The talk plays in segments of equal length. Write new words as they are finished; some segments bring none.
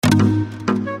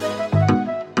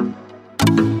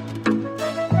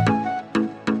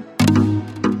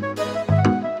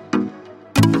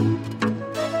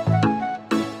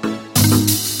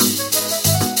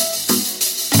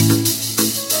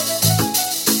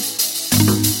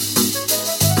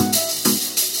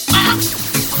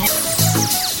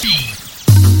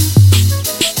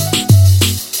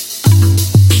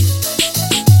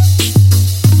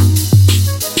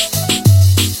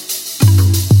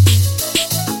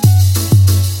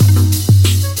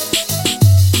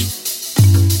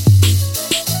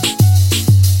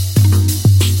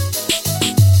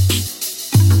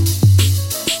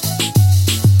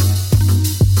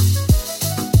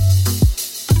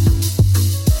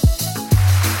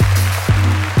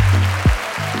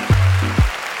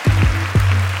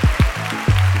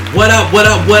What up,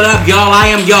 y'all? I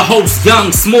am your host,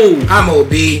 Young Smooth. I'm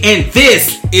OB. And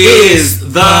this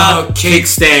is the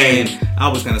Kickstand. I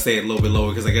was going to say it a little bit lower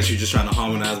because I guess you're just trying to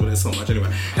harmonize with it so much.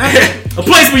 Anyway, a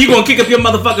place where you're going to kick up your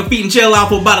motherfucking feet and chill out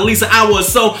for about at least an hour or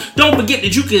so. Don't forget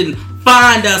that you can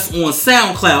find us on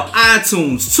SoundCloud,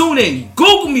 iTunes, TuneIn,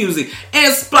 Google Music,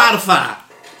 and Spotify.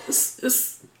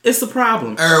 It's a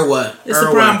problem. It's a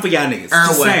problem for y'all niggas.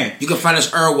 Just saying. You can find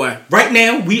us everywhere. Right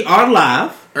now, we are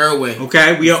live.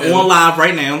 Okay, we are on live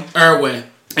right now.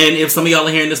 And if some of y'all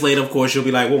are hearing this later, of course, you'll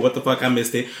be like, well, what the fuck, I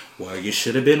missed it. Well, you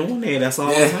should have been on there. That's all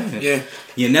I'm saying. Yeah.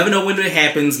 You never know when it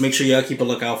happens. Make sure y'all keep a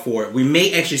lookout for it. We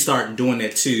may actually start doing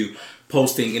that too,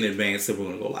 posting in advance if we're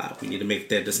going to go live. We need to make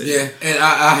that decision. Yeah, and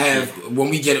I have, when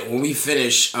we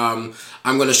finish, I'm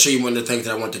going to show you one of the things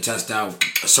that I want to test out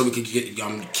so we can get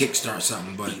kickstart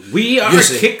something. But we are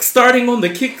kickstarting on the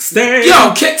Kickstand.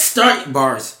 Yo, kickstart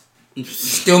bars.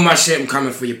 Steal my shit. I'm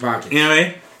coming for your pocket. You know what I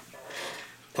mean?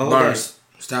 Bars.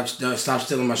 Stop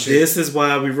stealing my shit. This is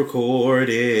why we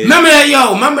recorded. Remember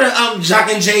that, Jock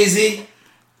and Jay-Z?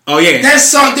 Oh, yeah. That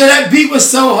song, that beat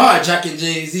was so hard. Jock and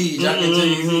Jay-Z. Yo,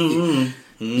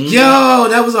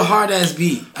 that was a hard-ass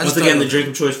beat. Once again, the drink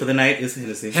of choice for the night is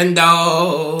Hennessy.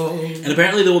 Hendo. And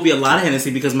apparently there will be a lot of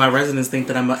Hennessy because my residents think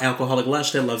that I'm an alcoholic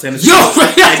lush that loves Hennessy. Yo!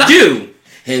 I do.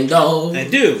 Hendo. I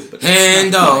do.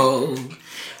 Hendo.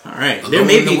 All right. There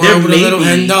may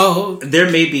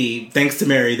be, thanks to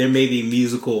Mary, there may be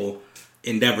musical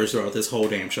endeavors throughout this whole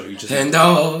damn show. You just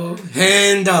Hendo.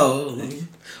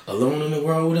 Alone in the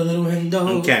world with a little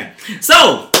Hendo. Okay.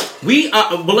 So we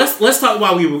let's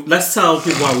tell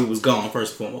people why we was gone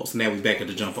first and foremost. Now we back at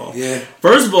the jump off. Yeah.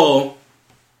 First of all,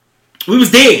 we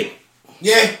was dead.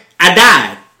 Yeah. I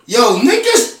died. Yo,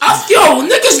 niggas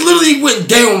literally went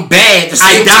down bad at the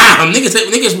same time.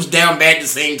 Niggas was down bad at the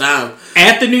same time.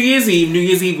 After New Year's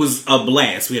Eve was a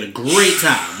blast. We had a great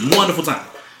time. Wonderful time.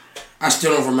 I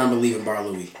still don't remember leaving Bar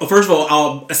Louie. Well, first of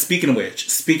all, speaking of which,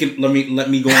 let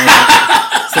me go on.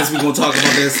 Since we're gonna talk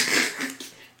about this,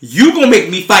 you gonna make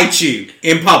me fight you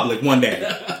in public one day.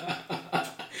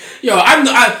 Yo,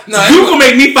 no. You gonna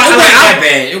make me fight?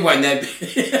 It wasn't that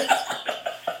bad.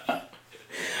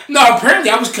 No, apparently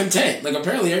I was content. Like,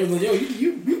 apparently everyone, yo,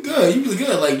 you good. You was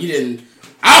good. Like, you didn't.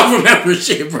 I don't remember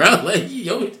shit, bro. Like,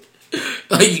 yo.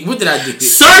 Like, what did I do?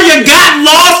 Sir, you got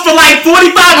lost for like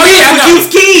 45 minutes with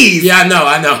used keys. Yeah, I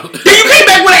know. Then you came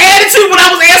back with an attitude when I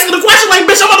was asking the question. Like,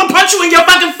 bitch, I'm gonna punch you in your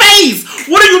fucking face.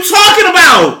 What are you talking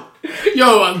about?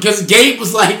 Yo, because Gabe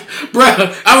was like, bro.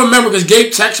 I remember because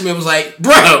Gabe texted me and was like,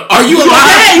 bro, are you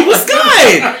alive? Hey, what's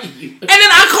good? And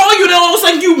then I call you, and all of a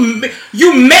sudden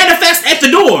you manifest at the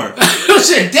door.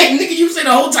 Shit, damn, nigga, you say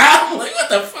the whole time? I'm like, what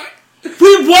the fuck?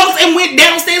 We walked and went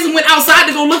downstairs and went outside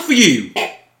to go look for you.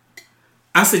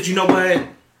 I said, you know what?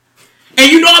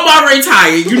 And you know I'm already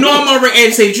tired. You know I'm already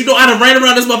agitated. You know I done ran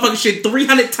around this motherfucking shit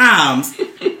 300 times.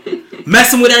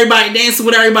 Messing with everybody, dancing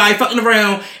with everybody, fucking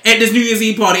around at this New Year's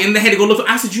Eve party. And they had to go look for...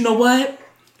 I said, you know what?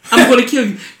 I'm going to kill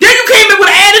you. Then you came in with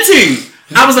an attitude.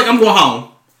 I was like, I'm going home.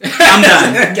 I'm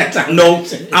done. No,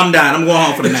 I'm done. I'm going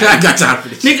home for the night. I got time for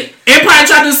this. Nigga, Empire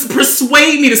tried to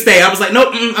persuade me to stay. I was like,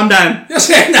 nope, I'm done.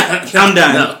 I'm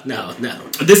done. No.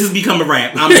 This has become a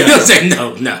rap. I'm done. You said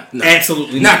no.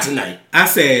 Absolutely not tonight. I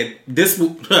said, this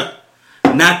will...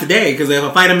 not today, because if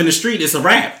I fight him in the street, it's a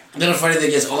rap. Then the funny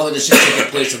thing is, all of this shit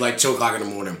taking place at like 2 o'clock in the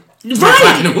morning. Right. 2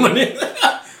 o'clock in the morning. And I'm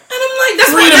like,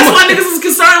 that's why niggas is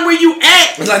concerned where you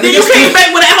at. Like, then you came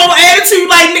back with that whole attitude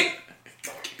like,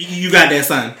 you got that,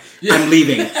 son. Yeah. I'm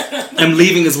leaving. I'm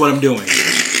leaving is what I'm doing.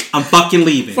 I'm fucking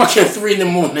leaving. Fucking 3 in the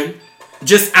morning.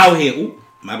 Just out here. Ooh,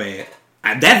 my bad.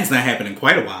 That has not happened in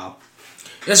quite a while.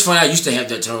 That's funny. I used to have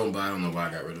that tone, but I don't know why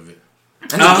I got rid of it.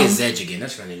 I need to get Zedge again.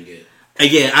 That's what I need to get.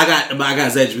 Yeah, I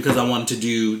got Zedge because I wanted to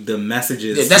do the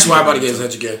messages. Yeah, that's why I'm about to get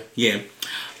Zedge again. Yeah.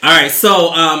 All right.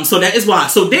 So that is why.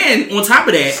 So then on top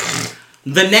of that,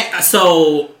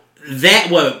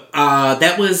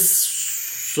 that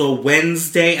was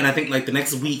Wednesday, and I think like the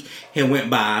next week it went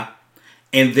by,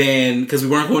 and then because we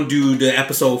weren't going to do the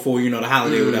episode for the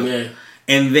holiday or whatever. Yeah.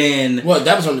 And then... Well,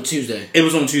 that was on the Tuesday. It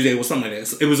was on Tuesday. It was something like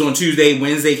that. It was on Tuesday.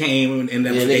 Wednesday came, and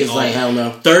that was the day off. Like, hell no.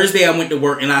 Thursday, I went to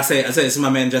work, and I said to my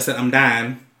manager, I said, I'm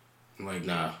dying. I'm like,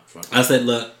 nah. Fuck I said,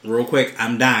 look, real quick,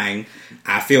 I'm dying.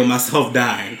 I feel myself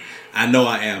dying. I know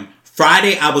I am.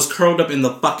 Friday, I was curled up in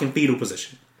the fucking fetal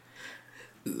position.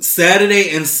 Saturday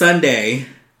and Sunday,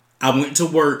 I went to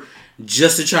work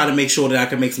just to try to make sure that I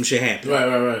could make some shit happen.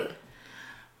 Right.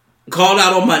 Called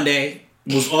out on Monday.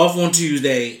 Was off on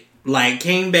Tuesday. Like,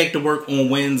 came back to work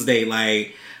on Wednesday.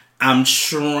 Like, I'm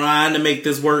trying to make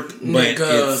this work, but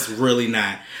it's really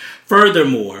not.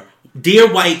 Furthermore,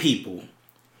 dear white people,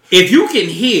 If you can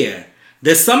hear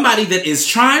that somebody that is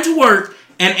trying to work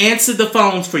and answer the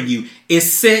phones for you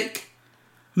is sick,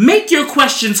 make your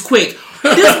questions quick.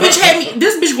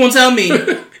 This bitch gonna tell me.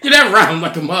 You that rhyme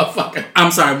like a motherfucker.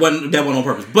 I'm sorry, that one on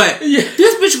purpose. But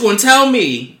this bitch gonna tell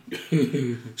me.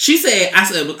 She said,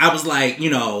 I was like, you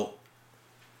know,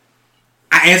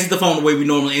 I answered the phone the way we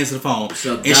normally answer the phone.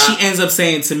 And she ends up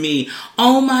saying to me,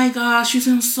 oh my gosh, you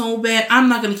sound so bad. I'm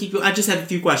not gonna keep you. I just have a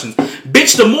few questions.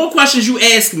 Bitch, the more questions you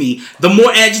ask me, the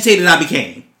more agitated I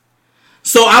became.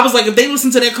 So I was like, if they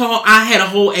listen to that call, I had a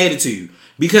whole attitude.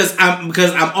 Because I'm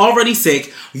already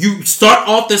sick. You start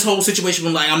off this whole situation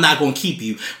with like, I'm not going to keep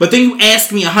you. But then you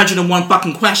ask me 101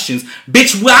 fucking questions.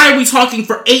 Bitch, why are we talking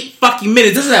for 8 fucking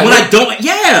minutes I don't...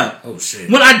 Yeah. Oh, shit.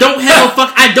 When I don't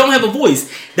have a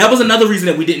voice. That was another reason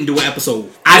that we didn't do an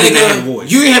episode. I didn't have a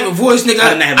voice. You didn't have a voice, nigga?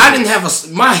 I didn't have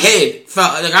a... My head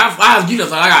felt... Like,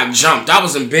 I got jumped. I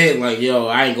was in bed like, yo,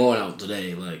 I ain't going out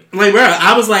today. Like, bro,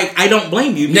 I was like, I don't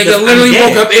blame you. Nigga literally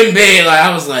woke up in bed. Like,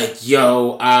 I was like,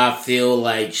 yo, I feel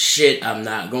like shit. I'm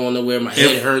not going nowhere. My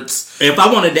head hurts. If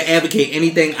I wanted to advocate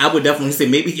anything, I would definitely say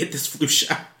maybe get this flu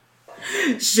shot.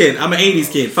 Shit, I'm an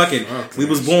 80s kid. Fuck it. Okay. We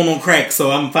was born on crack,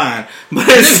 so I'm fine. But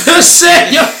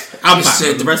shit, yo. I'm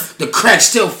fine. The crack's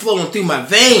still flowing through my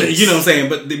veins. You know what I'm saying?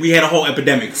 But we had a whole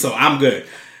epidemic, so I'm good.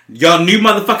 Y'all new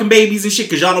motherfucking babies and shit,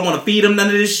 because y'all don't want to feed them none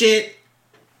of this shit.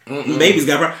 Babies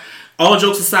got... All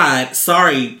jokes aside,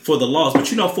 sorry for the loss,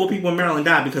 but you know 4 people in Maryland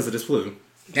died because of this flu.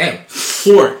 Damn.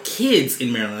 4 kids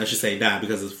in Maryland, I should say, died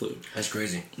because of this flu. That's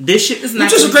crazy. This shit is not...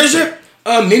 Just some crazy shit.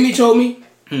 Mimi told me,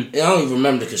 and I don't even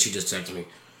remember because she just texted me.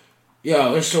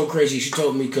 Yo, it's so crazy. She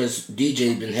told me because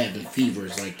DJ's been having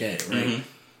fevers like that, right? Mm-hmm.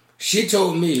 She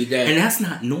told me that... And that's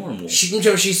not normal.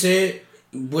 She said,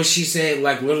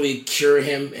 like, literally cure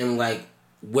him in, like,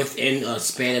 within a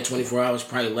span of 24 hours,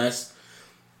 probably less.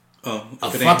 Oh, a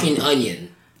fucking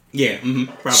onion. Yeah,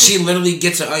 probably. She literally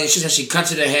gets an onion. She said she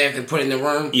cuts it in half and put it in the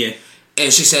room. Yeah.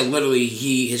 And she said literally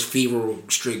his fever will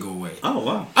straight go away. Oh,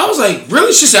 wow. I was like,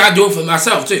 really? She said I do it for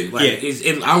myself too. Like,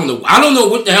 I don't know. I don't know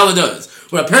what the hell it does.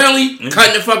 But apparently,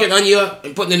 cutting the fucking onion up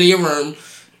and putting it in your room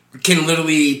can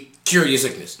literally cure your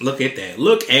sickness. Look at that.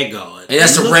 Look at God. And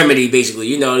that's the remedy, basically.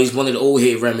 You know, he's one of the old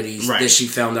head remedies that she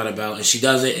found out about. And she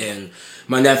does it, and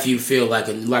my nephew feel like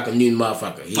a new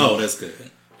motherfucker. That's good.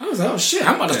 I was like, oh shit,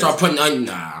 I'm about to start putting onions.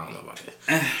 Nah, I don't know about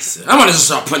that. I'm about to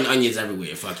start putting onions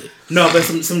everywhere. Fuck it. No, but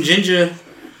some ginger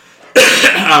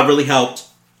really helped.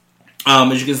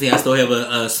 As you can see, I still have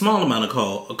a small amount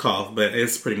of cough, but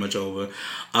it's pretty much over.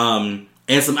 And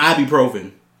some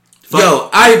ibuprofen. Yo,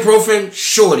 ibuprofen,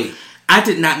 shorty. I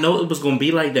did not know it was going to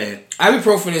be like that.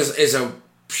 Ibuprofen is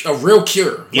a real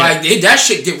cure. Yeah. Like that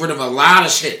shit get rid of a lot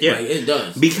of shit. Yeah, like, it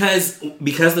does.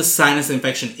 Because the sinus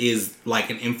infection is like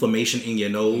an inflammation in your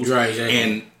nose, right? Exactly.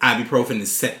 And ibuprofen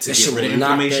is set to get rid of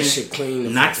inflammation. That shit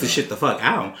clean. Knocks the shit the fuck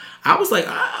out. I was like,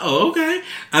 oh, okay.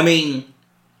 I mean,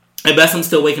 at best, I'm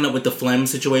still waking up with the phlegm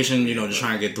situation. You know, just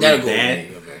trying to get through that.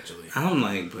 Eventually. I'm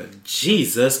like, but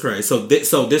Jesus Christ! So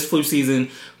this flu season,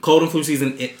 cold and flu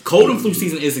season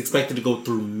is expected to go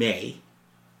through May.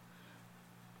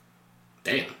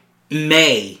 Damn.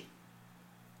 May.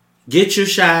 Get your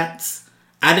shots.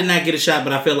 I did not get a shot,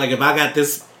 but I feel like if I got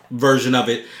this version of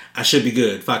it, I should be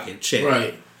good. Fuck it. Shit.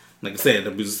 Right. Like I said,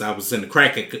 I was in the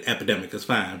crack epidemic. It's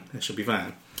fine. That should be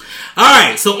fine.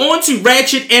 Alright, so on to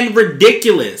Ratchet and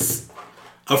Ridiculous.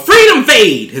 A freedom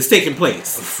fade has taken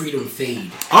place. A freedom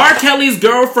fade. R. Kelly's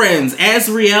girlfriends,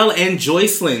 Azriel and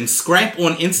Joycelyn, scrap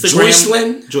on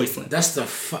Instagram. Joycelyn? That's the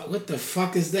fuck. What the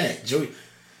fuck is that?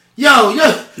 Yo,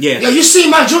 you see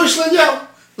my Joycelyn, yo?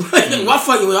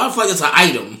 I fuck it's an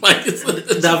item.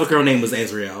 The other girl name was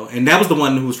Azriel, and that was the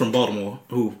one who was from Baltimore,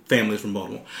 who family is from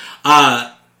Baltimore.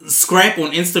 Scrap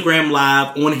on Instagram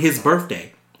Live on his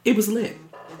birthday. It was lit.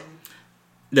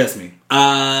 That's me.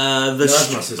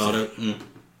 That's my sister.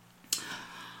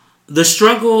 The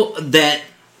struggle that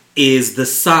is the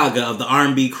saga of the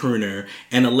R&B crooner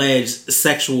and alleged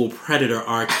sexual predator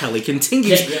R. Kelly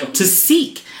continues to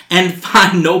seek and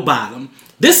find no bottom.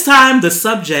 This time, the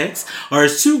subjects are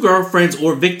his 2 girlfriends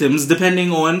or victims,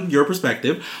 depending on your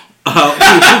perspective,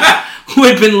 who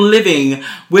had been living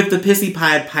with the pissy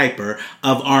Pied Piper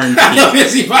of R&B.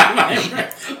 Pissy Pied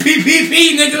Piper.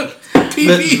 PPP, nigga.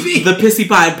 PPP. The pissy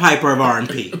Pied Piper of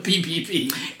R&B.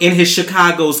 PPP. In his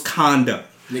Chicago's condo.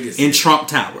 In Trump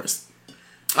Towers.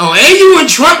 Oh, and you in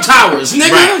Trump Towers,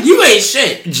 nigga. Right. You ain't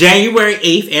shit. January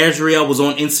 8th, Azriel was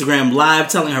on Instagram Live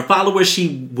telling her followers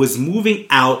she was moving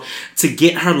out to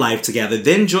get her life together.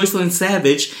 Then Joycelyn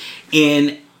Savage,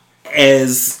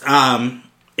 as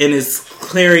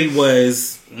Clary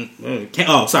was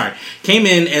Came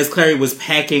in as Clary was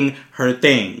packing her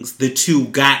things. The two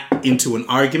got into an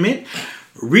argument,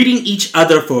 reading each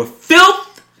other for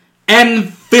filth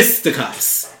and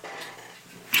fisticuffs.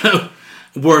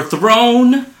 Were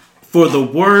thrown for the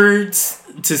world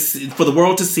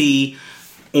to see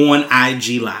on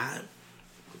IG Live.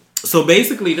 So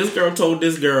basically, this girl told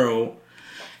this girl,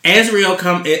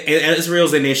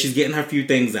 Azriel's in there. She's getting her few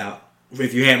things out.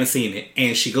 If you haven't seen it,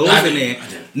 and she goes in there.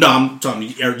 No, I'm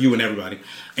talking to you and everybody.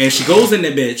 And she goes in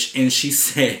there, bitch, and she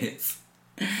says,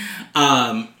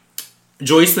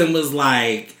 Joycelyn was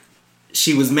like,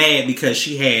 she was mad because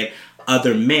she had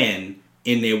other men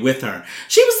in there with her.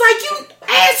 She was like,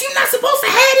 you're not supposed to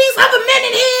have these other men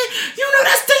in here. You know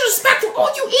that's disrespectful. Oh,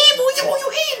 you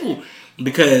evil.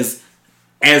 Because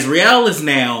Azriel is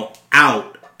now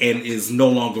out and is no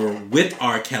longer with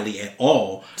R. Kelly at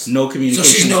all. No communication.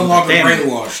 So she's no longer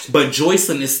brainwashed. But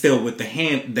Joycelyn is still with the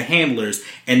handlers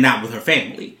and not with her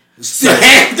family. So, the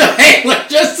handler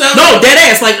just no, dead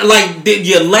ass. Like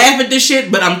you laugh at this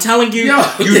shit, but I'm telling you,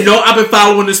 I've been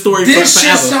following this story for forever. This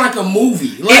shit sounds like a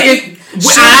movie.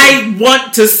 I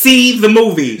want to see the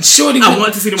movie. I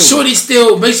want to see the movie. Shorty's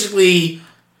still basically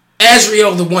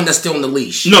Azriel, the one that's still on the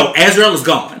leash. No, Azriel is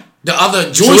gone. The other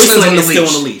Joycelyn is still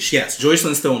on the leash. Yes,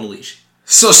 Joycelyn's still on the leash.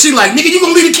 So she like, nigga, you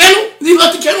gonna leave the kennel? You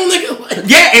left the kennel, nigga?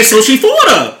 Yeah, and so she fought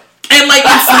her. And like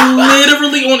it's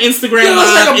literally on Instagram. Yo,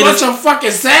 it's like a bunch of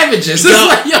fucking savages. And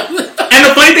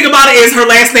the funny thing about it is her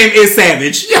last name is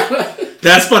Savage. Yeah.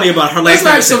 That's funny about her last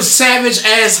name. It's like some savage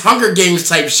ass Hunger Games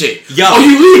type shit. Yo. Oh,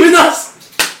 you leaving us?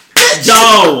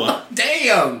 Yo.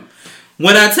 Damn.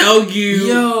 When I tell you,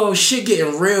 yo, shit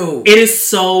getting real. It is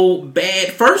so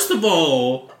bad. First of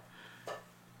all,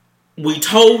 we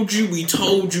told you. Let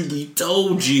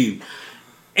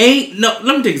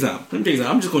me take something.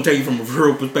 I'm just going to tell you from a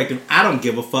real perspective. I don't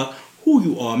give a fuck who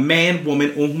you are, man,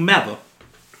 woman, or whomever.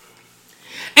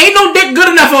 Ain't no dick good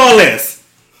enough for all this.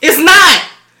 It's not.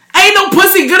 Ain't no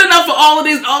pussy good enough for all of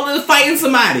this fighting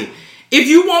somebody. If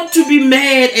you want to be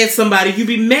mad at somebody, you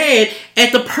be mad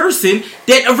at the person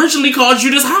that originally caused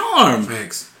you this harm.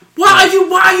 Thanks. Why are you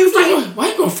fighting? Why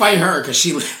you gonna fight her? Because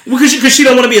she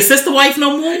don't want to be a sister wife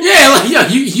no more? Yeah,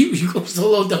 you go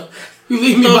solo though. You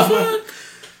leave me behind.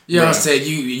 Yeah, I said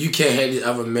you can't have these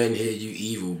other men here. You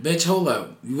evil bitch. Hold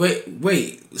up.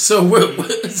 Wait. So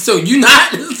you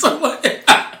not? So what?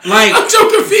 Like, I'm so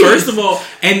confused. First of all,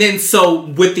 and then so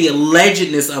with the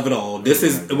allegedness of it all,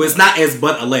 it was not as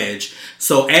but alleged.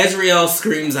 So Azriel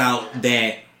screams out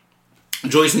that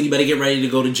Joycelyn, you better get ready to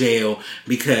go to jail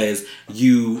because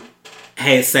you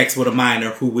had sex with a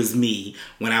minor who was me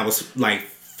when I was like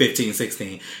 15,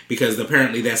 16. Because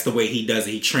apparently that's the way he does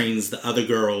it. He trains the other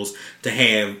girls to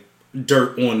have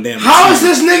dirt on them. How is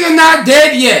this nigga not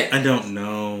dead yet? I don't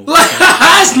know. Like,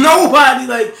 how's nobody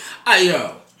like,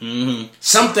 yo. Mm-hmm.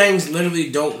 Some things literally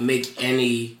don't make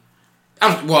any.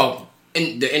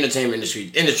 In the entertainment industry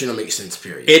don't make sense.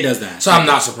 Period. It does not. So I'm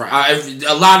not surprised.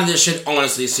 A lot of this shit,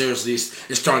 honestly, seriously, is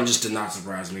starting just to not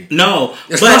surprise me. No,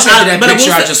 especially that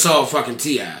picture I just saw of fucking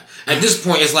T.I. At this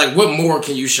point, it's like, what more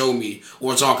can you show me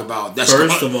or talk about?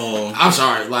 First of all, I'm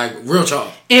sorry, like real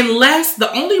talk. Unless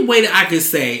the only way that I could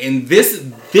say, and this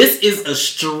is a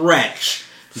stretch.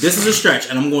 This is a stretch,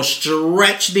 and I'm going to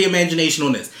stretch the imagination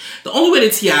on this. The only way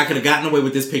that T.I. could have gotten away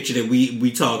with this picture that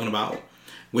we talking about,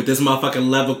 with this motherfucking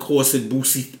leather corset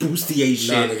bustier shit.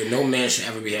 Nah, nigga, no man should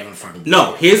ever be having a fucking...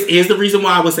 No, here's the reason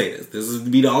why I would say this. This is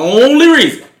be the only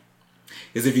reason.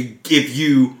 Is if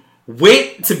you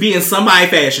went to be in somebody's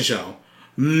fashion show,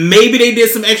 maybe they did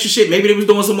some extra shit, maybe they was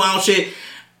doing some wild shit,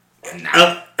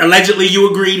 allegedly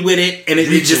you agreed with it, and it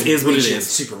just is what it is.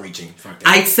 Super reaching. Fuck that.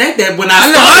 I said that when I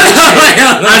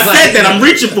said that. I'm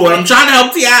reaching for it. I'm trying to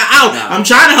help T.I. out. No. I'm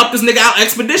trying to help this nigga out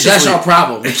expeditiously. That's our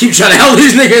problem. We keep trying to help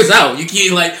these niggas out. We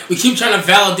keep trying to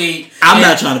validate. I'm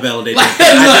not trying to validate. Look,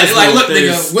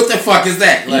 nigga, what the fuck is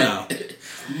that? I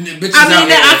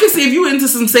can see if you into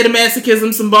some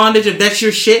sadomasochism, some bondage, if that's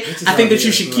your shit, I think that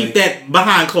you should keep that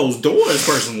behind closed doors,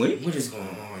 personally. What is going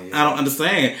on? I don't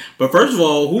understand. But first of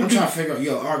all, I'm trying to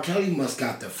figure out, R. Kelly must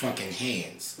got the fucking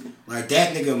hands. Like,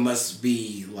 that nigga must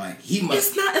be, like, he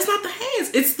must... It's not the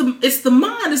hands. It's the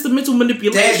mind. It's the mental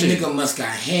manipulation. That nigga must got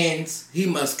hands. He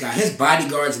must got... His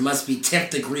bodyguards must be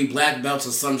 10th degree black belts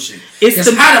or some shit.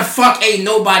 Because how the fuck ain't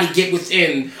nobody get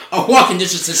within a walking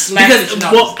distance to smack his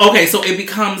nose? Well, okay, so it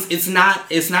becomes... It's not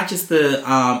just the...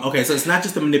 so it's not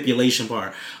just the manipulation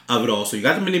part of it all. So you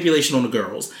got the manipulation on the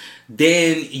girls.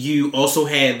 Then you also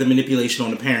had the manipulation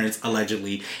on the parents,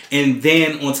 allegedly. And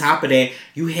then on top of that,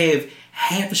 you have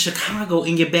half of Chicago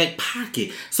in your back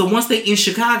pocket. So once they in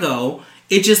Chicago,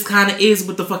 It just kind of is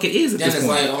what the fuck it is at Then this it's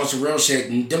point. like on some real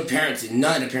shit. Them parents,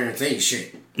 none of the parents ain't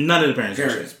shit. None of the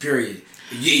parents. Period.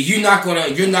 You're not gonna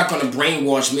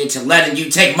brainwash me into letting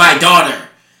you take my daughter.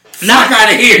 Fuck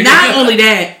out of here. Not only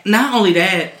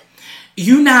that,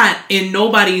 you not in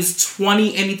nobody's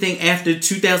 20 anything after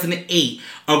 2008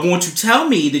 are going to tell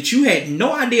me that you had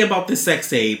no idea about this sex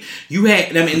tape. You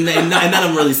had, I mean, and none of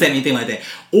them really said anything like that.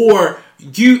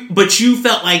 But you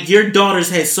felt like your daughters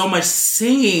had so much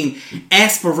singing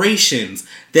aspirations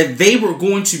that they were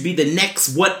going to be the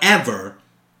next whatever,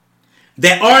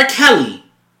 that R. Kelly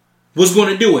was going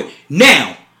to do it.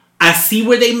 Now, I see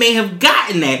where they may have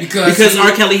gotten that because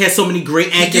R. Kelly has so many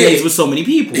great accolades with so many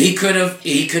people. He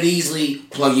could easily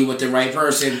plug you with the right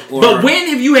person. But when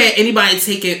have you had anybody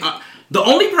take it? The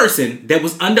only person that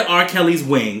was under R. Kelly's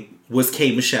wing was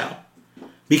K. Michelle,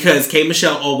 because K.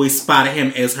 Michelle always spotted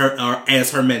him as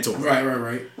her mentor. Right.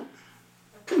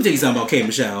 Let me tell you something about K.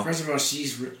 Michelle. First of all,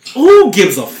 who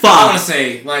gives a fuck? I want to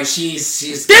say, like, she's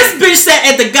this bitch sat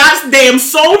at the goddamn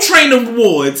Soul Train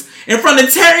Awards in front of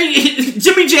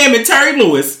Jimmy Jam and Terry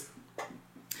Lewis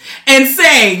and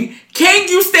sang "Can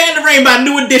You Stand the Rain" by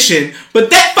New Edition, but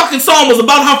that fucking song was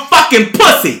about her fucking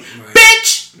pussy. Right.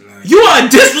 Bitch, you are a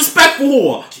disrespectful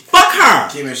whore. Fuck her.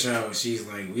 K. Michelle, she's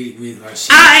like we like.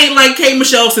 I ain't like K.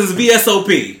 Michelle since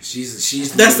VSOP.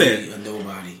 She's that's it. A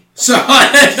nobody. So.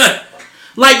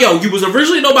 Like, yo, you was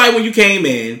originally nobody when you came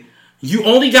in. You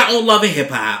only got on Love and Hip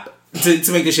Hop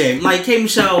to make the shame. Like, K.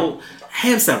 Michelle,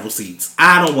 have several seats.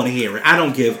 I don't want to hear it. I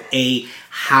don't give a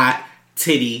hot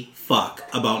titty fuck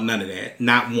about none of that.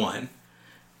 Not one.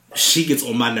 She gets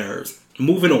on my nerves.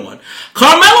 Moving on.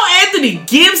 Carmelo Anthony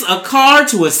gives a car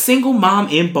to a single mom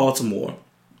in Baltimore.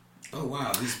 Oh,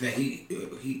 wow. He's back.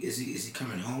 Is he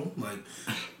coming home? Like,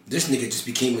 this nigga just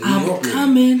became a New York nigga.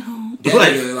 Coming home. That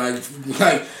nigga,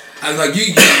 like... I was like,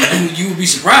 you would be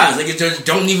surprised. Like, you just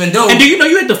don't even know. And do you know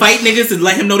you had to fight niggas and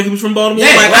let him know that he was from Baltimore?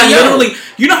 Yeah, like, I literally,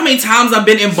 you know how many times I've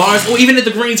been in bars, or even at the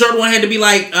Green Turtle, I had to be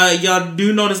like, y'all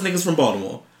do know this nigga's from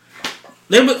Baltimore?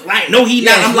 They were like, no, he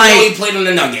not. I'm like, he played on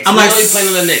the Nuggets. I'm like, he played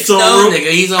on the Knicks. So nigga,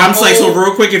 he's so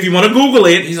real quick, if you want to Google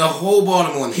it, he's a whole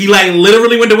Baltimore nigga. He like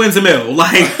literally went to Windsor Mill.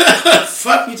 Like,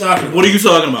 fuck you talking about? What are you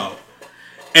talking about?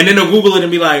 And then they'll Google it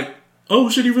and be like, oh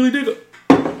shit, he really did it.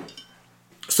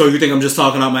 So you think I'm just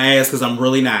talking out my ass because I'm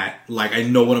really not. Like, I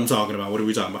know what I'm talking about. What are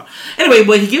we talking about? Anyway,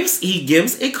 but he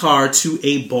gives a car to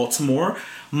a Baltimore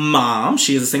mom.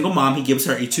 She is a single mom. He gives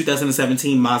her a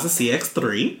 2017 Mazda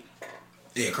CX-3.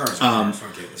 Yeah, cars.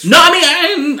 Fuck it. No,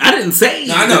 I mean, I didn't say.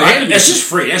 No, I know. That's just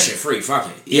free. That shit free. Fuck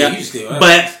it. Yeah, you just do it.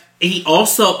 But he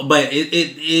also,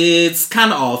 it's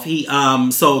kind of off. He,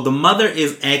 so the mother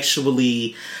is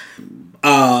actually,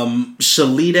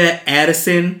 Shalita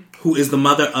Addison, who is the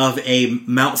mother of a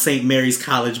Mount St. Mary's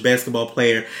College basketball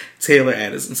player, Taylor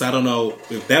Addison. So I don't know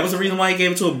if that was the reason why he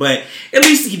gave it to her, but at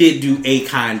least he did do a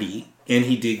kind deed. And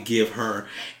he did give her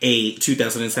a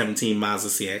 2017 Mazda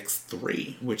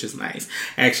CX-3, which is nice.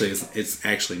 Actually, it's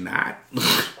actually not.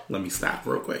 Let me stop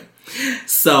real quick.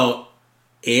 So,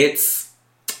 it's...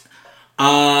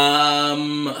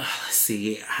 let's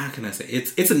see. How can I say?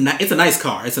 It's a nice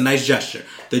car. It's a nice gesture.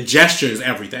 The gesture is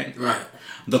everything. Right.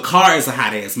 The car is a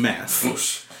hot ass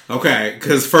mess. Okay,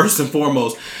 because first and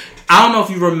foremost, I don't know if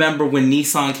you remember when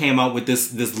Nissan came out with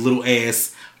this little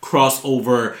ass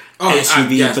crossover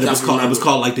SUV, but it was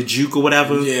called like the Juke or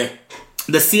whatever. Yeah.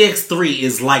 The CX-3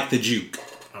 is like the Juke.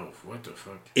 Oh, what the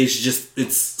fuck?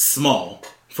 It's small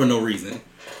for no reason,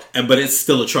 but it's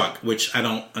still a truck, which I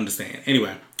don't understand.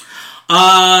 Anyway,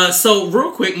 so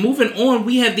real quick, moving on,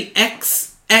 we have the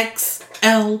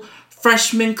XXL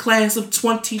freshman class of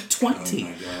 2020.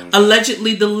 Oh,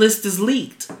 allegedly, the list is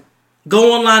leaked.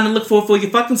 Go online and look for your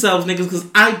fucking selves, niggas, because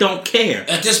I don't care.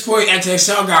 At this point,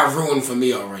 XXL got ruined for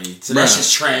me already. So that's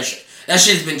just trash. That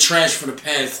shit's been trash for the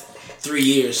past 3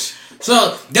 years.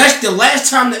 So that's the last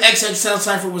time the XXL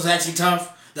cipher was actually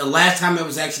tough. The last time it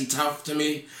was actually tough to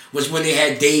me was when they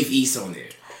had Dave East on there.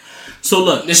 So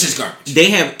look, this is garbage. They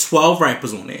have 12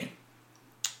 rappers on there.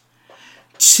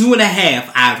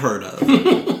 2.5 I've heard of.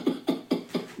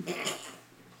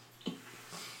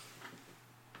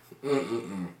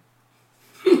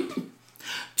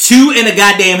 2 and a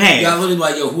goddamn half. Y'all literally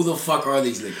like, yo, who the fuck are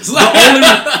these niggas?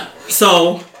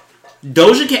 So,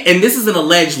 Doja Cat, and this is an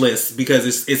alleged list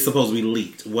because it's supposed to be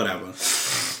leaked, whatever.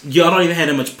 Y'all don't even have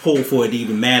that much pull for it to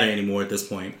even matter anymore at this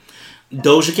point.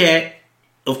 Doja Cat,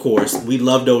 of course, we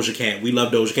love Doja Cat. We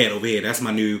love Doja Cat over here. That's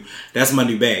my new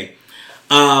bae.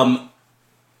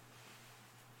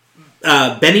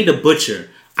 Benny the Butcher.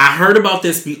 I heard about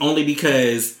this only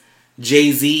because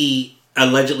Jay-Z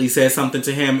allegedly said something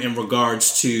to him in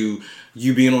regards to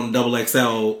you being on a double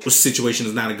XL situation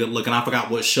is not a good look. And I forgot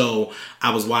what show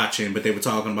I was watching, but they were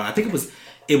talking about. I think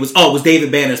it was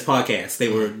David Banner's podcast. They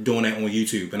were doing that on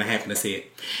YouTube, and I happened to see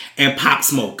it. And Pop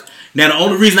Smoke. Now, the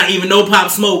only reason I even know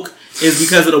Pop Smoke is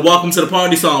because of the "Welcome to the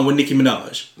Party" song with Nicki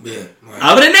Minaj. Yeah. Right.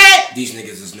 Other than that, these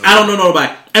niggas is no. I don't know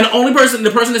nobody. And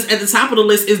the person that's at the top of the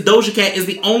list is Doja Cat. Is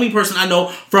the only person I know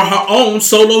for her own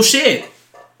solo shit.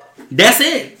 That's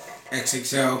it.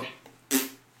 XXL.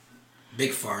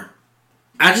 Big fart.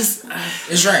 It's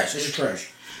trash. It's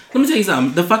trash. Let me tell you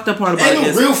something. The fucked up part about it is...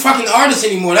 Ain't no real fucking artists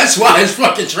anymore. That's why it's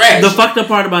fucking trash. The fucked up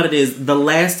part about it is the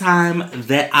last time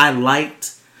that I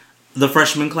liked the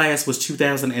freshman class was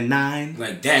 2009.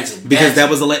 Like, that's... Because that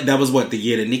was what? The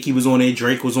year that Nicki was on there,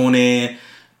 Drake was on there,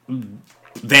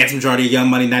 vast majority of Young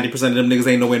Money, 90% of them niggas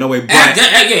ain't nowhere. But...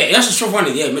 yeah, that's just so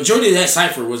funny. Yeah, majority of that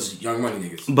cypher was Young Money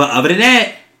niggas. But other than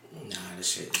that... Nah,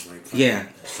 this shit is like... Yeah,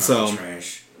 so...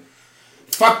 trash.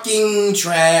 Fucking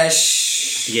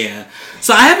trash. Yeah.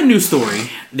 So I have a new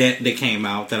story that came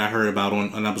out that I heard about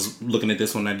and I was looking at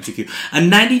this on 92Q. A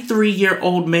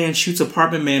 93-year-old man shoots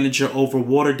apartment manager over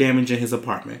water damage in his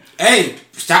apartment. Hey,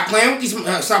 stop playing with these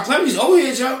old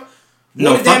heads, yo.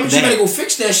 Water damage, you gotta go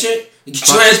fix that shit. Get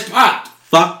your ass popped.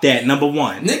 Fuck that, number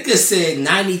one. Nigga said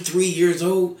 93 years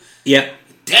old. Yep.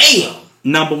 Damn.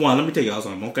 Number one, let me tell y'all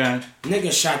something, okay?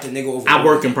 Nigga shot the nigga over. I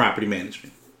work in property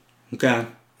management. Okay?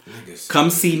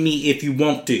 Come see me if you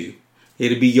want to.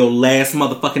 It'll be your last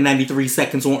motherfucking 93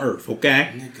 seconds on Earth,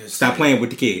 okay? Stop playing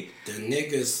with the kid. The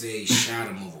nigga say shot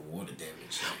him over water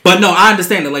damage. But no, I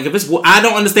understand it. Like, I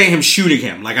don't understand him shooting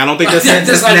him. Like, I don't think that's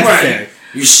necessary. Right.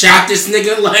 You shot this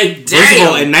nigga, like, damn. First of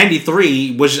all, in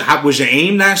 93, was your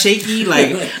aim not shaky?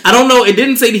 Like, I don't know. It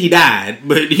didn't say that he died,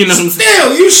 but you know what I'm saying?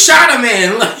 Still, you shot a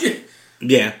man. Like,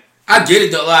 yeah. I get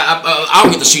it though. Like, I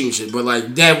don't get the shooting shit, but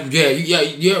like that,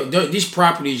 yeah. These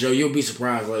properties, yo, you'll be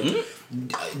surprised. Like,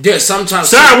 there's sometimes.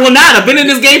 Sir, I will not. I've been in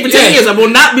this game for 10 years. I will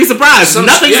not be surprised.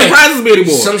 Nothing surprises me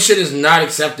anymore. Some shit is not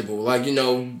acceptable. Like, you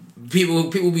know,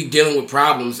 people be dealing with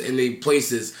problems in the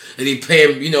places and they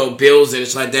pay, you know, bills and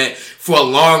it's like that for a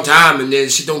long time, and then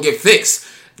shit don't get fixed.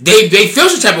 They feel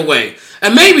some type of way,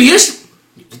 and maybe it's.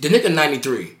 The nigga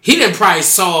 93. He done probably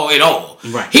saw it all.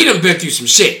 Right. He done been through some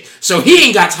shit. So he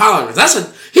ain't got tolerance.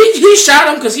 He shot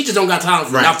him because he just don't got tolerance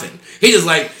for nothing. He just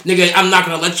like, nigga, I'm not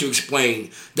gonna let you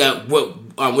explain that what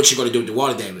you're gonna do with the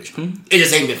water damage. It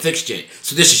just ain't been fixed yet.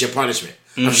 So this is your punishment.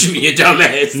 I'm shooting your dumb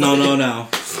ass. No.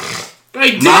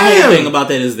 Like, my whole thing about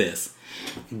that is this.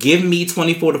 Give me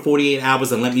 24 to 48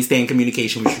 hours and let me stay in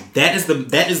communication with you. That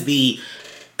is the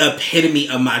epitome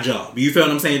of my job. You feel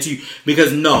what I'm saying to you?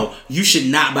 Because no, you should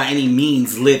not by any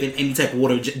means live in any type of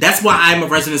water. That's why I'm a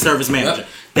resident service manager. Yep.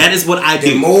 That is what I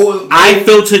do. I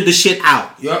filtered the shit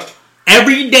out. Yep.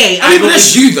 Every day. I mean, but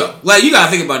that's you though. Like, you gotta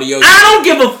think about it, yo. I don't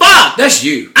give a fuck. That's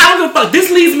you. I don't give a fuck.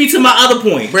 This leads me to my other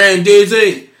point. Brand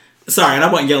DZ. Sorry, and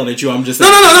I wasn't yelling at you. I'm just saying.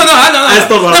 No. I just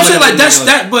thought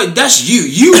about but that's you.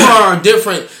 You are a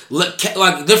different,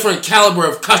 different caliber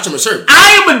of customer service.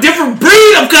 I am a different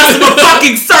breed of customer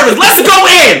fucking service. Let's go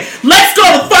in. Let's go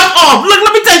the fuck off. Look,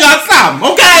 let me tell y'all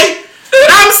something, okay?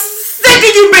 I'm sick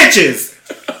of you bitches.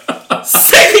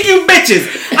 Sick of you bitches.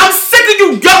 I'm sick of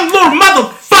you young little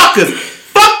motherfuckers.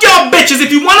 Fuck y'all bitches.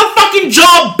 If you want a fucking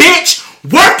job, bitch,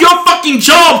 work your fucking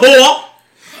job, whore.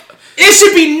 It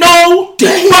should be no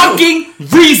fucking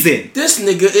reason. This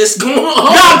nigga is going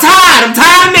on. No, I'm tired of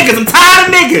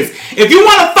niggas. If you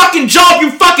want a fucking job,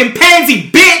 you fucking pansy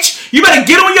bitch, you better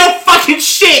get on your fucking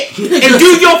shit and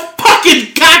do your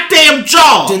fucking goddamn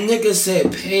job. The nigga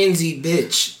said pansy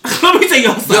bitch. Let me tell you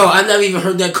something. Yo, I never even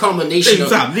heard that combination.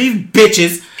 These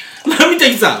bitches. Let me tell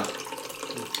you something.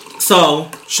 So,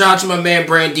 shout out to my man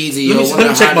Brand DZ. Let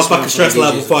me check my fucking stress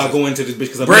level before I go into this bitch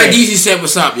because I'm Brand DZ said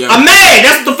what's up, yo. I'm mad.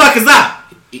 That's what the fuck is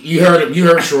up. You heard him. You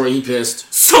heard Troy. He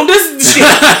pissed. So this is the shit.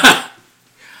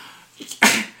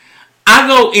 I'm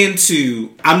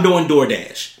doing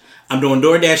DoorDash. I'm doing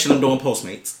DoorDash and I'm doing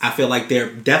Postmates. I feel like they're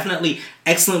definitely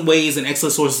excellent ways and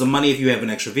excellent sources of money if you have an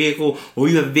extra vehicle or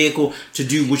you have a vehicle to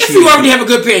do what you already have a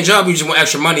good paying job, you just want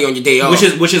extra money on your day off.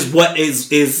 Which is what is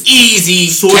easy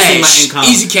sourcing cash. my income.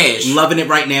 Easy cash. Loving it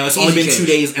right now. It's only been 2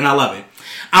 days and I love it.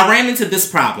 I ran into this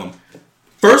problem.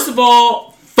 First of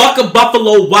all, fuck a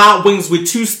Buffalo Wild Wings with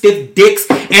 2 stiff dicks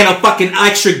and a fucking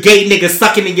extra gay nigga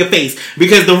sucking in your face.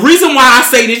 Because the reason why I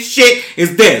say this shit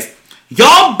is this.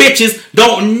 Y'all bitches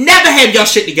don't never have y'all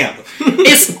shit together.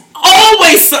 It's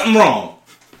always something wrong.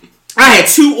 I had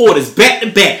 2 orders back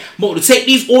to back. I'm about to take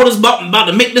these orders, I'm about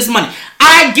to make this money.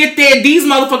 I get there, these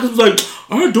motherfuckers was like,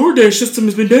 our DoorDash system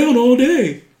has been down all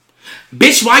day.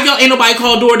 Bitch, why y'all ain't nobody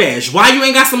call DoorDash? Why you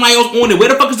ain't got somebody else on it? Where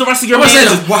the fuck is the rest of your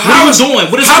managers? What are you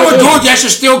doing? What is how are DoorDash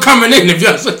still coming in if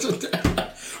y'all...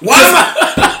 Why am I...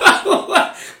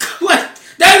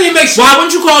 That didn't make sense. Why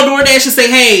wouldn't you call DoorDash and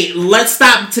say, hey, let's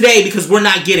stop today because we're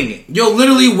not getting it? Yo,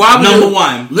 literally, why... Number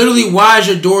one. Literally, why is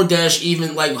your DoorDash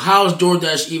even... Like, how is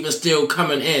DoorDash even still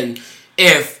coming in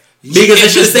if... Because it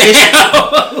should say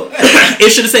it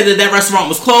should have said that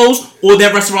restaurant was closed or that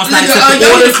restaurant's not accepting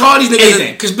orders. Call these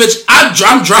niggas because bitch,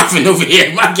 I'm driving over here.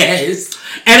 My gas.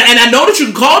 And I know that you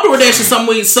can call DoorDash in some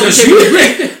way. I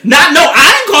didn't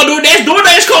call DoorDash.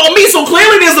 DoorDash called me, so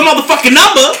clearly there's a motherfucking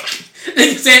number.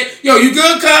 They said, "Yo, you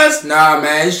good, cuz?" Nah,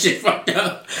 man, this shit fucked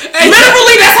up.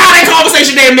 Literally, that's how that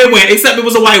conversation damn near went. Except it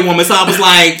was a white woman, so I was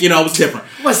like, it was different.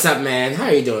 What's up, man? How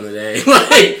you doing today?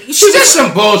 Like, she just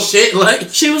some bullshit. Like,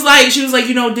 she was like,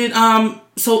 did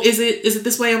so is it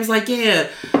this way? I was like, yeah.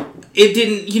 It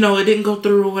didn't go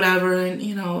through or whatever, and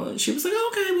she was like,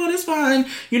 okay, well that's fine.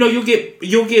 You'll get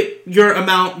your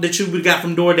amount that you would got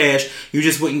from DoorDash. You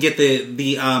just wouldn't get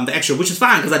the extra, which is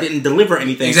fine because I didn't deliver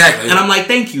anything. Exactly. And I'm like,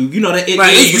 thank you. That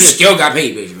you still got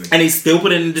paid, basically. And they still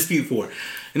put it in dispute for it.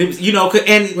 And it was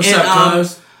What's up,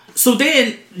 cuz? So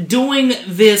then doing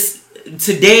this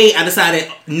today, I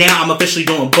decided now I'm officially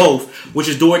doing both, which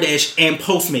is DoorDash and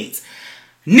Postmates.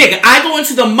 Nigga, I go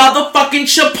into the motherfucking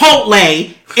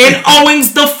Chipotle in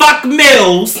Owings the fuck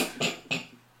Mills.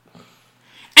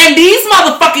 And these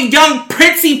motherfucking young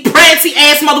prancy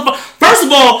ass motherfuckers. First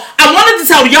of all, I wanted to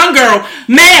tell the young girl,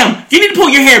 ma'am, you need to pull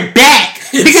your hair back.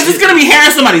 Because it's going to be hair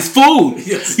in somebody's food.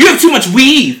 Yes. You have too much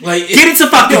weave. Get it to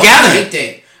fuck together. I hate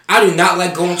that. I do not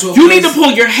like going to a place. You need to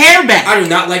pull your hair back. I do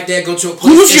not like that. Go to a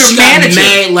place. Who's your manager?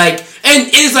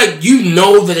 And it's like,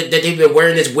 that they've been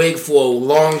wearing this wig for a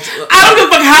long time. I don't give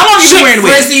a fuck how long you've been wearing the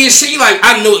wig. Frizzy and shit.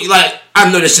 I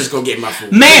know this shit's gonna get my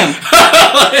food. Ma'am,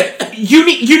 you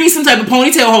need some type of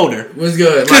ponytail holder. What's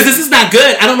good? Because this is not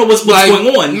good. I don't know what's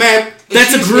going on. Ma'am,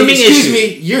 that's a grooming issue. Excuse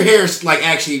me, your hair's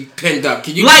actually pinned up.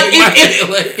 Can you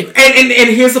and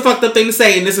here's the fucked up thing to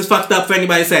say, and this is fucked up for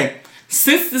anybody to say.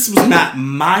 Since this was not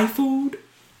my food,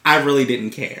 I really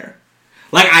didn't care.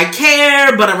 I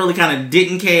care, but I really kind of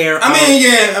didn't care.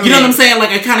 You know what I'm saying?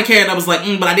 I kind of cared, and I was like,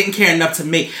 but I didn't care enough to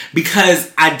make,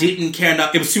 because I didn't care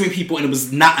enough. It was too many people, and it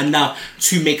was not enough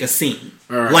to make a scene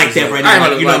that right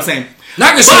now. You know what I'm saying?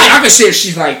 I can see if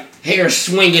she's hair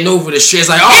swinging over the shit. It's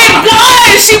like,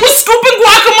 she was scooping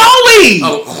guacamole.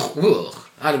 Oh,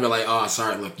 I'd have been like, oh,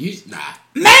 sorry, look,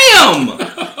 ma'am.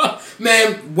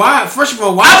 Man, why? First of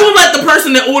all, why? I would let the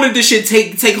person that ordered this shit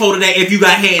take hold of that if you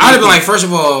got hands. I'd have been like, first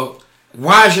of all,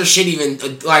 why is your shit even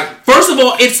First of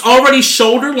all, it's already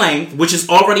shoulder length, which is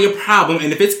already a problem.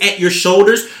 And if it's at your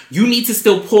shoulders, you need to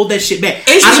still pull that shit back.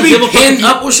 It's supposed to be pinned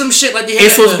up or some shit like that.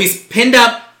 It's supposed to be pinned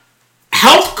up.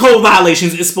 Health code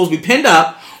violations is supposed to be pinned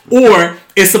up, or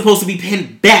it's supposed to be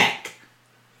pinned back.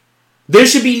 There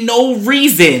should be no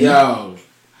reason. Yo.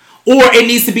 Or it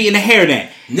needs to be in the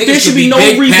hairnet. There should be no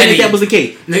reason that was the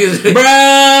case. Niggas,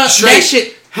 bruh, that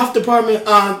shit. Health department,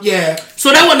 yeah.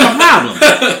 So that wasn't my problem.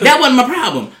 That wasn't my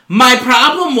problem. My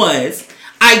problem was,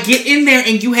 I get in there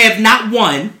and you have not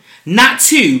one, not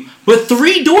two, but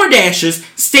 3 DoorDashers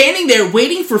standing there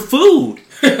waiting for food.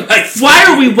 Why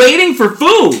are we waiting for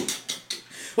food?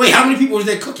 Wait, how many people was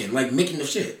there cooking? Making the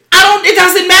shit? It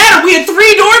doesn't matter. We had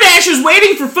 3 DoorDashers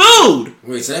waiting for food.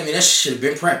 Wait, so that should have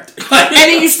been prepped. And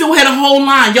then you still had a whole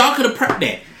line. Y'all could have prepped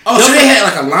that. Oh, so they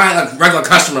had a line, regular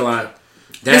customer line.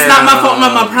 Damn. It's not my fault,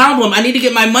 not my problem. I need to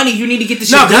get my money. You need to get the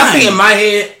shit done. No, I think in my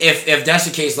head, if that's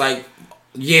the case,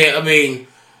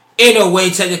 in a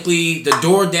way, technically, the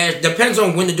DoorDash depends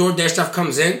on when the DoorDash stuff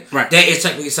comes in. Right. That is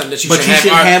technically something that you should have. But you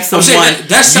should have someone.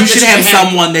 You should have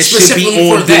someone that should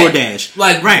be on DoorDash.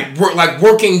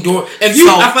 Working door. I feel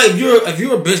like if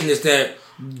you're a business that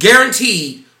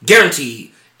guaranteed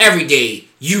every day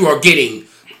you are getting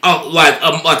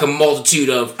a multitude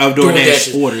of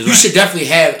DoorDash orders. You should definitely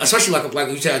have, especially like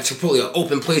you said, Chipotle, an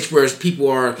open place where people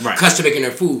are custom making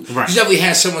their food. Right. You definitely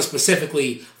have someone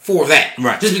specifically for that.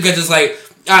 Right. Just because it's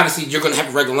obviously you're going to have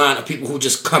a regular line of people who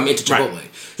just come into Chipotle. Right.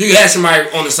 You can have somebody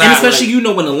on the side. And especially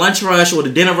when the lunch rush or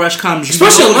the dinner rush comes.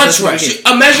 Especially the lunch rush.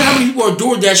 Imagine how many people are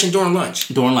DoorDashing during lunch.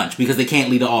 During lunch because they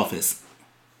can't leave the office.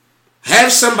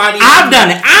 Have somebody. I've done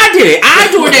it. I did it. I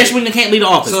DoorDash when they can't leave the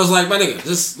office. So it's my nigga,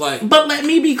 just But let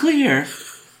me be clear.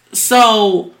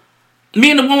 So,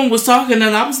 me and the woman was talking,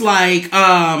 and I was like,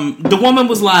 the woman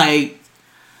was like,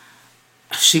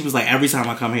 she was like, every time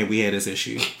I come here, we had this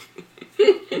issue.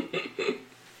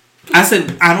 I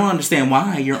said, I don't understand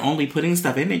why you're only putting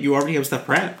stuff in it. You already have stuff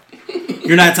prepped.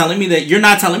 You're not telling me that you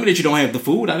don't have the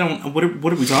food. I don't. What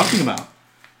are we talking about?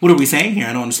 What are we saying here?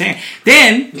 I don't understand.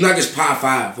 Then it's not just Pie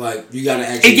 5. Like you gotta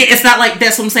actually. It's not like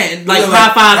that's what I'm saying. Like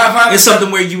Pie 5 is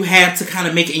something where you have to kind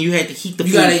of make it, and you had to heat the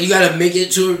food. You gotta make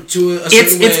it to a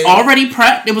certain It's way. already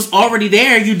prepped. It was already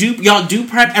there. Y'all do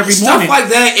prep every morning. Stuff like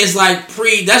that is like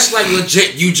That's like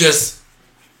legit. You just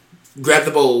grab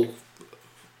the bowl,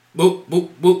 boop boop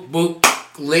boop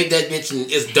boop, lay that bitch, and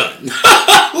it's done.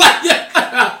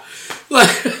 Like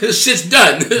shit's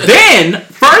done. Then,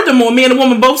 furthermore, me and the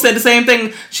woman both said the same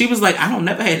thing. She was like, I don't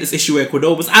never had this issue at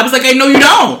Qdoba's. I was like, hey, no, you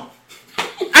don't.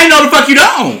 I know the fuck you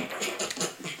don't.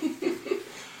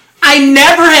 I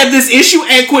never had this issue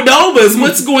at Qdoba's.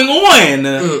 What's going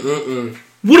on?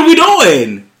 What are we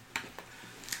doing?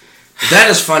 That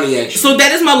is funny, actually. So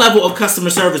that is my level of customer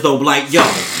service, though. Like, yo,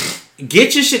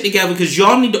 get your shit together because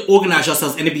y'all need to organize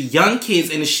yourselves. And to be young kids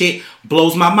and the shit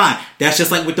blows my mind. That's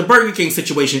just like with the Burger King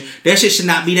situation. That shit should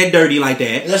not be that dirty like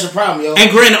that. That's a problem, yo. And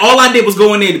granted, all I did was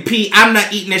go in there to pee. I'm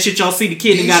not eating that shit. Y'all see the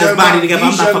kid that got his body together.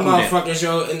 I'm not fucking with that.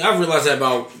 Yo, and I realized that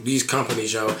about these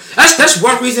companies, yo. That's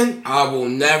one reason I will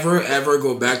never ever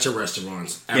go back to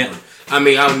restaurants ever. Yeah. I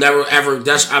mean, I'll never ever.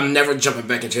 I'm never jumping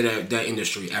back into that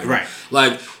industry ever. Right.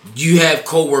 Like you have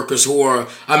coworkers who are.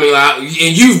 I mean,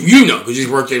 and you know because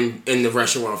you work in the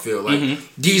restaurant field. Like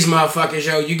these motherfuckers,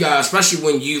 yo. You got, especially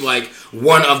when you like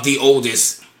one of the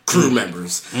oldest crew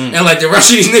members, and like the rest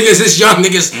of these niggas, this young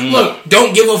niggas, look,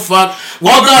 don't give a fuck.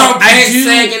 Although pants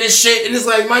sagging and shit, and it's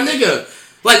like my nigga,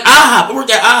 like IHOP. I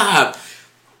worked at IHOP,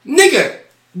 nigga.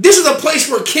 This is a place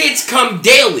where kids come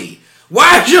daily.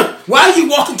 Why are you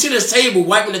walking to this table,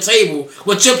 wiping the table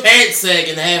with your pants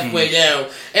sagging halfway down,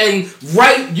 and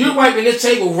you're wiping this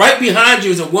table right behind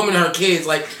you is a woman and her kids.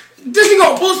 Like, this nigga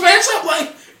gonna pull his pants up?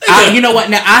 Like, you know what?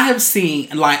 Now I have seen,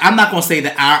 like, I'm not gonna say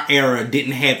that our era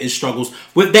didn't have its struggles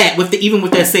with that, even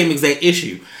with that same exact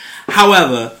issue.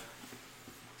 However,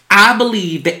 I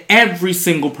believe that every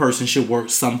single person should work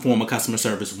some form of customer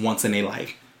service once in their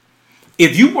life.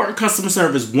 If you work customer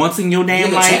service once in your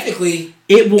damn life, technically,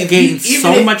 it will gain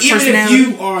so much personality.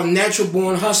 Even if you are a natural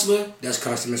born hustler, that's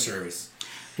customer service.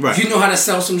 Right. If you know how to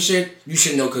sell some shit, you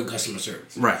should know good customer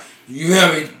service. Right. You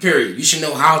have it. Period. You should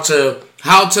know how to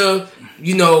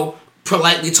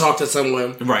politely talk to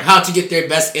someone. Right. How to get their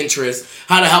best interest.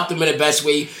 How to help them in the best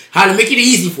way. How to make it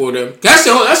easy for them. That's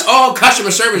all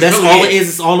customer service. That's really all it is.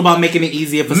 It's all about making it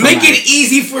easier for somebody. Make it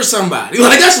easy for somebody.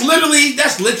 Like that's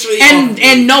literally.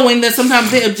 And knowing that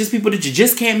sometimes there are just people that you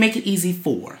just can't make it easy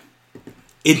for.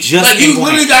 It just like you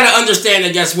literally gotta understand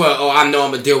that. Guess what? Oh, I know I'm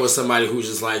gonna deal with somebody who's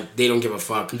just like they don't give a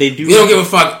fuck. They don't give a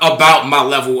fuck about my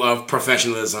level of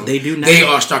professionalism. They do not. They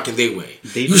are stuck in their way.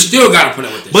 You still gotta put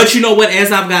up with this. But you know what?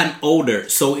 As I've gotten older,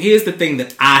 so here's the thing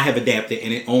that I have adapted,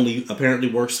 and it only apparently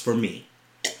works for me.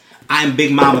 I am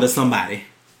Big Mama to somebody.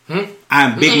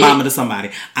 I'm Big Mama to somebody.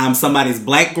 I'm somebody's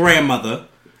black grandmother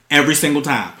every single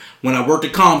time. When I worked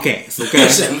at Comcast, okay?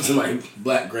 Somebody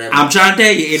black grandmother. I'm trying to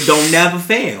tell you, it don't never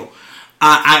fail.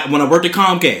 When I worked at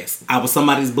Comcast, I was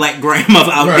somebody's black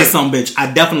grandmother out there, some bitch.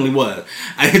 I definitely was.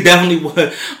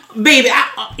 Baby,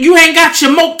 you ain't got your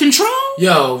remote control?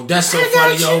 Yo, that's so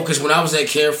funny, yo, because when I was at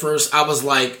Care First, I was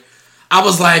like,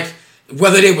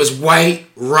 whether they was white,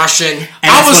 Russian,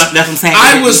 that's what I'm saying.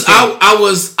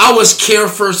 I was Care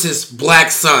First's black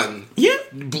son. Yeah.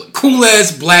 Cool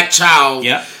ass black child.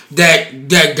 Yeah.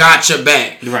 That got your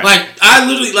back. Right. Like, I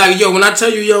literally, like, yo, when I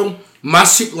tell you, yo,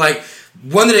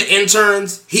 one of the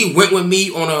interns, he went with me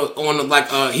he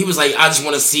was like, I just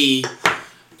want to see.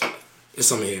 There's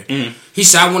something here. He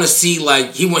said, I want to see,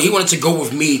 like, he wanted to go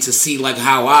with me to see, like,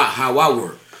 how I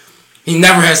work. He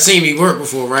never had seen me work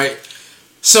before, right?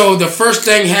 So the first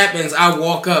thing happens, I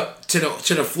walk up to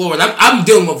the floor, and I'm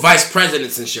dealing with vice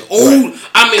presidents and shit. Old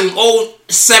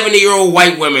 70-year-old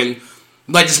white women.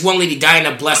 Like this one lady,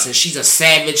 Diana Blessing, she's a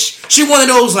savage. She one of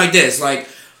those like this, like,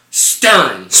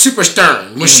 stern, super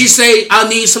stern. When she say, I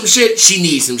need some shit, she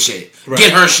needs some shit. Right.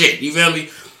 Get her shit, you feel me?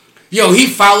 Yo, he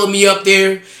followed me up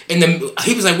there, and then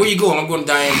he was like, where you going? I'm going to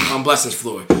Diane Blessing's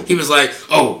floor. He was like,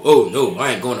 oh, no,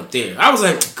 I ain't going up there. I was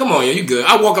like, come on, yo, you good.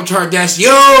 I walk up to her desk, yo,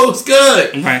 it's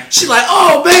good. Right. She's like,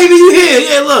 oh, baby, you here.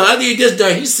 Yeah, look, I need this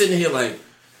done. He's sitting here like,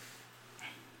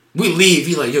 we leave.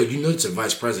 He like, yo, you know it's a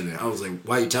vice president. I was like,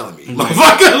 why are you telling me?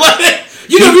 Motherfucker, like,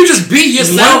 you know, you just be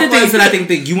yourself. One of the things that I think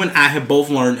that you and I have both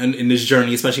learned in this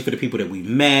journey, especially for the people that we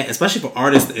met, especially for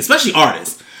artists,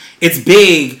 it's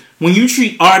big when you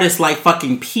treat artists like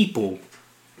fucking people.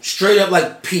 Straight up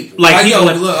like people. Like yo,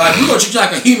 look, like, we gonna treat you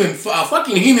like a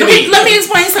fucking human being. Let me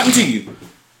explain something to you.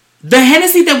 The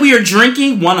Hennessy that we are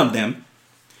drinking, one of them,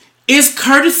 is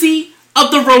courtesy of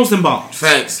the Rosenbaums.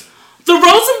 Thanks. The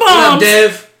Rosenbaums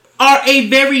Dev? are a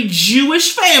very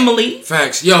Jewish family.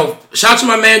 Facts. Yo, shout out to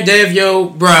my man Dev, yo,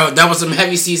 bro. That was some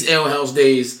Heavy Seas Ale House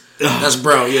days. That's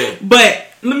bro, yeah. But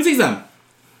let me tell you something.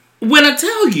 When I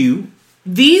tell you,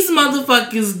 these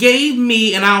motherfuckers gave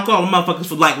me, and I don't call them motherfuckers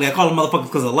for lightly, I call them motherfuckers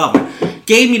because I love them,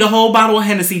 gave me the whole bottle of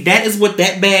Hennessy. That is what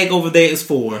that bag over there is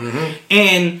for. Mm-hmm.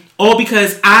 And all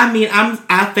because,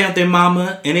 I found their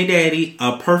mama and their daddy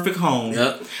a perfect home.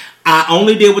 Yep. I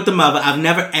only deal with the mother. I've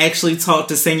never actually talked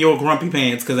to Senor Grumpy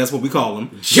Pants because that's what we call him.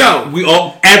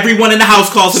 Yo, everyone in the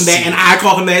house calls him that, and I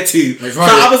call him that too. So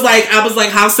I was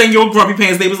like, how's Senor Grumpy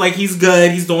Pants? They was like, he's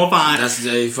good, he's doing fine. That's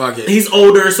fuck it. He's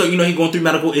older, so he's going through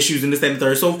medical issues and this, that, and the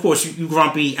third. So of course you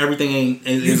grumpy. Everything ain't.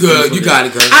 You good? You got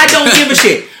it, girl. I don't give a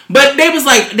shit. But they was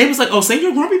like, oh,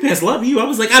 Senor Grumpy Pants love you. I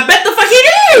was like, I bet the fuck he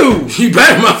do. You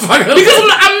better, motherfucker. Because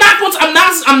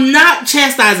I'm not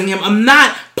chastising him. I'm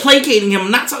not placating him.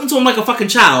 I'm not talking to him like a fucking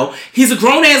child. He's a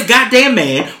grown ass goddamn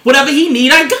man. Whatever he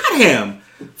need, I got him.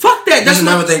 Fuck that. That's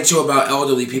another thing too about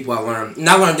elderly people. I learned. And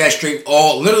I learned that straight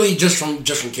literally just from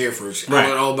Care First. Right. I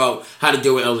learned all about how to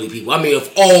deal with elderly people. I mean, of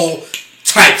all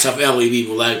types of elderly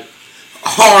people, like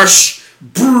harsh,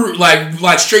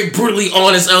 like straight brutally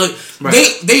honest elderly.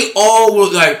 Right. They all were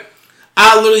like.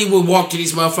 I literally would walk to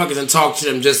these motherfuckers and talk to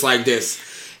them just like this.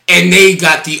 And they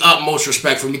got the utmost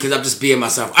respect for me because I'm just being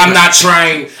myself. I'm not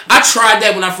trying. I tried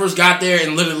that when I first got there,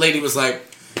 and little lady was like,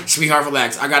 sweetheart,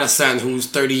 relax. I got a son who's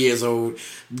 30 years old.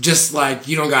 Just like,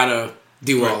 you don't gotta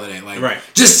do all of that. Like,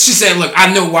 she said, look,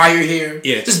 I know why you're here.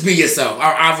 Yeah. Just be yourself.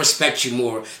 I respect you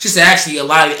more. She said, actually,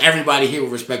 everybody here will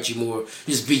respect you more.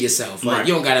 Just be yourself. Like,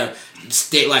 you don't gotta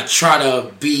stay, like, try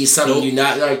to be something you're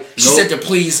not. Like, she said to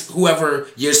please whoever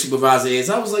your supervisor is.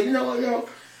 I was like, you know what, yo?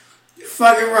 You're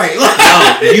fucking right.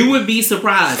 No, you would be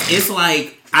surprised. It's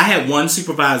like, I had one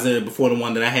supervisor before the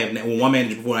one that I have now, one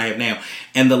manager before I have now,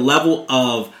 and the level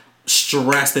of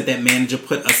stress that manager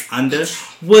put us under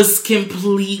was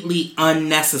completely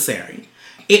unnecessary.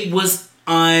 It was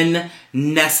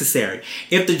unnecessary.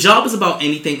 If the job is about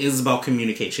anything, it is about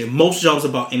communication. Most jobs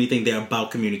about anything, they're about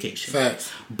communication.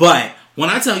 Facts. But when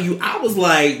I tell you, I was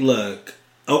like, look,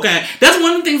 okay, that's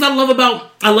one of the things I love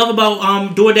about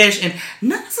DoorDash and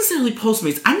not necessarily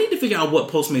Postmates. I need to figure out what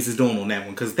Postmates is doing on that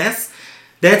one because that's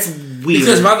weird.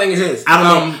 Because my thing is this. I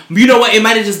don't know. You know what? It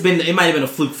might have been a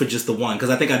fluke for just the one because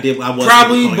I think I was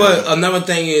probably. But another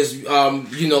thing is,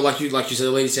 like you said,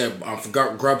 the lady said for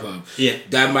Grubhub. Yeah,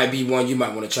 that might be one you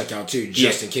might want to check out too,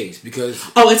 just in case. Because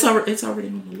it's already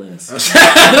on the list.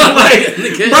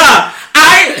 Bruh,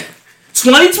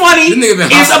 2020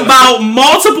 is about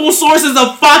multiple sources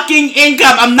of fucking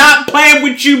income. I'm not playing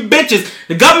with you bitches.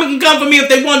 The government can come for me if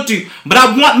they want to, but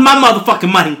I want my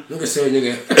motherfucking money. Look at say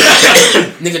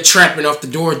nigga trapping off the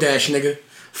DoorDash, nigga.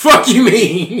 Fuck you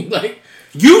mean? Like,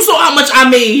 you saw how much I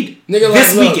made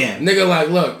this weekend. Nigga, like,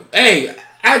 look, hey,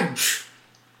 I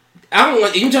don't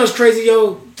want. You know what's crazy,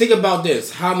 yo? Think about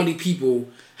this. How many people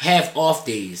have off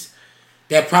days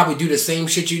that probably do the same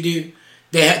shit you do?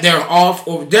 They're off,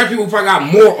 or there are people who probably got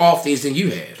more off days than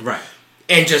you have. Right.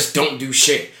 And just don't do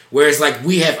shit. Whereas, like,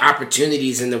 we have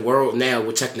opportunities in the world now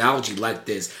with technology like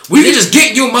this. We can just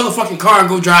get your motherfucking car and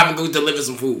go drive and go deliver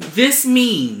some food. This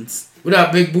means... What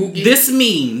up, Big Bookie? This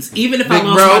means, even if I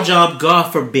lost my job, God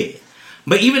forbid.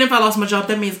 But even if I lost my job,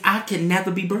 that means I can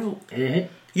never be broke. Mm-hmm.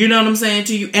 You know what I'm saying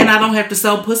to you? And I don't have to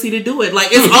sell pussy to do it. Like,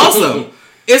 it's awesome.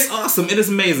 It's awesome. It is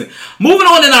amazing. Moving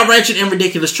on in our wretched and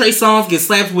ridiculous, Trey Songz gets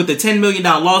slapped with a $10 million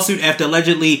lawsuit after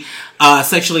allegedly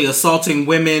sexually assaulting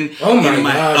women. Oh my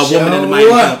gosh, a woman in the Miami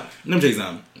Club. Let me tell you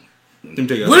something.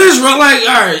 What is wrong? Like, all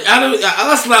right,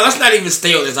 let's not even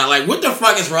stay on this. Like, what the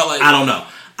fuck is wrong? Like, I don't know.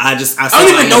 I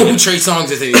don't even know who Trey Songz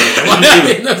is anymore.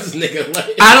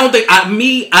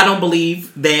 I don't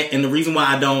believe that, and the reason why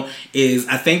I don't is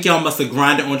I think y'all must have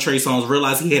grinded on Trey Songz,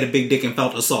 realized he had a big dick and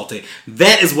felt assaulted.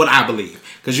 That is what I believe.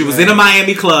 Because you was in a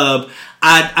Miami club.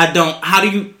 I don't. How do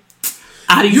you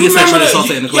get sexually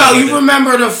assaulted in the club? Yo, you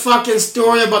remember the fucking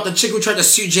story about the chick who tried to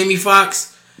sue Jamie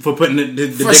Foxx for putting the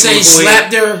dick for saying he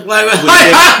slapped her? Like,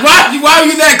 why are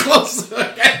you that close?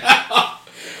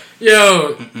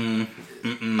 Yo.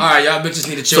 Mm-mm. Alright, y'all bitches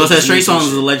need to chill. So it says Trey Songz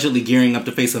is allegedly gearing up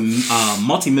to face a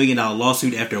multi-million-dollar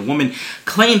lawsuit after a woman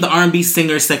claimed the R&B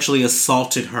singer sexually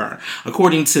assaulted her.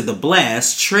 According to The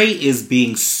Blast, Trey is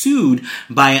being sued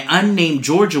by an unnamed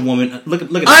Georgia woman. Look at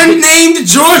unnamed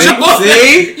Georgia woman.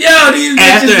 See? Yo, these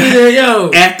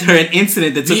bitches after an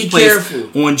incident that took place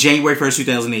on January 1st,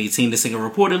 2018, the singer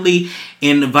reportedly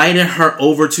invited her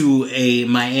over to a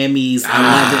Miami's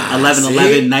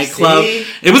 1111 nightclub. See?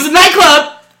 It was a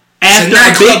nightclub. Anybody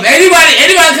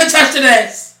can touch the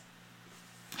ass.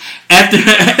 After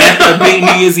a big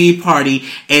New Year's Eve party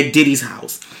at Diddy's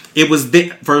house. It was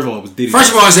first of all, it was Diddy's.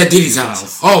 First of all, it was at Diddy's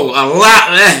house. Oh, a lot.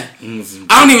 I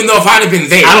don't even know if I'd have been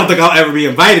there. I don't think I'll ever be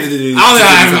invited to Diddy's house.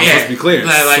 Let's be clear.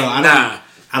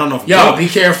 I don't know. If yo, be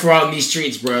careful out in these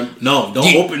streets, bro. No,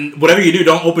 don't open whatever you do.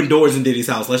 Don't open doors in Diddy's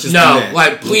house. Let's just do that.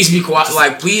 Like please be quiet.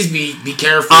 Like please be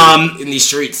careful in these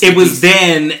streets. It was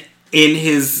then in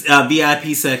his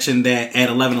VIP section that at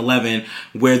 11:11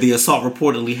 where the assault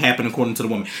reportedly happened, according to the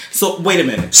woman. So wait a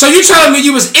minute. So you telling me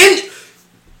you was in?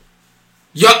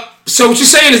 So what you're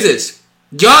saying is this?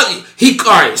 He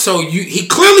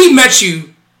clearly met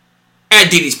you at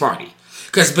Diddy's party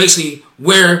because basically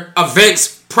where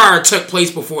events prior took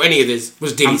place before any of this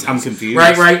was Diddy's house. I'm confused.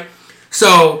 Right.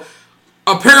 So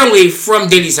apparently from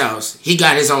Diddy's house, he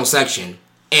got his own section,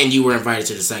 and you were invited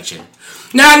to the section.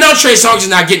 Now I know Trey Songz is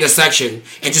not getting a section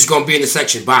and just gonna be in the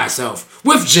section by itself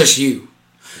with just you.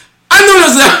 I know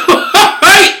there's a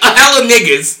hella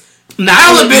niggas. Not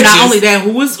only that,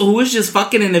 who was just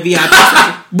fucking in the VIP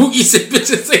section? Boogie said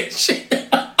bitches ain't shit.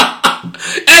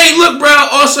 Hey, look, bro.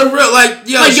 Also, real like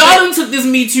yo, like y'all done took this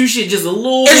Me Too shit just a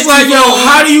little. It's like yo,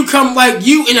 how do you come like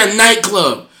you in a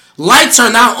nightclub? Lights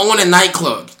are not on in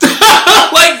nightclubs.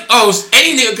 Like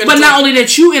any nigga could. But not only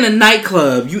that, you in a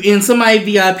nightclub, you in somebody's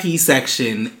VIP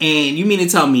section, and you mean to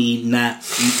tell me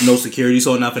no security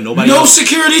saw nothing? Nobody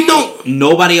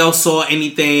else saw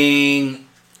anything.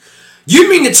 You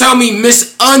mean to tell me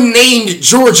Miss Unnamed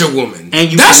Georgia Woman?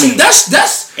 And you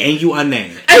that's and you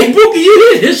unnamed. Hey Bookie,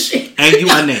 you hear this shit? And you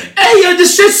unnamed. Hey yo,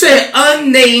 this shit said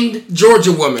Unnamed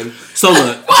Georgia Woman. So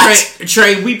look,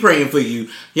 Trey, we praying for you.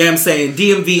 You know what I'm saying?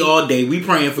 DMV all day. We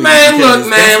praying for you. Man,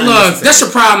 look. That's a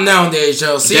problem nowadays,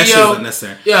 yo. See, that yo,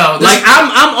 unnecessary. Yo, like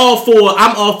I'm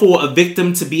all for a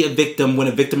victim to be a victim when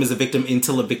a victim is a victim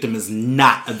until a victim is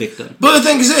not a victim. But the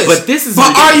thing is this.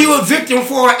 But are you a victim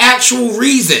for an actual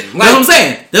reason? Like, that's what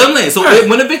I'm saying. So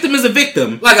when a victim is a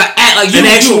victim, like an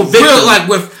actual victim, real, like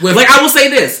with like I will say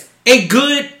this: a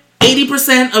good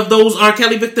 80% of those R.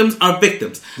 Kelly victims are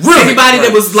victims. Really? Anybody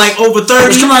that was like over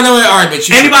 30. Come on,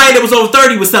 anybody that was over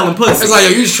 30 was selling pussy. It's like, yo,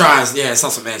 you just trying. Yeah, it's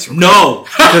not some ass. No.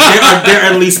 Because there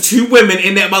are at least 2 women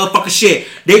in that motherfucking shit.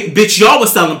 Bitch, y'all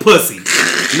was selling pussy.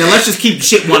 Now let's just keep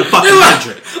shit 1 fucking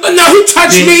hundred. No, who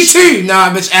touched me too? Nah,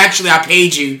 bitch, actually I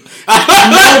paid you.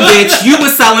 No, bitch, you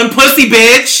was selling pussy,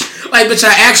 bitch. Like, bitch,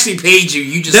 I actually paid you.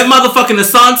 You just that motherfucking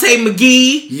Asante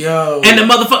McGee, and the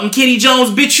motherfucking Kitty Jones,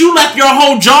 bitch. You left your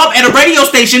whole job at a radio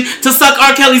station to suck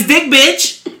R. Kelly's dick,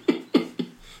 bitch.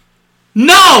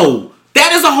 No,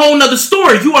 that is a whole nother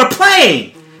story. You are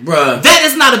playing, bruh. That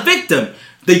is not a victim.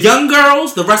 The young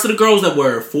girls, the rest of the girls that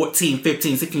were 14,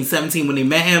 15, 16, 17 when they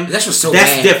met him. That's what's so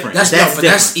that's bad. Different. That's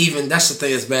different. That's the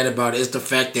thing that's bad about it. Is the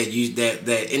fact that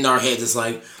that in our heads it's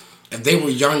like if they were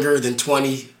younger than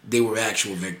 20. They were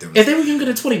actual victims. If they were younger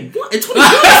than 21, 21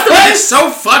 it's so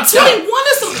fucked up. 21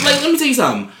 is like, let me tell you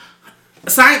something.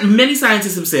 Many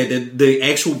scientists have said that the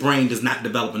actual brain does not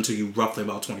develop until you roughly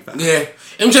about 25. Yeah.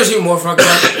 And just even more fucked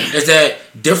up is that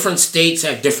different states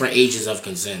have different ages of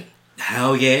consent.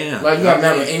 Hell yeah. Like you gotta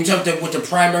remember, in terms of what the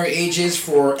primary age is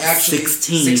for actually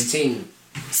 16.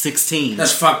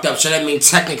 That's fucked up. So that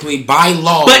means technically by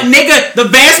law. But nigga, the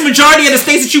vast majority of the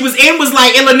states that you was in was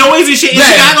like Illinois and shit. In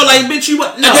Chicago, like bitch, you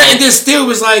what? No. And then still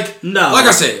was like no. Like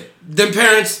I said, them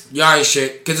parents, y'all ain't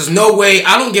shit. Because there's no way.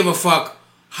 I don't give a fuck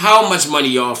how much money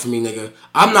y'all offer me, nigga.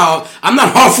 I'm not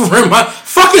offering my.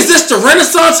 Fuck is this the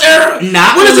Renaissance era?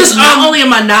 Not only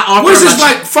am I not offering. What is this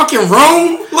like fucking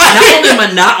Rome? Like, not only am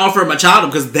I not offering my child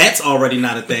because that's already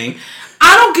not a thing.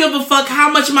 I don't give a fuck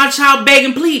how much my child beg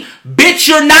and plead. Bitch,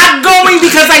 you're not going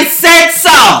because I said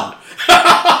so.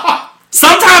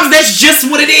 Sometimes that's just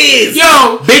what it is.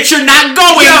 Yo. Bitch, you're not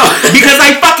going because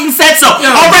I fucking said so.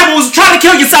 Alright, well, try to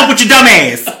kill yourself with your dumb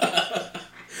ass.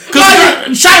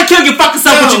 Cause try to kill your fucking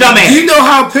self with your dumb ass. Do you know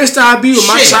how pissed I'd be with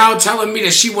my child telling me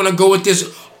that she want to go with this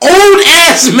old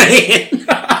ass man?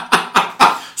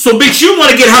 So bitch, you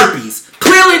want to get herpes.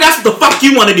 Clearly, that's what the fuck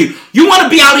you want to do. You want to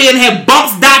be out here and have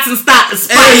bumps, dots, and spots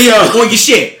on your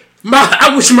shit.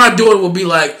 I wish my daughter would be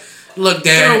like, look,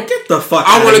 Dad, girl, get the fuck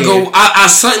I want to go. I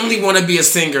suddenly want to be a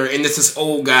singer, and this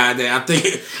old guy that I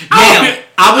think. Now,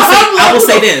 I will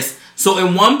say this. So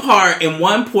in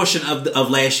one portion of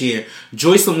last year,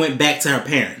 Joycelyn went back to her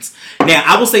parents. Now,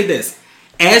 I will say this.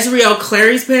 Azriel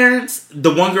Clary's parents,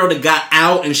 the one girl that got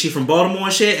out and she from Baltimore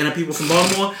and shit, and her people from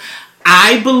Baltimore,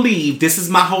 I believe, this is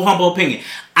my whole humble opinion,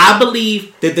 I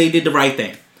believe that they did the right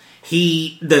thing.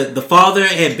 The father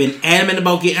had been adamant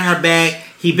about getting her back.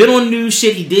 He been on new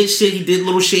shit, he did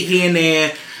little shit here and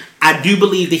there. I do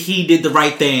believe that he did the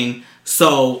right thing.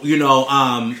 So,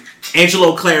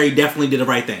 Angelo Clary definitely did the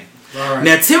right thing. Right.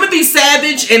 Now, Timothy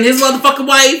Savage and his motherfucking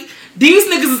wife, These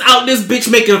niggas is out this bitch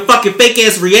making fucking fake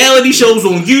ass reality shows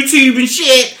on YouTube and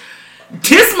shit.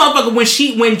 This motherfucker,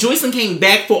 when Joycelyn came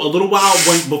back for a little while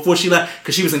before she left,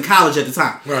 because she was in college at the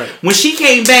time. Right. When she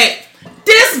came back,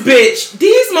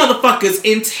 these motherfuckers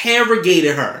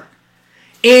interrogated her.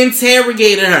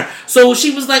 So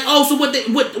she was like, "Oh, so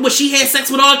what? She had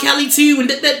sex with R. Kelly too?" And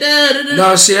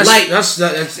no, see, that's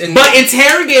but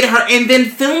interrogated her and then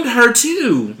filmed her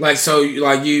too. Like so,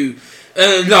 like you,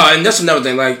 no, and that's another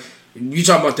thing. Like you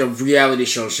talk about the reality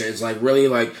show shit. It's like really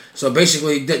like so.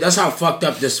 Basically, that's how fucked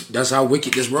up this. That's how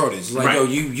wicked this world is. Like yo,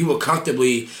 you will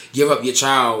comfortably give up your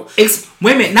child. Wait a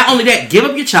minute. Not only that, give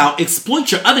up your child,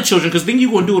 exploit your other children, because then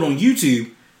you gonna do it on YouTube.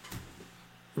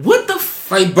 What the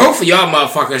like both of y'all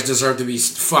motherfuckers deserve to be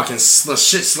fucking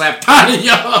shit slapped out of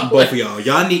y'all. Both of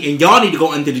y'all need to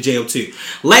go under the jail too.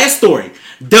 Last story: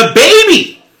 the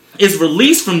baby is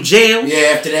released from jail.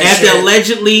 Yeah, after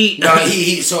allegedly. No,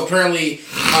 he so apparently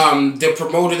the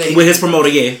promoter with his promoter,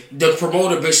 yeah. The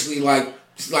promoter basically like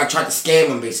tried to scam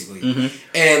him basically,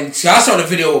 and so I saw the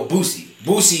video of Boosie.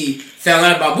 Boosie found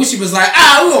out about. Boosie was like,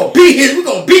 we're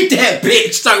gonna beat that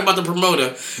bitch. Talking about the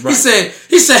promoter. Right.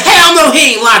 He said, hell no,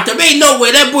 he ain't locked up. Ain't no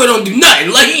way that boy don't do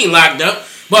nothing. Like he ain't locked up.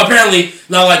 But apparently,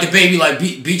 no, like the baby like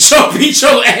beat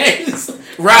your ass.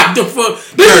 Robbed the foot.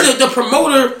 The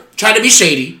promoter tried to be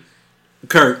shady.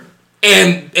 Kurt.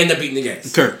 And ended up beating the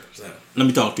gas. Kurt. So. Let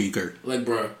me talk to you, Kurt. Like,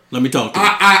 bro. Let me talk to you.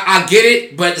 I get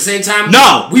it, but at the same time,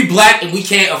 no. We black and we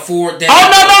can't afford that. Oh,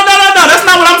 no. That's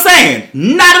not what I'm saying.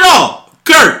 Not at all.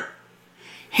 Kurt,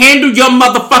 handle your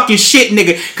motherfucking shit,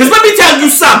 nigga. Because let me tell you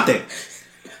something.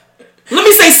 Let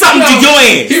me say something to your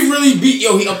ass. He really beat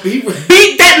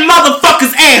beat that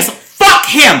motherfucker's ass. Fuck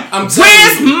him.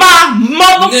 Where's my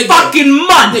motherfucking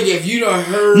money? Nigga, if you done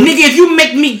heard. Nigga, if you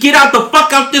make me get out the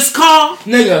fuck out this car.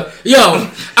 Nigga, yo,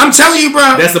 I'm telling you,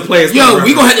 bro. That's the player's yo,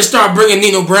 we gonna have to start bringing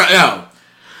Nino Brown. Yo,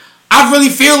 I really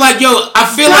feel like, I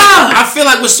feel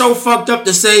like we're so fucked up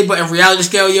to say, but in reality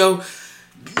scale, yo.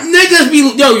 Niggas be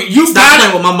you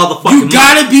gotta with my motherfucking. You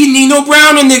gotta be Nino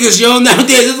Brown and niggas, yo.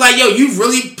 Nowadays it's like, yo, you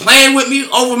really playing with me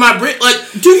over my brick. Like,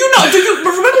 do you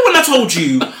remember when I told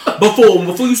you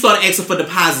before you started asking for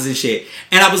deposits and shit,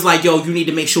 and I was like, yo, you need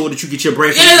to make sure that you get your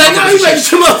bread. Yeah, like, no, you ready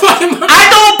to motherfucking. I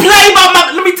don't play about my.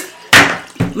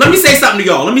 Let me say something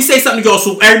to y'all.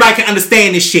 So everybody can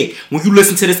understand this shit when you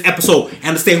listen to this episode and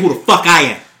understand who the fuck I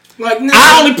am. Like, no.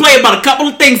 I only play about a couple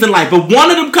of things in life, but one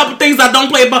of them couple things I don't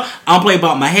play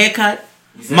about my haircut,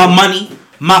 my money,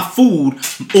 my food,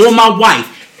 or my wife.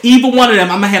 Either one of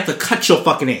them, I'm gonna have to cut your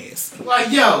fucking ass.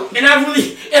 Like, yo, and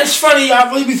it's funny,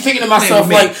 I really be thinking to myself,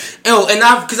 like, yo,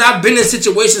 because I've been in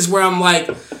situations where I'm like,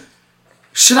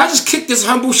 should I just kick this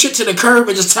humble shit to the curb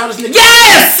and just tell this nigga?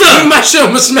 Yes! Give my shit, I'm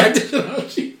gonna smack this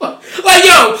shit. Like,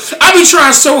 yo, I be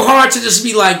trying so hard to just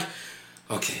be like,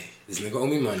 okay. This nigga owe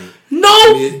me money.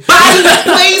 Nobody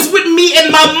plays with me and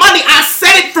my money. I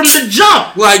said it from the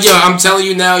jump. Like, yo, I'm telling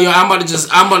you now, yo, I'm gonna. And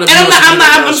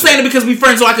I'm saying it because we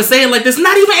friends, so I can say it like this.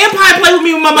 Not even Empire play with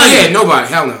me with my money. Yeah, nobody.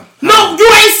 Hell no. No, you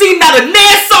ain't seen not a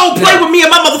nair soul play with me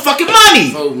and my motherfucking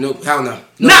money. Oh no, hell no.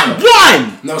 Not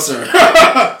one. No sir.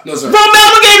 No sir.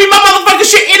 Romero gave me my motherfucking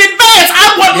shit in advance.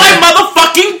 I want my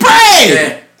motherfucking bread.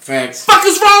 Yeah, facts. Fuck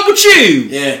is wrong with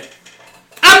you? Yeah.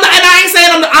 I'm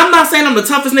not saying I'm the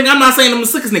toughest nigga. I'm not saying I'm the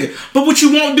slickest nigga. But what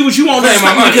you won't do is you won't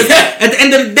respect me because at the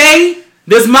end of the day,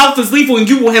 this mouth is lethal and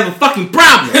you will have a fucking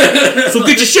problem. So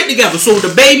get your shit together. So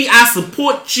the baby, I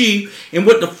support you and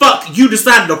what the fuck you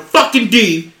decided to fucking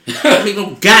do. Make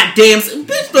no goddamn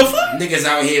bitch. The fuck niggas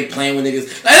out here playing with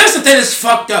niggas. Like, that's the thing that's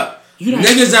fucked up.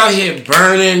 Niggas out here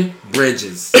burning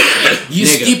bridges. You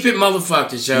stupid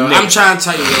motherfuckers, yo. Nigga. I'm trying to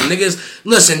tell you, yo, niggas.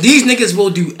 Listen, these niggas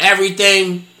will do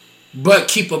everything but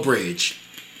keep a bridge.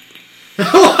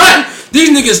 These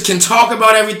niggas can talk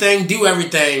about everything, do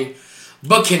everything,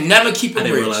 but can never keep a bridge. I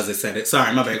didn't realize they said it.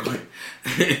 Sorry, my bad.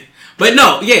 But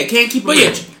no, can't keep a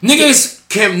bridge.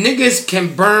 Yeah, niggas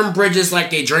can burn bridges like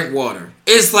they drink water.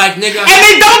 It's like, nigga. And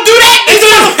they don't do that. These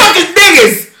motherfuckers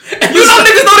niggas. You know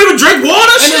niggas don't even drink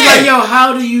water. And it's like, yo,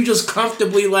 how do you just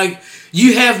comfortably, like,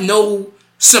 you have no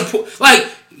support, like,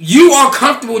 you are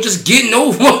comfortable just getting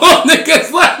over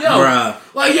niggas, like, yo. Bruh.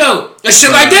 Like, yo, that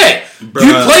shit like that. Bruh.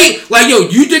 You play, like, yo,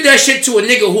 you did that shit to a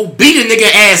nigga who beat a nigga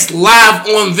ass live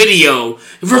on video.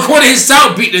 Recorded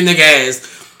himself beating a nigga ass.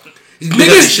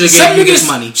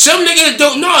 Niggas, some niggas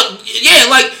don't know. Yeah,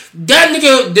 like, that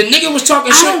nigga, the nigga was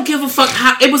talking shit. I don't give a fuck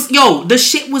how, it was, the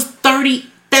shit was $30,000.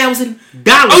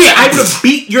 Oh yeah, I would have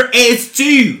beat your ass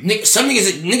too. Some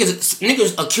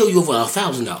niggas will kill you over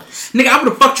 $1,000. Nigga, I would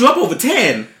have fucked you up over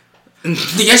 10.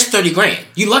 That's $30,000.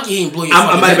 You lucky he ain't blow your.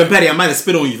 I might have been petty. I might have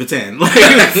spit on you for 10. Like,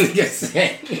 yes.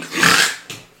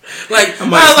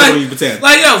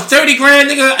 yo, 30 grand,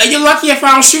 nigga. You're lucky if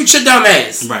I don't shoot your dumb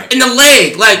ass in the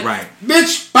leg. Like,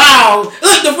 bitch, bow.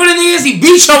 Look, the funny thing is, he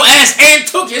beat your ass and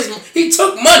he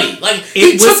took money. Like,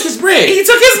 he took his bread. He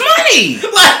took his money.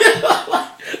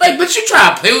 Like, but you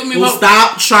try to play with me, well,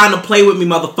 stop trying to play with me,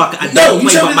 motherfucker. I don't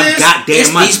play with my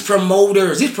goddamn money. These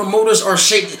promoters are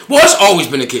shady. Well, it's always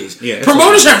been the case. Yeah,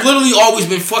 promoters have literally always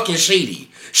been fucking shady.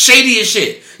 Shady as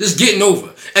shit. Just getting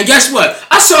over. And guess what?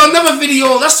 I saw another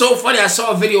video. That's so funny. I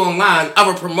saw a video online of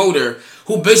a promoter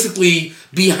who basically,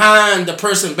 behind the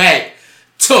person back,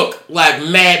 took, like,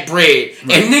 mad bread.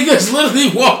 Right. And niggas literally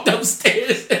walked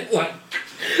upstairs and, like,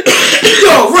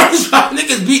 yo,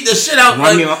 niggas beat the shit out.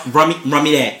 Run me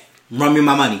that. Run me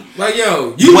my money. Like,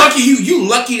 yo, you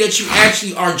lucky that you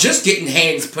actually are just getting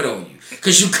hands put on you.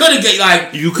 Because you could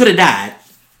have you could have died.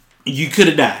 You could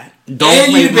have died.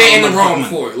 And you've been in the wrong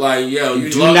for it. Like, yo, you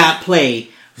do not play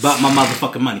about my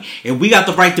motherfucking money. And we got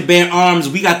the right to bear arms.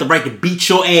 We got the right to beat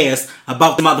your ass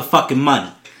about the motherfucking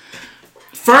money.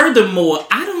 Furthermore,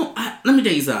 let me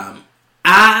tell you something.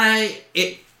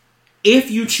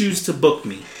 If you choose to book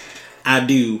me, I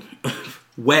do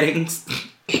weddings,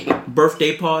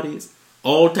 birthday parties,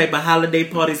 all type of holiday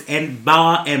parties, and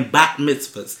bar and bat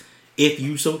mitzvahs, if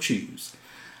you so choose.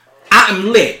 I am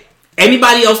lit.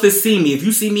 Anybody else that see me, if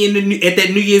you see me at that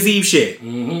New Year's Eve shit,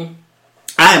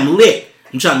 I am lit.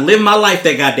 I'm trying to live my life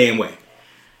that goddamn way.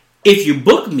 If you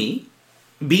book me,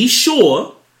 be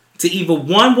sure to either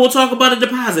one, we'll talk about a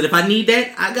deposit. If I need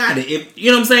that, I got it. If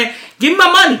you know what I'm saying, give me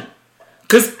my money.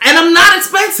 And I'm not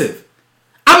expensive.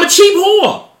 I'm a cheap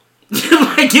whore.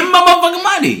 Like, give me my motherfucking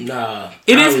money. Nah,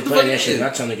 it is really play that shit.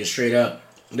 I'm telling you straight up.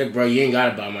 Look, bro, you ain't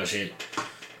gotta buy my shit.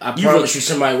 I promise you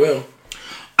somebody will.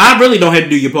 I really don't have to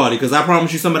do your party because I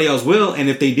promise you somebody else will, and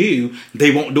if they do,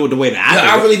 they won't do it the way that I do.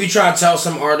 I really be trying to tell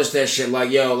some artists that shit.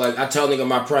 Like, yo, like, I tell nigga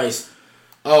my price.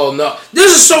 Oh, no.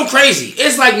 This is so crazy.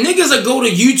 It's like niggas that go to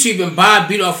YouTube and buy a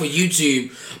beat off of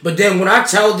YouTube, but then when I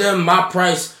tell them my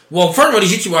price... Well, first of all,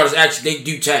 these YouTube artists actually, they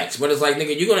do tax. But it's like,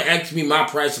 nigga, you're going to ask me my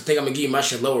price and think I'm going to give you my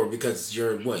shit lower because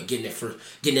you're, getting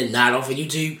it not off of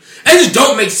YouTube? It just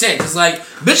don't make sense. It's like,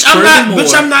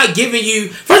 I'm not giving you...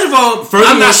 First of all,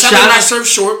 I'm not selling my surf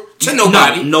short to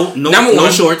nobody. No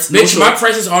shorts. Bitch, my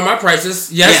prices are my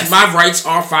prices. Yes, my rights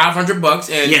are $500.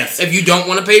 And if you don't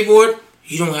want to pay for it,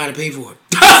 you don't got to pay for it.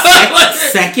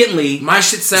 Secondly, my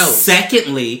shit sells.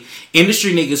 Secondly,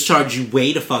 industry niggas charge you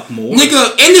way the fuck more.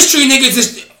 Nigga, industry niggas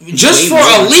is just for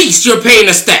a lease. You're paying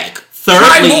a stack.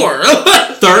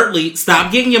 Thirdly,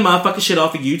 stop getting your motherfucking shit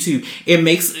off of YouTube. It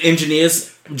makes engineers'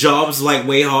 jobs like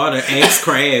way harder. Ask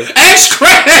Crab.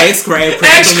 Crab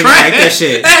don't even like that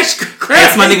shit.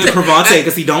 That's my nigga Cravante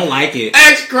because he don't like it.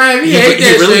 Ask Crab. He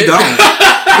really don't.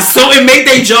 So it make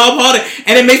their job harder,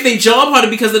 and it makes their job harder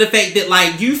because of the fact that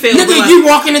like you feel. Nigga, like, you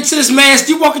walking into this man's,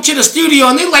 you walk into the studio,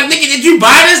 and they like, nigga, did you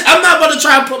buy this? I'm not about to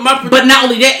try and put my. But not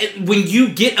only that, when you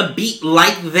get a beat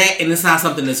like that, and it's not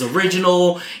something that's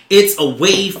original, it's a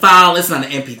WAV file, it's not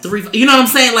an MP3. You know what I'm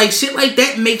saying? Like shit like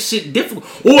that makes shit difficult.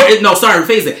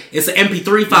 Rephrase it. It's an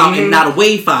MP3 file and not a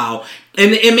WAV file,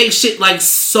 and it makes shit like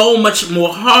so much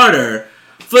more harder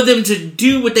for them to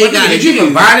do what they got to do. Did you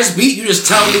even buy this beat? You just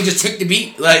tell me just take the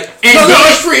beat? Like,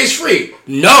 it's free.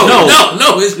 No,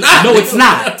 it's not. No, it's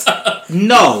not.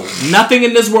 No, nothing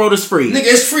in this world is free. Nigga,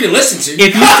 it's free to listen to.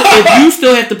 If you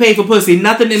still have to pay for pussy,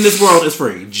 nothing in this world is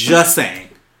free. Just saying.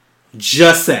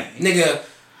 Nigga.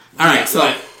 Alright,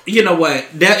 so, you know what?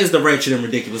 That is the wretched and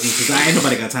ridiculousness because I ain't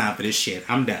nobody got time for this shit.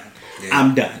 I'm done. Yeah.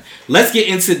 I'm done. Let's get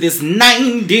into this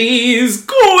 90s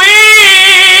quiz.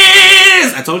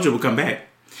 I told you we'll come back.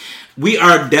 We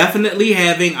are definitely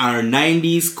having our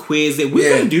 90s quiz. We're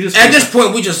going to do this. At this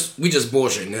point, we just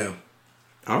bullshit now.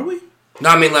 Are we? No,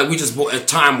 I mean, like, we just,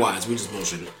 time-wise, we just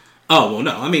bullshit. Oh, well,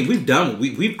 no. I mean,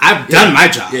 I've done my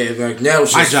job. Yeah, like, now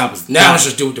it's just... My job is done. Now let's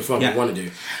just do what the fuck we want to do.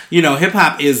 You know,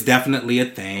 hip-hop is definitely a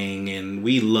thing, and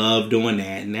we love doing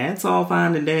that, and that's all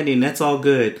fine and dandy, and that's all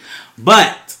good.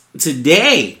 But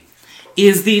today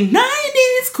is the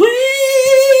 90s quiz.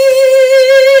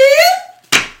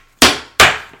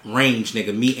 Range,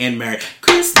 nigga. Me and Mary.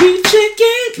 Crispy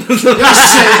chicken.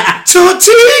 I said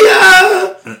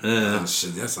tortilla. Oh,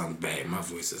 shit. That sounds bad. My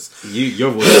voice is...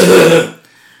 Your voice.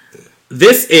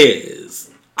 This is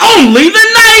only the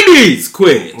 90s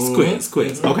quiz.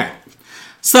 Quiz. Okay.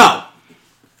 So,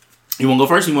 you want to go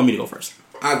first or you want me to go first?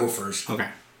 I'll go first. Okay.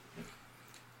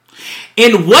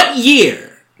 In what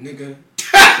year? Nigga.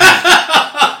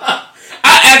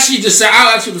 I actually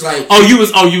was like...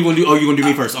 you gonna do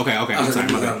me first. Okay. I'm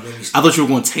sorry, my bad. I thought you were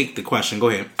gonna take the question. Go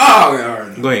ahead. Oh, okay, all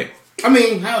right. Go ahead. I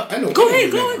mean, I know. Go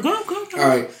ahead. All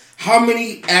right. How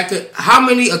many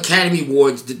Academy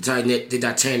Awards did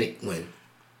Titanic win?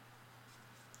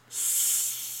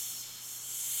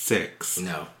 6.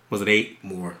 No. Was it 8?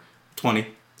 More. 20.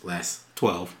 Less.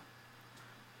 12.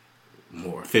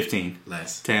 More. 15.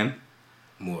 Less. 10.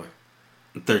 More.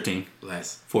 13.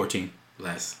 Less. 14.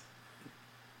 Less.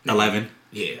 11.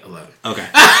 Yeah, 11. Okay.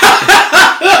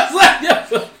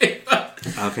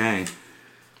 Okay.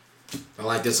 I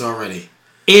like this already.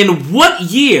 In what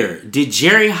year did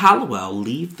Jerry Halliwell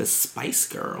leave the Spice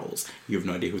Girls? You have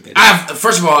no idea who that is.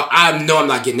 First of all, I know I'm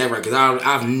not getting that right because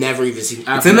I've never even seen.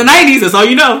 It's in the 90s. That's all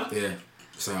you know. Yeah.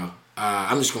 So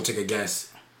I'm just gonna take a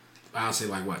guess. I'll say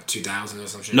like what 2000 or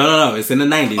some shit. No. It's in the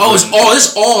 90s. Oh, this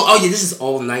is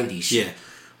all 90s shit.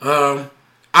 Yeah.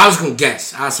 I was gonna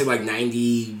guess. I'll say like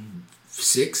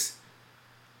 96.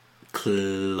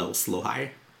 Close, a little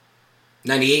higher.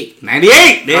 98.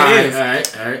 98. There it is.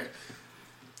 All right.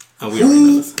 Oh, we already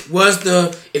know this. Was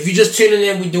the? If you just tuning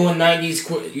in, we doing 90s.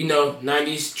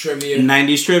 90s trivia.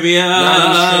 90s trivia.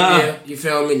 90s trivia. You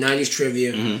feel me? 90s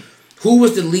trivia. Mm-hmm. Who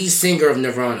was the lead singer of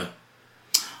Nirvana?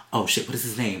 Oh shit! What is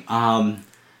his name?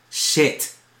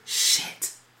 Shit.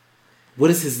 What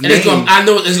is his And name? I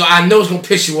know it's gonna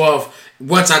piss you off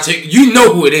once I take. You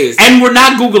know who it is. And we're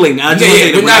not googling.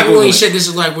 We're not googling shit. This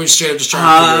is like we're straight up just trying to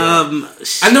figure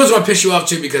it out. I know it's gonna piss you off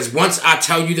too because once I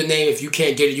tell you the name, if you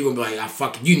can't get it, you gonna be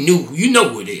like, you know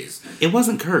who it is. It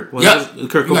wasn't Kirk. Was Yep. it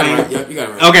Kirk You got Cobain? it right. Yep, you got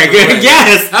it right. Okay, good. Right.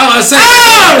 Yes. I want to say.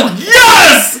 Oh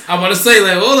yes. I want to say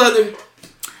like hold on.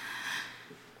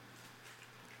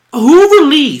 Who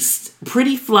released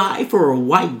Pretty Fly for a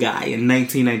White Guy in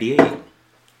 1998?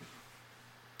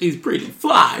 He's pretty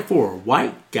fly for a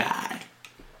white guy.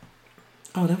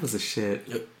 Oh, that was a shit.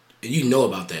 You know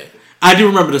about that. I do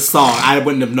remember the song. I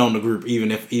wouldn't have known the group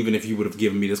even if you would have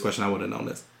given me this question. I would have known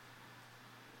this.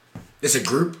 It's a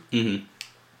group? Mm-hmm.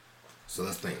 So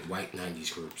let's think. White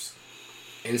 90s groups.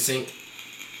 NSYNC.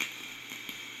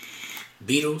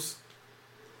 Beatles.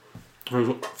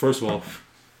 First of all,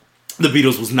 the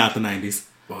Beatles was not the 90s.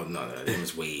 Well, no, it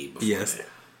was way before Yes. that.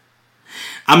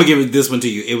 I'm going to give this one to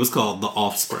you. It was called The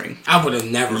Offspring. I would have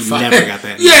never never got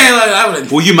that. Yeah, like, I would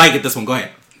have. Well, you might get this one. Go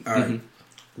ahead. All right.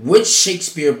 Mm-hmm. Which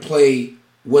Shakespeare play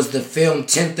was the film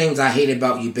 10 Things I Hate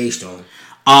About You based on?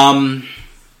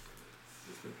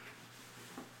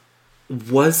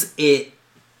 Was it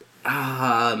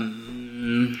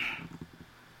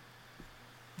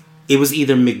it was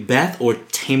either Macbeth or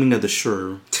Taming of the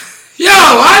Shrew. Yo,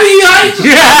 how do you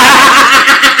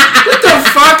what the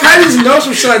fuck? How do you know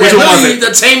some shit like that? Which one was it? The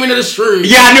Taming of the Shrew.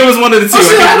 Yeah, I knew it was one of the two. I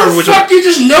said, how the fuck one. you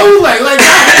just know? Like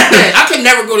I could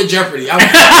never go to Jeopardy. Yo,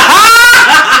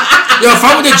 if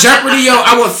I went to Jeopardy,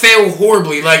 I would fail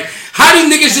horribly. Like, how do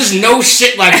niggas just know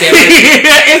shit like that?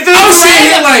 Like, I'm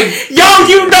saying, like, yo,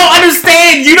 you don't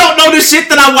understand. You don't know the shit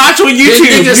that I watch on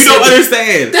YouTube. You don't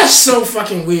understand. That's so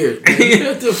fucking weird.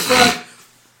 What the fuck?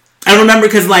 I remember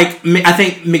because, like, I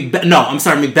think Macbeth... No, I'm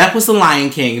sorry. Macbeth was The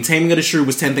Lion King. Taming of the Shrew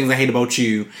was 10 Things I Hate About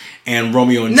You. And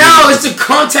Romeo and Juliet. No, it's the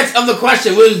context of the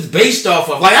question. What it's based off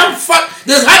of. Like, how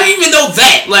do you even know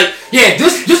that? Like, yeah,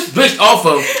 this based off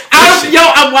of...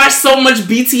 I watched so much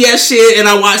BTS shit and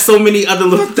I watched so many other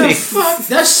little things. What the fuck?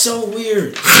 That's so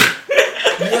weird.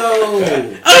 Yo.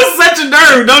 I'm such a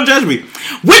nerd. Don't judge me.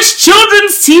 Which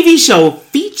children's TV show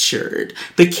featured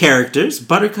the characters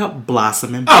Buttercup,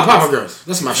 Blossom, and Buttercup? Oh, Papa Girls.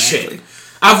 That's my shit.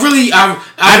 That's how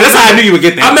I knew you would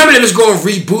get that. I remember they was going to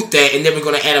reboot that and they were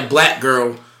going to add a black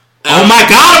girl. Oh my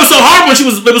god, it was so hard when it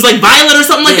was like Violet or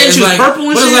something like that. She was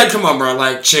purple and shit. But it's like, come on, bro,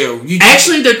 like, chill.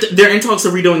 Actually, they're in talks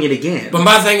of redoing it again. But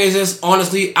my thing is this,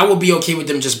 honestly, I would be okay with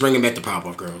them just bringing back the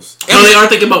Powerpuff Girls. No, they are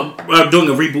thinking about doing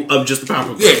a reboot of just the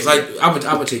Powerpuff Girls. Yeah, it's like, I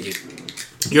would take it.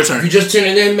 Your turn. You just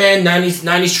tuning in, man. 90s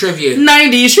trivia.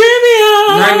 90s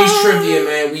trivia. 90s trivia,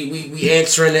 man. We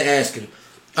answering and asking.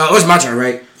 It's my turn,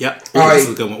 right? Yep. All right. This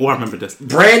is a good one. Oh, I remember this.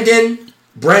 Brandon,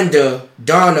 Brenda,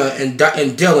 Donna, and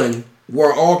Dylan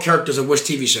were all characters of which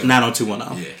TV show?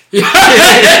 90210. Yeah.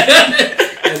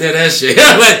 And then that shit.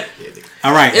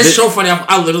 All right. It's so funny.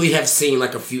 I literally have seen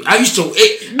like a few. I used to wait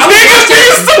for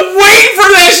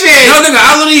that shit. No, nigga.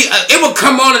 It would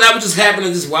come on and I would just happen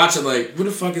to just watch it. Like, what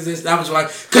the fuck is this? I was like,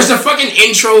 because the fucking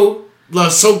intro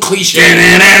was so cliche.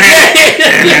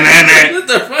 What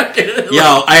the fuck?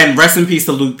 Yo, and rest in peace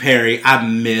to Luke Perry. I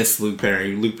miss Luke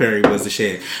Perry. Luke Perry was the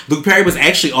shit. Luke Perry was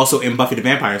actually also in Buffy the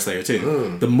Vampire Slayer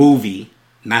too. The movie,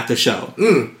 not the show.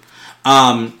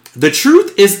 The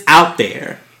truth is out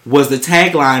there was the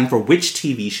tagline for which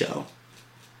TV show?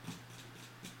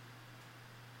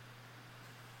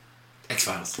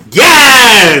 X-Files.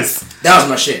 Yes! That was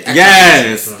my shit.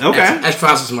 Yes. Okay.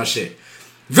 X-Files was my shit.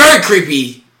 Very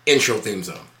creepy intro theme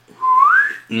song.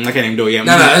 I can't even do it yet.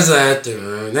 No, it's like...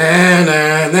 Because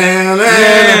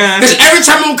every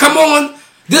time it would come on,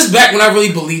 this is back when I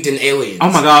really believed in aliens. Oh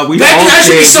my God, we back all then, I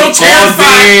should be so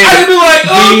terrified. I should be like,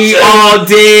 oh, we all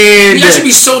did. I should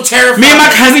be so terrified. Me and my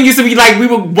cousin used to be like, we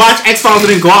would watch X-Files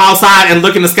and then go outside and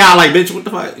look in the sky like, bitch, what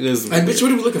the fuck? Like, bitch,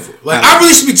 what are we looking for? Like, I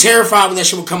really should be terrified when that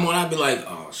shit would come on. I'd be like,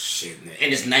 oh, shit, man.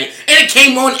 And it's night. And it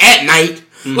came on at night.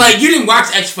 Mm-hmm. Like, you didn't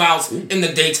watch X-Files in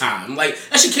the daytime. Like,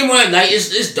 that shit came on at night.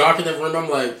 It's dark in the room. I'm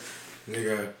like,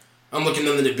 nigga, I'm looking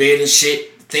under the bed and shit.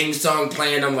 Theme song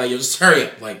playing. I'm like, yo, just hurry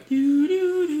up. Like, mm-hmm.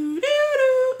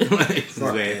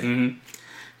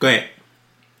 Go ahead.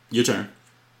 Your turn.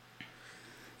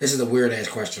 This is a weird ass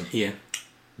question. Yeah.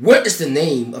 What is the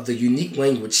name of the unique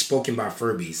language spoken by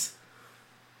Furbies?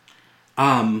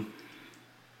 You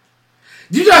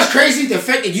know what's crazy? The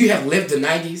fact that you have lived the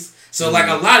 90s. So like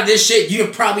a lot of this shit you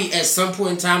have probably at some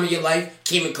point in time in your life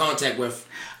came in contact with.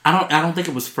 I don't think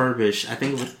it was Furbish. I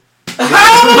think it was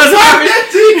was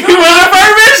Furbish? You want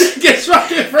Furbish? Get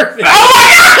fucking Furbish. Oh my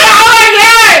god! Oh my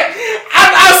god!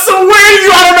 I swear to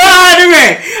you, I don't know how I knew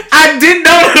that. I didn't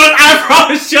know that. I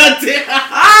promise you I did.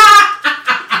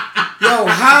 Yo,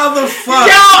 how the fuck?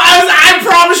 Yo, I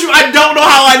promise you, I don't know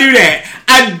how I knew that.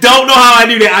 I don't know how I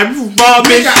knew that. I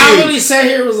promise you. I really sat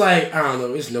here and was like, I don't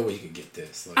know. There's no way you could get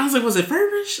this. Like, I was like, was it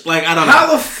Furbish? Like, I don't know.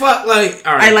 How the fuck? Like,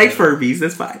 all right, I like Furbies.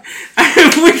 That's fine. I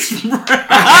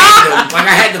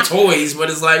had the toys, but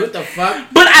it's like, what the fuck?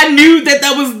 But I knew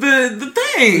that was the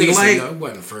thing. Niggas like, said, no, it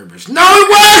wasn't Furbish. No, it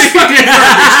was fucking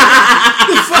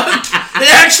Furbish. The fuck? It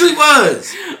actually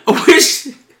was.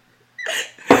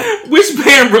 Which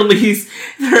band released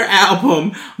their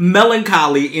album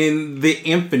Melancholy in the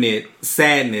Infinite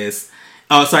Sadness?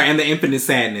 Oh, sorry, and the Infinite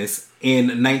Sadness in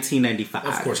 1995.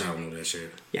 Of course, I don't know that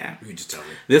shit. Yeah, you just tell me.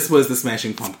 This was the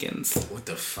Smashing Pumpkins. What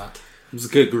the fuck? It was a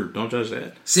good group. Don't judge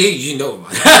that. See, you know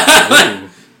about it.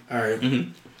 All right.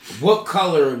 Mm-hmm. What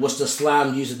color was the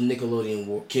slime used at the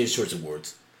Nickelodeon Kids Choice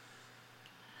Awards?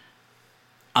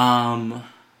 I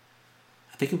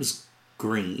think it was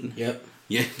green. Yep.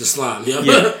 Yeah. The slime,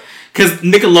 yeah. Because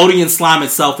Nickelodeon slime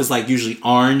itself is like usually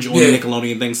orange on the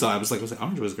Nickelodeon thing, so I was like,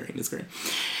 orange was green. It's green.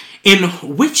 In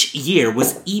which year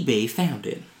was eBay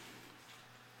founded?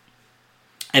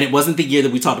 And it wasn't the year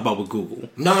that we talked about with Google.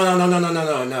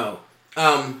 No.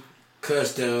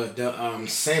 Because the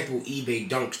sample eBay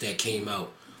dunks that came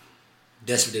out,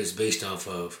 that's what it was based off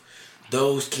of.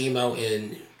 Those came out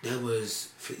in, that was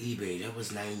for eBay, that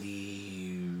was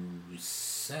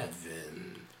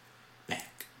 97.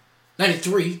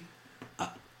 93?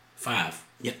 5.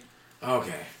 Yep.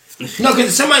 Okay. No,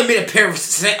 because somebody made a pair of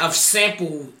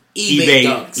sample eBay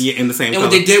dunks. Yeah, in the same And color.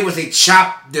 what they did was they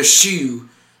chopped the shoe.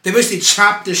 They basically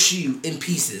chopped the shoe in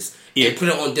pieces and put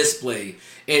it on display.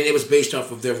 And it was based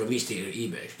off of their release date on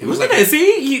eBay. It was like that.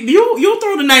 See? You'll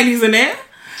throw the 90s in there.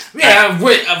 Yeah,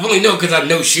 I've only known because I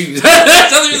know shoes.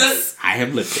 Yes, I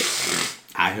have lived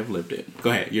it. Go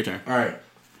ahead, your turn. All right.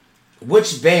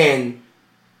 Which band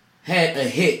had a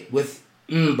hit with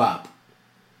Mbop?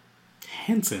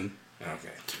 Henson. Okay.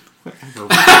 Whatever.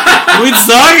 What are we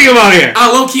talking about here?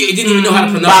 I low-key didn't even know how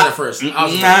to pronounce it at first.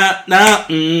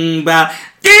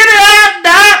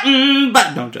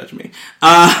 Don't judge me.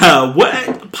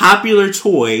 What popular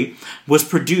toy was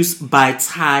produced by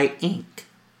Thai Inc.?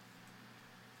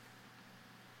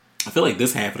 I feel like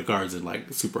this half of the cards is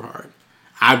like super hard.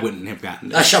 I wouldn't have gotten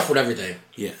this. I shuffled everything.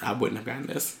 Yeah, I wouldn't have gotten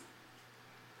this.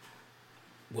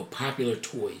 What popular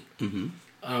toy? Mm-hmm.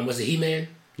 Was it He-Man?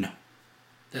 No.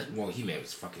 He-Man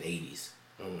was fucking 80s.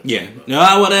 Yeah. No,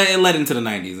 well, it led into the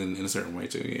 90s in a certain way,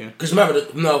 too, yeah. Because remember,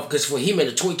 because for He-Man,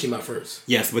 the toy came out first.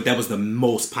 Yes, but that was the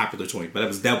most popular toy.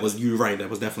 But that was you're right, that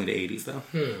was definitely the 80s, though.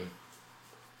 And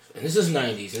this is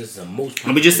 90s. This is the most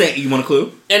popular. Let me just say, you want a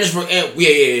clue? And it's for, yeah.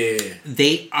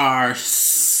 They are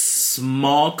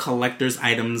small collector's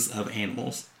items of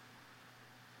animals.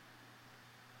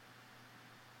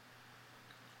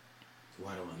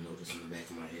 Why do I know this in the back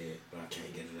of my head, but I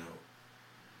can't get it out?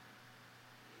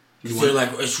 I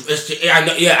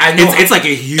know. It's like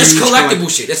a huge. It's collectible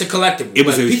shit. It's a collectible. It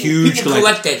was a huge. People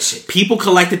collect that shit. People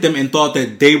collected them and thought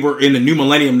that they were in the new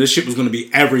millennium. This shit was going to be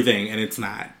everything, and it's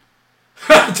not.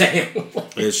 Damn.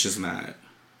 It's just not.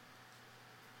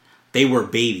 They were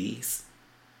babies.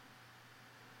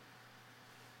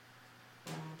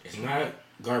 It's not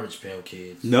Garbage Pail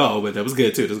Kids. No, but that was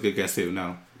good too. That was a good guess too.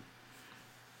 No.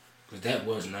 Because that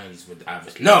was 90s, but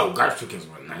obviously. No, Garbage Pail Kids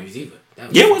wasn't 90s either.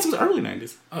 Yeah, it was early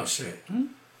 90s. Oh, shit. A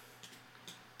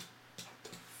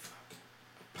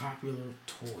popular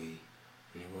toy. And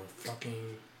they were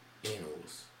fucking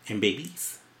animals. And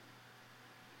babies.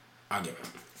 I'll give it.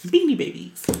 Beanie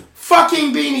Babies.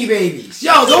 Fucking Beanie Babies.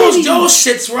 Yo, those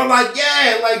shits were like,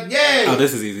 yeah. Oh,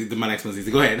 this is easy. My next one's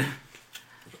easy. Go ahead.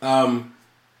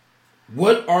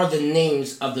 What are the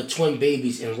names of the twin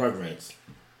babies in Rugrats?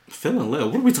 Phil and Lil.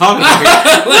 What are we talking about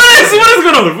here? What is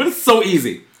going on? It's so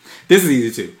easy. This is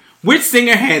easy too. Which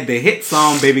singer had the hit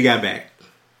song Baby Got Back?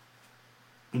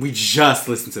 We just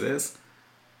listened to this.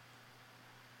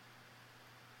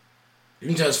 You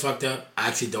can tell it's fucked up. I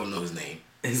actually don't know his name.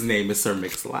 His name is Sir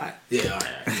Mix-a-Lot. Yeah,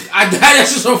 alright.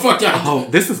 That's just so fucked up. Oh,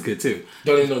 this is good too.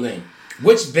 Don't even know the name.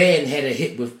 Which band had a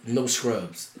hit with No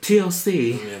Scrubs?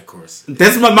 TLC. Yeah, of course.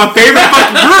 That's my favorite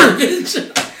fucking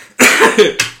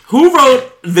group. Who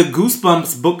wrote the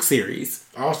Goosebumps book series?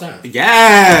 R.L. Stine.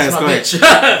 Yes. That's my bitch.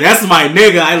 That's my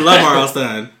nigga. I love R.L.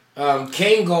 Stine.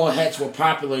 Kangol hats were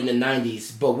popular in the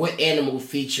 90s, but what animal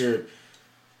featured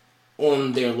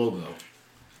on their logo?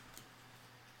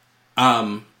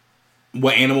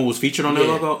 What animal was featured on their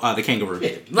logo? The kangaroo.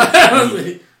 Yeah.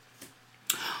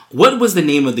 What was the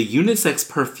name of the unisex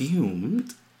perfume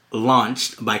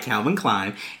launched by Calvin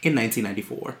Klein in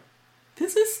 1994?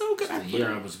 This is so good. The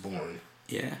year I was born.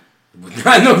 Yeah.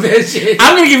 I know that shit.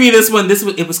 I'm going to give you this one.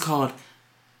 It was called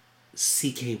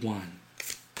CK1.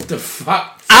 What the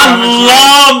fuck? I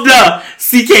loved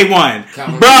CK1.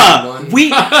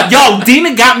 Bruh.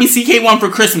 Dina got me CK1 for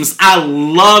Christmas. I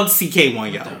loved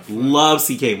CK1, yo. Love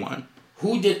CK1.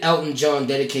 Who did Elton John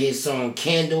dedicate his song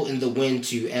Candle in the Wind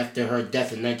to after her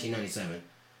death in 1997?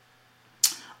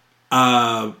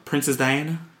 Princess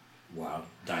Diana. Wow.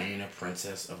 Diana,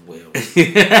 Princess of Wales.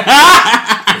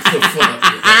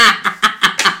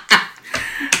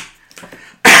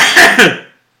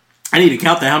 I need to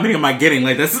count that. How many am I getting?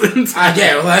 Like that's I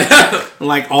get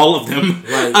like all of them.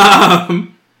 Right.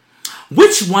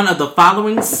 Which one of the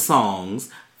following songs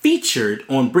featured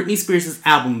on Britney Spears'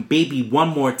 album Baby One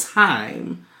More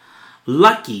Time?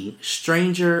 Lucky,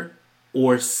 Stranger,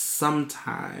 or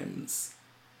Sometimes?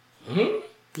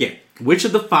 Yeah. Which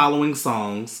of the following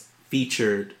songs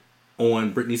featured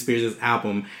on Britney Spears'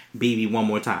 album Baby One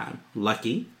More Time?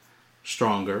 Lucky,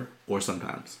 Stronger, or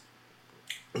Sometimes?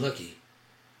 Lucky.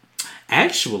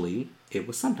 Actually, it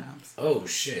was Sometimes. Oh,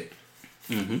 shit.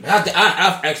 Mm-hmm.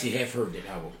 I've actually have heard that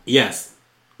album. Yes.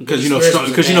 Because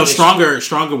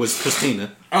Stronger was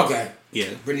Christina. Okay. Yeah.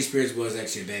 Britney Spears was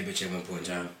actually a bad bitch at one point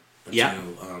in time.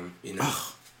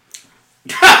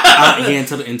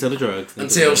 Until, into the drugs.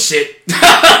 Until shit.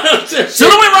 So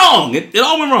it went wrong. It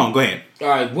all went wrong. Go ahead. All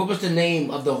right. What was the name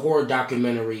of the horror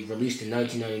documentary released in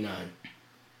 1999?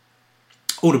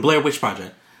 Oh, the Blair Witch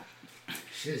Project.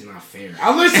 Shit is not fair.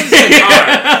 I listened to this in the car.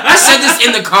 I said this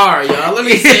in the car, yo. I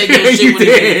literally said this shit. You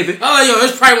did. Oh, yo,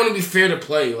 this probably wouldn't be fair to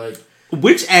play. Like,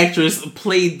 which actress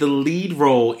played the lead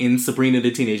role in Sabrina the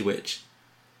Teenage Witch?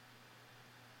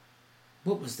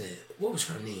 What was that? What was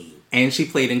her name? And she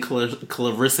played in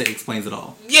Clarissa Explains It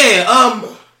All. Yeah,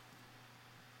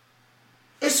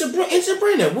 it's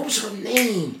Sabrina. What was her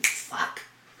name? Fuck.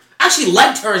 I actually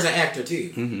liked her as an actor,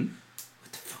 too. Mm-hmm.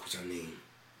 What the fuck was her name?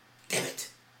 Damn it.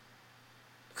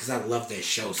 Because I love that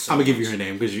show so I'm going to give you her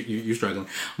name because you're struggling.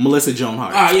 Melissa Joan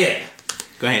Hart. Oh, yeah.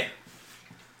 Go ahead.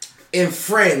 In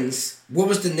Friends, what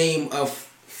was the name of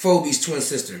Phoebe's twin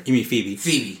sister? You mean Phoebe?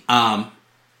 Phoebe.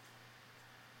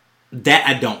 That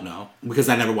I don't know because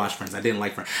I never watched Friends. I didn't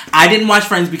like Friends. I didn't watch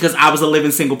Friends because I was a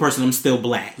living single person. I'm still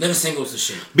black. Living single is the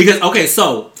shit. Because, okay,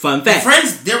 so, fun fact.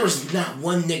 Friends, there was not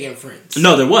one nigga in Friends.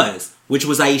 No, there was. Which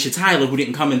was Aisha Tyler, who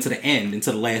didn't come into the end,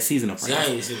 into the last season of Friends. See, I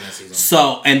ain't even seen that season.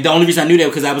 So, and the only reason I knew that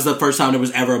because that was the first time there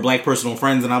was ever a black person on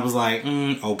Friends, and I was like,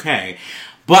 okay.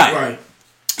 But, right.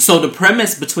 So the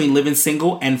premise between Living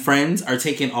Single and Friends are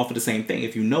taken off of the same thing,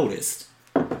 if you noticed.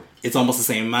 It's almost the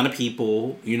same amount of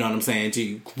people, you know what I'm saying, to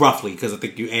you, roughly, because I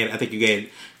think you add.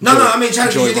 No, I mean,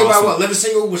 trying to think about what? Living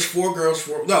Single was four girls,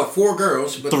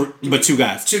 but 2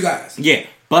 guys. 2 guys. Yeah,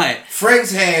 but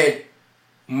Friends had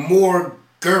more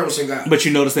girls than guys. But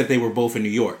you notice that they were both in New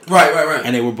York. Right.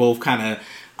 And they were both kind of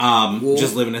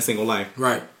just living a single life.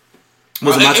 Right.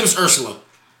 It was Ursula.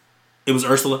 It was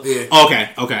Ursula? Yeah.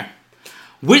 Okay.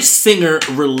 Which singer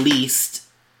released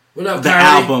the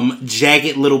album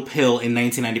Jagged Little Pill in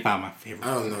 1995? My favorite.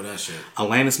 I don't know that shit.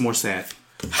 Alanis Morissette.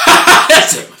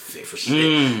 That's my favorite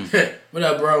shit. What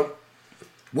up, bro?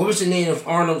 What was the name of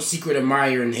Arnold's secret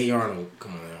admirer in Hey Arnold?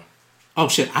 Come on now. Oh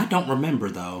shit, I don't remember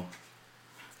though.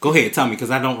 Go ahead, tell me,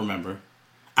 because I don't remember.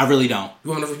 I really don't.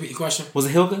 You want me to repeat your question? Was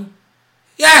it Helga?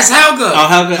 Yes, Helga. Oh,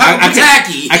 Helga.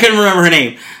 I couldn't remember her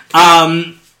name.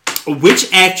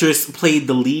 Which actress played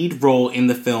the lead role in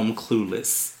the film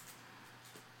Clueless?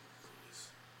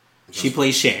 She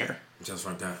plays Cher. Just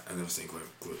like that. I never seen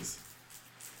Clueless.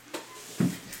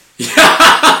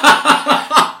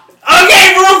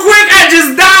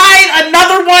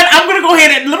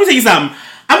 tell you something.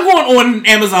 I'm going on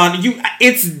Amazon.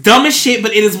 It's dumb as shit,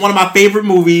 but it is one of my favorite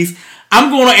movies. I'm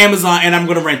going on Amazon and I'm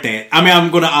gonna rent that. I mean,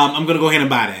 I'm gonna go ahead and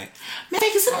buy that. Man,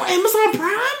 is it on Amazon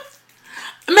Prime?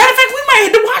 Matter of fact, we might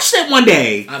have to watch that one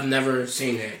day. I've never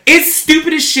seen that. It's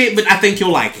stupid as shit, but I think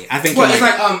you'll like it.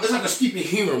 It's like a stupid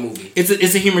humor movie. It's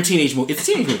a humor teenage movie. It's a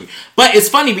teenage movie, but it's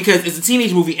funny because it's a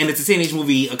teenage movie and it's a teenage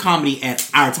movie, a comedy at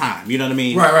our time. You know what I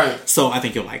mean? Right. So I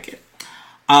think you'll like it.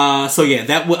 So yeah,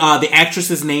 the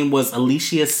actress's name was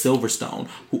Alicia Silverstone,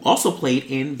 who also played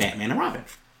in Batman and Robin.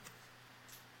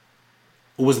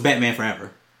 Or was Batman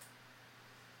Forever?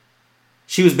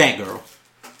 She was Batgirl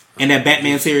in that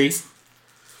Batman series.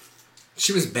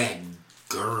 She was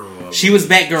Batgirl. She was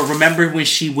Batgirl. Remember when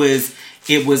it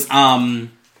was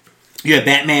you had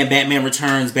Batman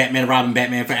Returns, Batman and Robin,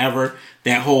 Batman Forever.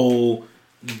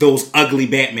 Those ugly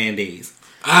Batman days.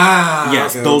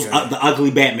 Yes, okay, those the ugly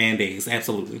Batman days.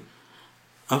 Absolutely.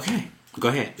 Okay, go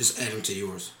ahead. Just add them to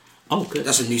yours. Oh, good.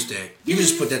 That's a new stack. You can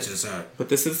just put that to the side. Put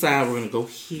this to the side. We're gonna go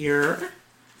here.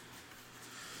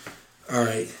 All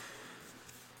right.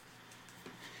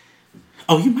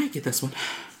 Oh, you might get this one.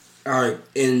 All right,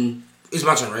 and it's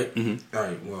my turn, right? Mm-hmm. All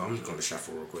right. Well, I'm just gonna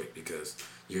shuffle real quick because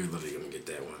you're literally gonna get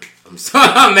that one. I'm sorry.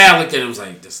 I'm mad. I looked at it. I was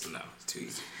like, "This no, it's too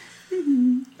easy."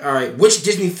 Mm-hmm. All right. Which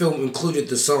Disney film included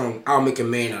the song "I'll Make a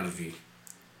Man Out of You"?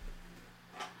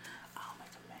 I'll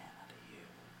make a man out of you.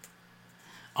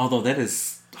 Although that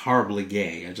is horribly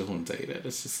gay. I just want to tell you that.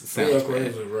 It sounds bad.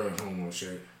 It's a real homo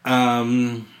shit.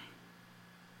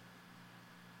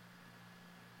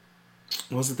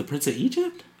 Was it the Prince of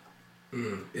Egypt?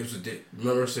 It was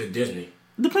remember I said Disney.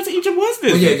 The Prince of Egypt was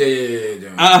Disney. Oh,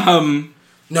 yeah.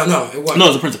 No, it wasn't.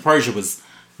 No, the Prince of Persia was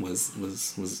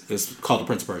it's called the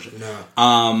Prince of Persia.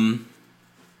 No.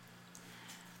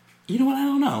 You know what? I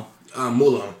don't know.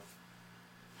 Mulan.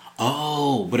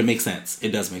 Oh, but it makes sense. It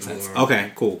does make sense. Mulan.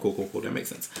 Okay, cool. That makes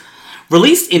sense.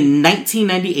 Released in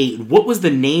 1998, what was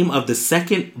the name of the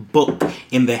second book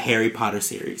in the Harry Potter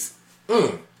series?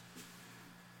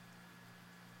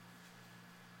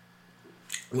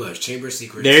 Was Chamber of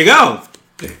Secrets. There you go.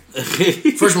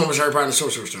 First one was Harry Potter and the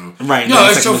Sorcerer's Stone. Right. No,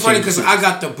 it's so funny because I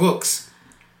got the books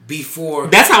before.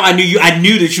 That's how I knew you. I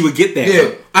knew that you would get that.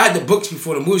 Yeah, I had the books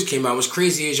before the movies came out. What's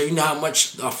crazy is you know how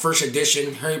much a first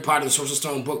edition Harry Potter and the Sorcerer's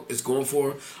Stone book is going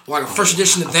for. Like a first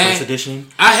edition of that. First edition.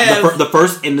 I have the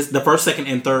first, second,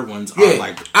 and third ones are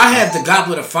like. I have the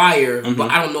Goblet of Fire,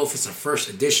 but I don't know if it's a first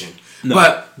edition. No.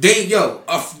 But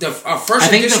first I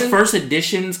think edition, the first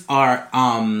editions are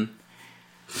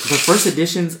The first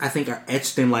editions, I think, are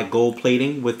etched in like gold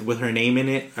plating with her name in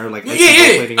it, or like gold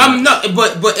plating.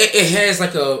 But it has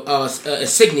like a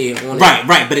insignia on it.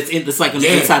 Right. But it's like on the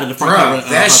inside of the front cover.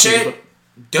 That shit,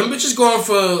 them bitches going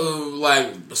for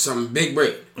like some big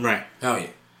break. Right. Hell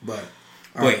yeah. But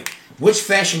wait, which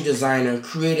fashion designer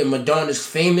created Madonna's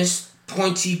famous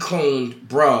pointy coned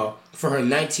bra for her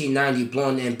 1990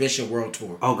 Blonde Ambition World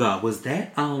Tour? Oh God, was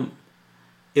that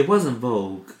It wasn't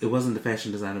Vogue. It wasn't the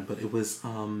fashion designer, but it was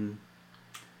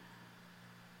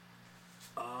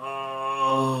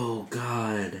oh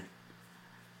God.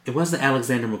 It wasn't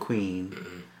Alexander McQueen.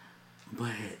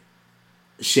 But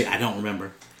shit, I don't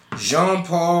remember.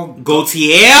 Jean-Paul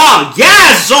Gaultier.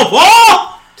 Yes,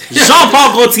 Jean-Paul.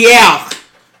 Jean-Paul Gaultier.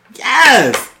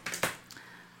 Yes.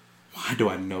 Why do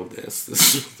I know this?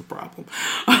 This is the problem.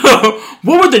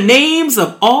 What were the names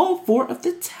of all four of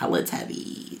the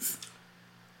Teletubbies?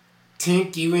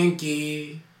 Tinky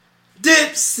Winky,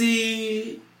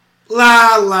 Dipsy,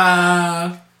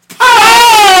 Lala.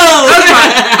 Oh!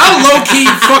 I low-key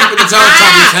fuck with the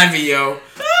Teletubbies heavy, yo.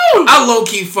 I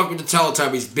low-key fuck with the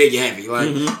Teletubbies big heavy.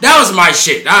 Like, that was my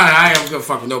shit. I ain't gonna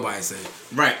fuck with nobody say.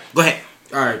 Right. Go ahead.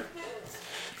 Alright.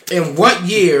 In what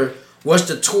year was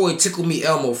the toy Tickle Me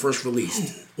Elmo first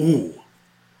released? Ooh.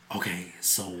 Okay,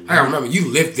 so... I remember,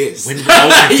 you lived this.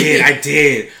 I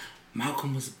did.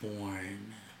 Malcolm was born...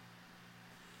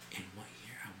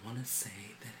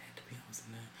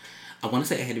 I want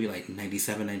to say it had to be like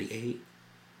 97, 98,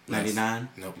 99.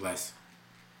 Nope, less.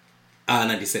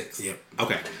 96. Yep.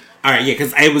 Okay. All right. Yeah,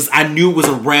 because I knew it was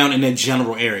around in that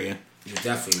general area. You're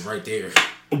definitely right there.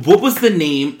 What was the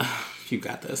name? You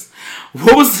got this.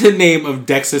 What was the name of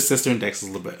Dexter's sister in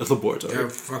Dexter's Laboratory? They're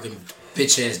fucking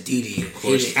bitch ass Dee Dee. Of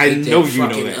course, I know you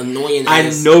know that. Annoying I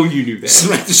know you knew that.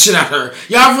 Smack the shit out of her.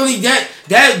 Y'all really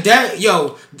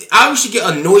yo. I used to get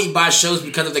annoyed by shows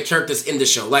because of the characters in the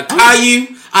show. Like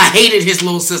Caillou, I hated his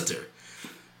little sister.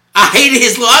 What's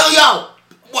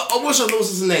her little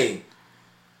sister's name?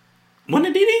 Wasn't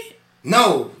it Dee Dee?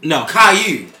 No.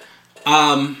 Caillou.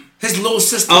 His little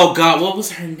sister. Oh God, what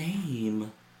was her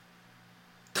name?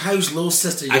 Caillou's little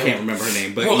sister. Yo. I can't remember her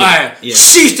name, but yeah.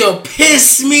 She used to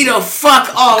piss me the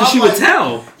fuck off. Because she would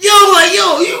tell.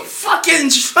 Yo, you fucking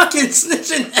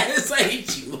snitching ass. I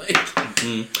hate you.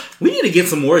 We need to get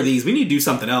some more of these. We need to do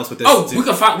something else with this. Oh, we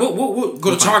can find. We'll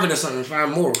go to Target or something and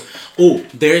find more. Oh,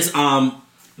 there's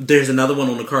another one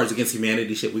on the Cards Against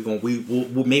Humanity shit.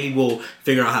 We'll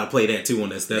figure out how to play that too on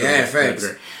this. Yeah, thanks.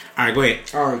 All right, go ahead.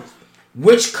 All right.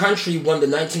 Which country won the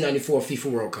 1994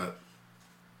 FIFA World Cup?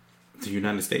 The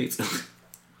United States.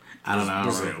 I don't know.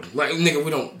 Brazil. Like, nigga, we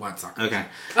don't watch soccer. Okay.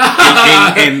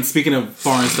 and speaking of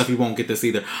foreign stuff, you won't get this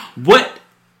either. By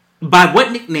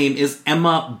what nickname is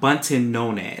Emma Bunton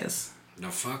known as? The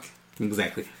fuck?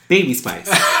 Exactly. Baby Spice.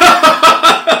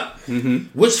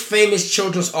 Which famous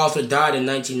children's author died in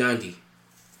 1990?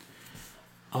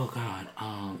 Oh, God.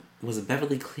 Was it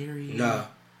Beverly Cleary? No.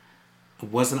 It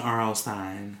wasn't R.L.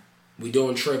 Stein. We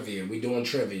doing trivia. 90s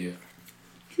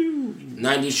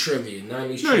trivia.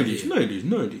 90s.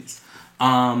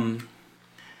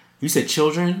 You said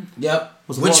children? Yep.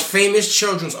 Which famous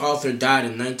children's author died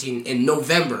in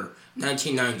November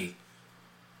 1990?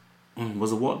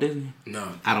 Was it Walt Disney? No.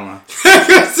 I don't know.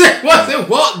 Was it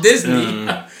Walt Disney?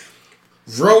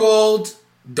 Roald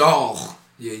Dahl.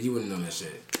 Yeah, you wouldn't know that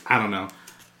shit. I don't know.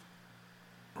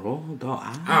 Roald Dahl?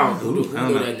 I don't know. Who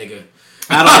know that nigga?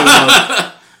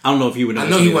 I don't know if you would know. I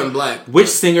know he wasn't black. Which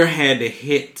singer had a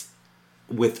hit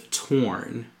with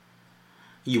Torn?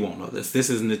 You won't know this.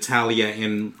 This is Natalia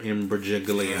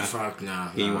Imbruglia. Fuck nah.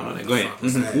 Yeah, you won't know that. Go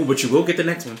ahead. Ooh, but you will get the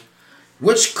next one.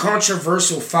 Which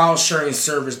controversial file sharing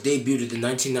service debuted in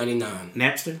 1999?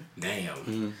 Napster?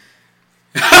 Damn.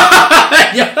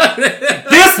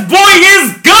 This boy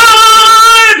is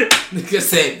good! Nigga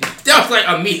said, that was like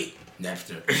a meat.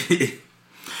 Napster.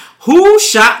 Who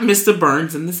shot Mr.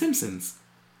 Burns in The Simpsons?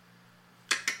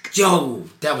 Yo,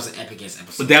 that was an epic ass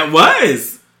episode. That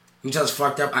was. You just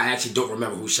fucked up. I actually don't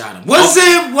remember who shot him. Was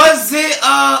it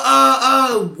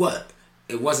what?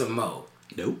 It wasn't Mo.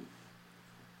 Nope.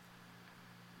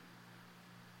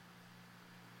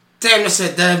 Damn,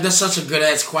 that's such a good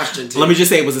ass question too. Let me just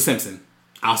say it was a Simpson.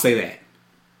 I'll say that.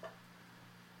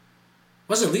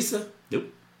 Was it Lisa?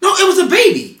 Nope. No, it was a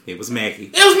baby. It was Maggie.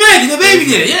 It was Maggie. The baby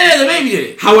did it. Yeah, the baby did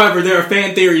it. However, there are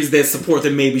fan theories that support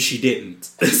that maybe she didn't.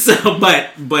 So, but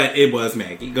it was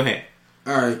Maggie. Go ahead.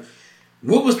 All right.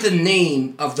 What was the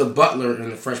name of the butler in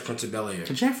The Fresh Prince of Bel-Air?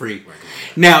 Jeffrey.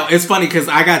 Now, it's funny because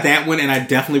I got that one and I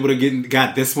definitely would have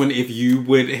got this one if you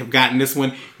would have gotten this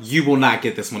one. You will not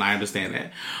get this one. I understand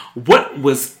that. What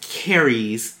was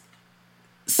Carrie's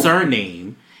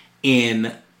surname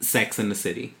in Sex and the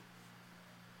City?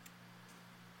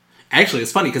 Actually,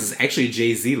 it's funny because it's actually a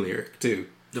Jay-Z lyric, too.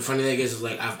 The funny thing is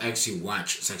like, I've actually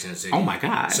watched Sex and the City. Oh, my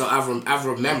God. So I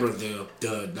remember the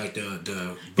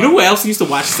You know who else used to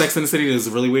watch Sex and the City that is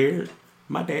really weird?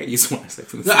 My dad used to watch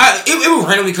Sex and the City. It would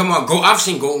randomly come on. I've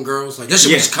seen Golden Girls. Like, that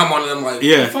shit would just come on and I'm like, what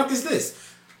the fuck is this?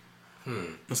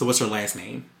 So what's her last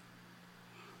name?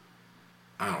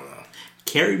 I don't know.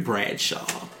 Carrie Bradshaw.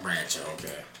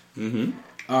 Okay. Mm-hmm.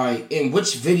 All right. In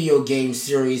which video game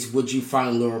series would you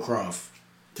find Lara Croft?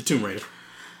 The Tomb Raider.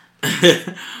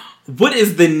 What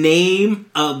is the name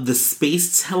of the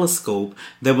space telescope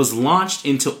that was launched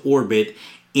into orbit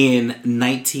in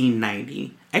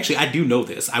 1990? Actually, I do know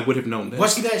this. I would have known this.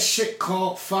 What's that shit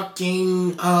called?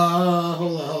 Fucking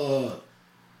hold on.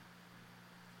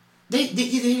 They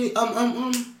the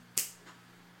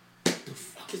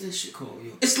fuck is that shit called?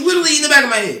 Yo? It's literally in the back of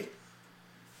my head.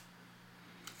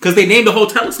 Because they named the whole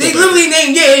telescope. They literally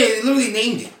named they literally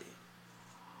named it.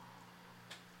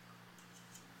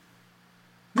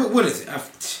 What is it?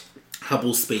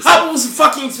 Hubble Space. Hubble's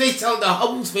fucking space telescope. The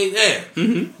Hubble Space. Yeah.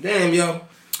 Mm-hmm. Damn, yo.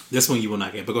 This one you will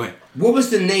not get, but go ahead. What was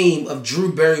the name of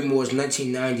Drew Barrymore's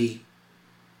 1990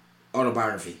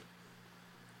 autobiography?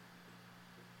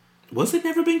 Was it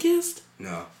Never Been Kissed?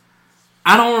 No.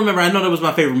 I don't remember. I know that was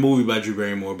my favorite movie by Drew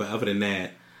Barrymore, but other than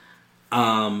that,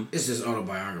 it's just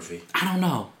autobiography. I don't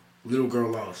know. Little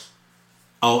Girl Lost.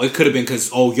 Oh, it could have been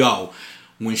because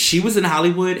when she was in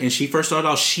Hollywood and she first started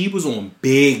out, she was on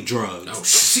big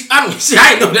drugs. Oh, I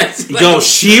didn't know that. Yo,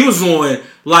 she was on,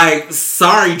 like,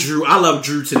 sorry, Drew. I love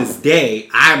Drew to this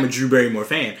day. I'm a Drew Barrymore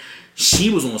fan.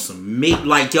 She was on some,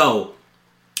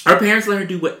 her parents let her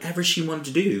do whatever she wanted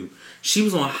to do. She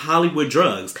was on Hollywood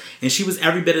drugs. And she was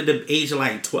every bit of the age of,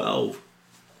 like, 12.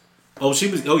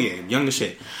 Young as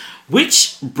shit.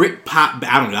 Which Britpop...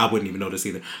 I don't know. I wouldn't even know this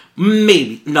either.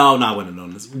 Maybe. No, I wouldn't have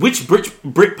known this. Which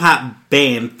Britpop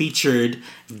band featured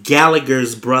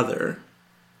Gallagher's brother?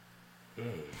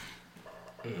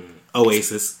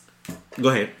 Oasis. Go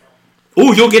ahead.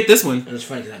 Oh, you'll get this one. And it's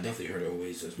funny because I definitely heard of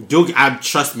Oasis.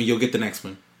 Trust me, you'll get the next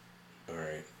one.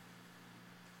 Alright.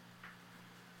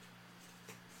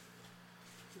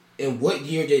 In what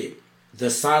year did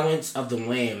The Silence of the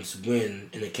Lambs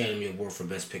win an Academy Award for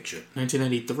Best Picture?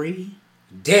 1993.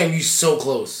 Damn, you so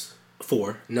close.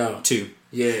 4. No. 2.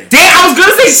 Yeah. Damn, I was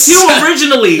gonna say 2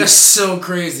 originally. That's so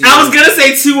crazy. I was gonna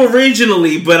say 2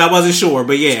 originally, but I wasn't sure.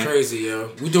 But yeah, it's crazy, yo.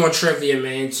 We doing trivia,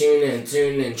 man. Tune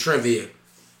in, trivia.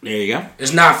 There you go.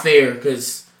 It's not fair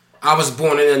because I was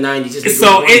born in the 90s.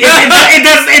 So it does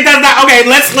not. Okay,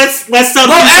 let's start.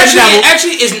 Well,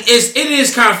 actually, it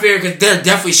is kind of fair because they're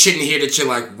definitely shitting here that you're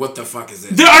like, what the fuck is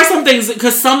this? There are some things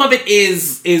because some of it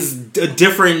is a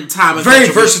different time. Of very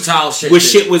versatile shit. Which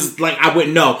shit was like I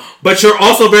wouldn't know, but you're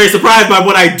also very surprised by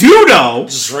what I do know.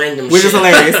 Just random, which shit. is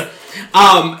hilarious.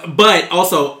 But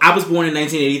also, I was born in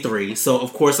 1983, so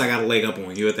of course I got a leg up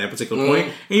on you at that particular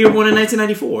point, and you were born in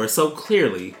 1994, so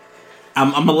clearly.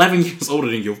 I'm 11 years older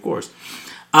than you, of course.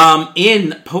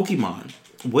 In Pokemon,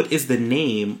 what is the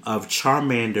name of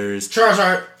Charmander's...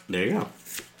 Charizard. There you go.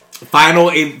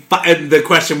 The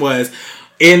question was,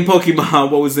 in Pokemon,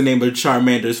 what was the name of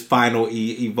Charmander's final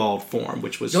evolved form,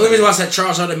 which was... The only reason why I said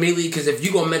Charizard immediately, because if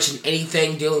you're going to mention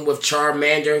anything dealing with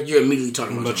Charmander, you're immediately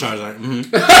talking about Charizard.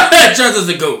 Mm-hmm. Charizard's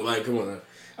the GOAT. Like, come on.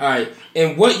 Alright.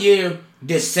 In what year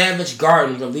did Savage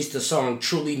Garden release the song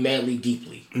Truly, Madly,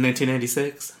 Deeply?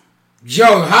 1996.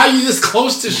 Yo, how are you this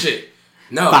close to shit?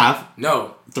 No. 5.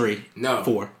 No. 3. No.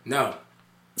 4. No.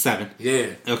 7. Yeah.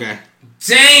 Okay.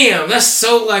 Damn, that's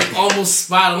so like almost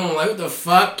spot on. Like what the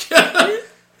fuck?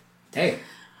 Damn.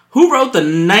 Who wrote the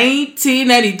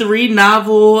 1993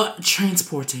 novel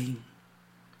Transporting?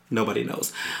 Nobody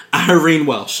knows. Irene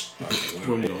Welsh.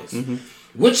 Mm-hmm.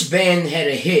 Which band had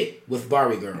a hit with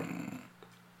Barbie Girl?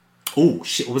 Oh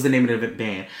shit! What was the name of the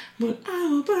band? But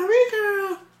I'm a Barbie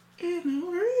girl in a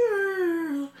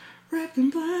world wrapped in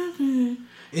plastic.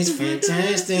 It's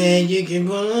fantastic. You can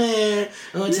pull it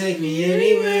or take me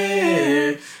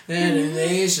anywhere.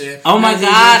 Oh my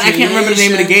god! I can't remember the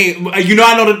name of the game. I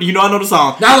know the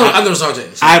song. I know the song.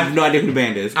 I have no idea who the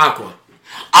band is. Aqua. Oh,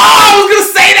 I was gonna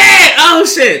say that. Oh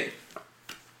shit.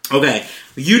 Okay,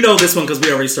 you know this one because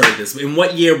we already started this. In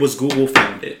what year was Google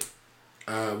founded?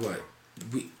 What?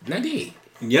 98.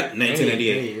 Yep,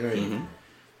 1998. Right. Mm-hmm.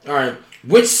 All right.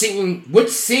 Which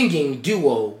singing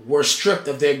duo were stripped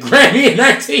of their Grammy in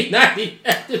 1990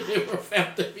 after they were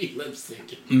found to be lip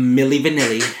syncing? Milli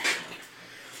Vanilli.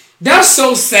 That's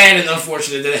so sad and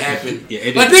unfortunate that it happened. Yeah,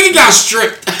 it I think it got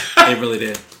stripped. It really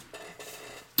did.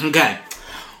 Okay.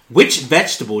 Which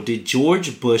vegetable did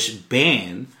George Bush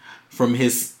ban from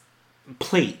his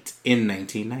plate in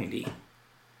 1990?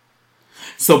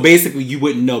 So basically, you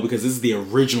wouldn't know because this is the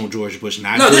original George Bush.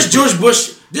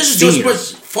 This is George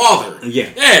Bush's father.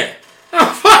 Yeah. I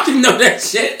don't fucking know that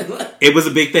shit. It was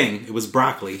a big thing. It was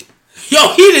broccoli.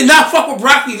 Yo, he did not fuck with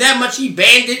broccoli that much. He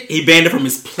banned it. He banned it from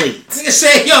his plate. Nigga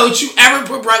said, "Yo, don't you ever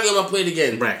put broccoli on my plate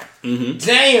again?" Right. Mm-hmm.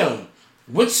 Damn.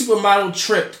 Which supermodel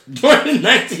tripped during the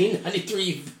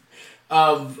 1993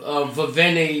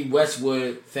 Vivienne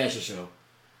Westwood fashion show?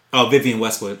 Oh, Vivienne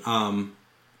Westwood.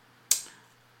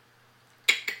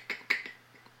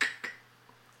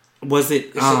 Was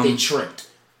it? They tripped.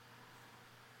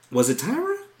 Was it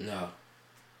Tyra? No.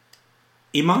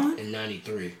 Iman? In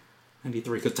 93.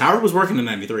 93. Because Tyra was working in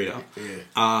 93 though.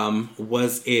 Yeah.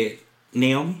 Was it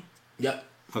Naomi? Yep.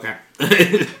 Okay.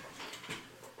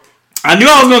 I knew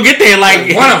I was gonna get there.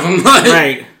 Like one of them.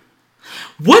 Right.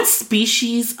 What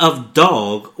species of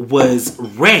dog was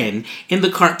Ren in the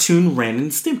cartoon Ren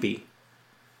and Stimpy?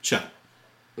 Chuck.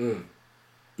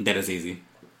 That is easy.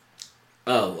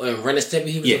 Oh, and Ren and Stimpy,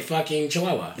 he was a fucking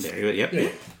chihuahua.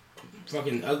 Yeah.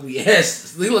 Fucking ugly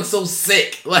ass. He looks so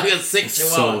sick. Like a sick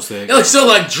chihuahua. So sick. He looks so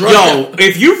like drunk. Yo,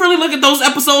 if you really look at those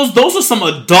episodes, those are some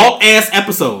adult ass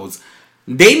episodes.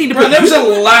 They need to put... There was a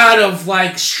lot of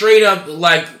like straight up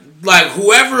like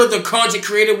whoever the content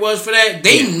creator was for that,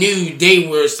 they knew they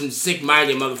were some sick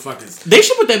minded motherfuckers. They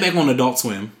should put that back on Adult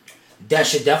Swim. That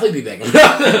should definitely be back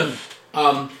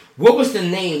on. What was the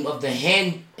name of the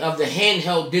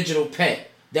handheld digital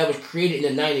pet that was created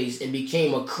in the 90s and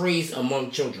became a craze among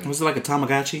children? Was it like a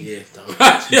Tamagotchi? Yeah,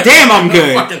 Tamagotchi. Damn, I'm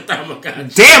good. Fucking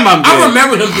Tamagotchi. Damn, I'm good. I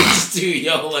remember them bitches too,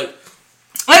 yo. Like,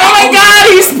 oh my god,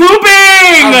 he's pooping!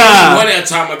 I wanted a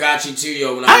Tamagotchi too,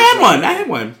 yo. When I had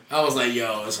one. I was like,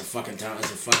 yo, it's a fucking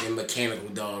mechanical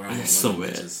dog. That's so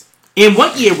bad. In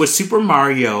what year was Super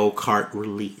Mario Kart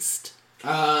released?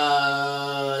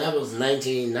 That was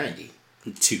 1990.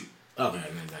 2. Okay,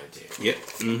 1990. Yep.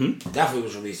 Mm-hmm. Definitely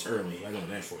was released early. I know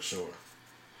that for sure.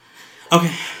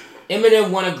 Okay.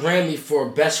 Eminem won a Grammy for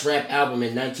Best Rap Album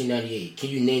in 1998. Can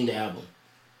you name the album?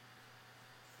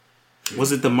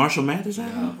 Was it the Marshall Mathers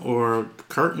album? Or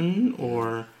Curtain?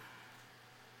 Or...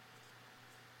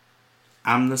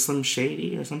 I'm the Slim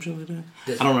Shady or some shit like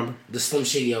that. I don't remember. The Slim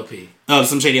Shady LP. Oh, the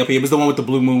Slim Shady LP. It was the one with the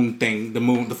blue moon thing. The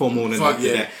full moon. Fuck and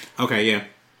yeah. That. Okay, yeah.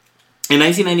 In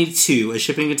 1992, a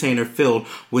shipping container filled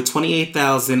with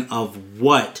 28,000 of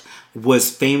what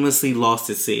was famously lost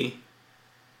at sea?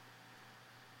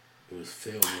 It was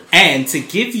filled with... And to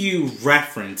give you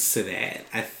reference to that,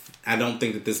 I don't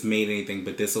think that this made anything,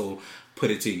 but this will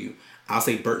put it to you. I'll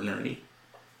say Bert and Ernie.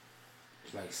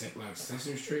 Like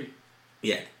Sesame Street?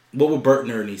 Yeah. What would Bert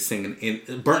and Ernie singing?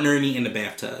 Bert and Ernie in the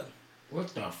bathtub. What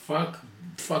the fuck?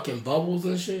 Fucking Bubbles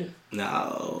and shit?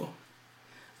 No.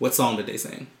 What song did they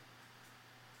sing?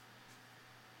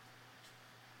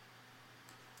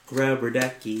 Rubber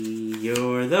Ducky,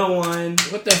 you're the one.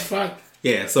 What the fuck?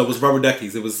 Yeah, so it was Rubber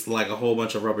Duckies. It was like a whole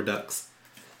bunch of rubber ducks.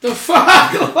 The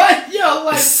fuck? What? Yo,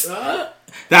 like...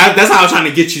 That's how I was trying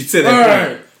to get you to that point.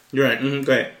 Right. You're right. Mm-hmm.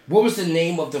 Go ahead. What was the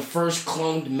name of the first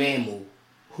cloned mammal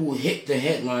who hit the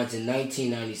headlines in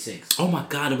 1996? Oh my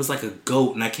god, it was like a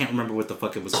goat, and I can't remember what the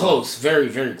fuck it was Close. called. Very,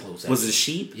 very close. Was it a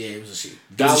sheep? Yeah, it was a sheep.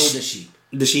 Dolly the sheep.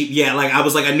 The sheep? Yeah, like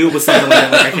I knew it was something like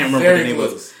that. Like, I can't remember what the name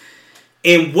was.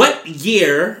 In what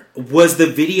year was the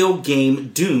video game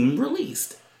Doom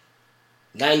released?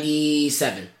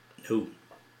 97. No.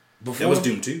 Before? That was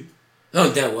Doom 2. No,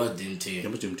 that was Doom 2. That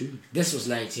was Doom 2. This was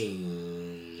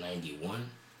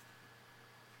 1991.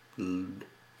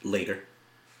 Later.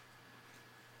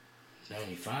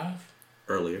 95?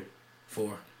 Earlier.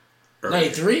 4. Earlier.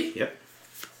 93? Yep.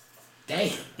 Damn.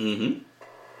 Mm-hmm.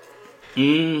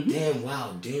 Mm-hmm. Damn,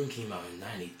 wow. Doom came out in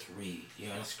 93.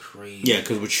 Yeah, that's crazy. Yeah,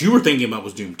 because what you were thinking about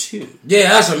was Doom 2. Yeah,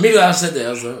 that's immediately I said that. I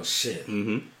was like, oh, shit.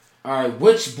 Mm-hmm. Alright,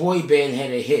 which boy band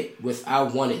had a hit with I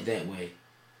Want It That Way?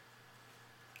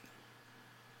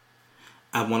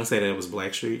 I want to say that it was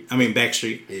Backstreet. Yeah.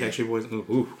 Backstreet Boys.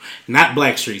 Ooh. Not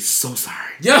Blackstreet. So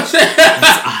sorry. Yeah.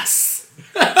 That's us.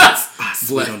 That's us.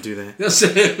 We don't do that.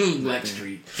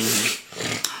 Blackstreet.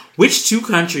 Mm-hmm. Which two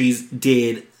countries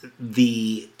did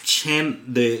the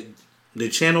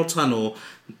Channel Tunnel...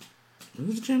 What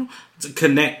was the channel? To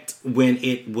connect when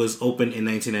it was opened in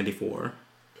 1994?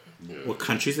 What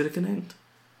countries did it connect?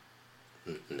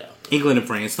 No. England and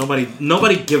France. Nobody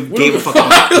gave a fuck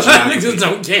about niggas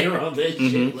don't care about that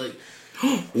shit. Like,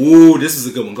 ooh, this is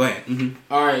a good one. Go ahead.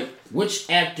 Mm-hmm. Alright, which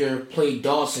actor played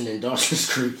Dawson in Dawson's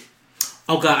Creek?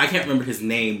 Oh god, I can't remember his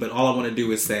name, but all I want to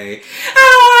do is say, I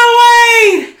don't want to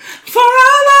wait for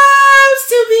our lives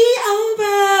to be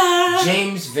over.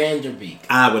 James Vanderbeek.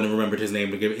 I wouldn't have remembered his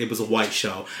name. It was a white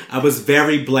show. I was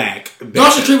very black.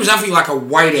 Dawson's Creek was definitely like a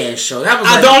white ass show. That was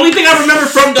like, the only thing I remember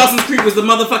from Dawson's Creek was the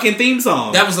motherfucking theme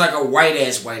song. That was like a white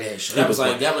ass show. That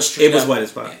was straight It was white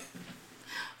as fuck.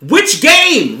 Which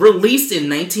game released in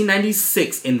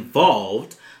 1996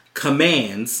 involved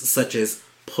commands such as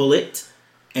pull it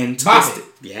and twist it?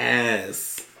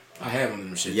 Yes. I have one of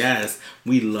them shit. Yes.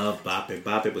 We love Bop It.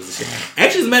 Bop It was the shit.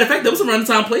 Actually, as a matter of fact, that was around the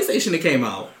time PlayStation that came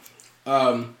out.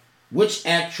 Which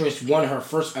actress won her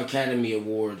first Academy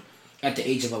Award at the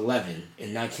age of 11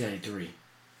 in 1993?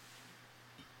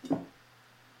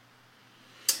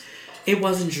 It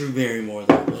wasn't Drew Barrymore,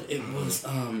 though, but it was,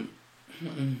 I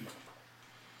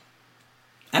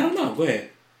don't know. Go ahead.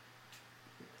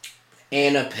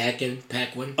 Anna Paquin.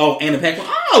 Oh, Anna Paquin.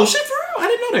 Oh, shit, for real. I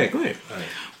didn't know that. Go ahead. All right.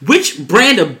 Which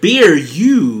brand of beer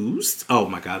used... Oh,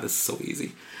 my God. This is so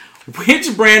easy.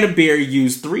 Which brand of beer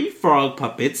used 3 frog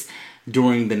puppets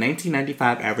during the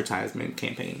 1995 advertisement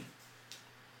campaign?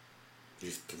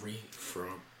 There's 3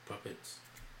 frog puppets.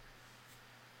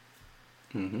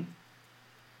 Mm-hmm.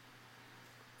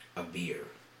 A beer.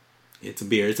 It's a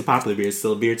beer. It's a popular beer. It's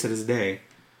still a beer to this day.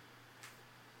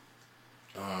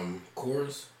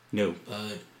 Coors? No.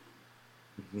 Bud.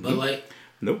 Bud Light?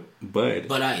 Nope. Bud.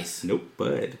 Bud Ice? Nope.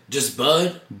 Bud. Just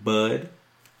Bud? Bud.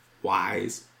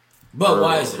 Wise.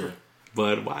 Budweiser.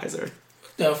 Budweiser.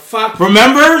 What the fuck?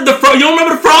 Remember you don't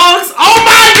remember the frogs? Oh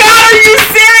my god, are you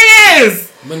serious?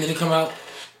 When did it come out?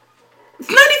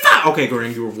 95. Okay,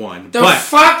 Graham, you were 1. The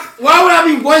fuck? Why would I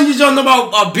be 1? You don't know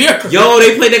about a beer commercial? Yo,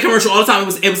 they played that commercial all the time.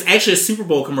 It was actually a Super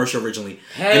Bowl commercial originally.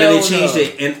 Hell and then they changed no.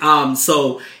 it. And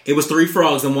so it was 3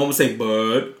 frogs and one would say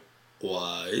Bud,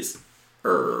 Wise,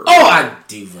 Oh, I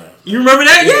do remember. You remember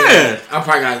that? Yeah.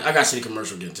 I got to see the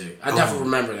commercial again too. I definitely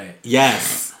remember that.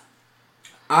 Yes.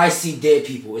 I See Dead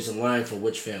People is a line from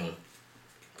which film?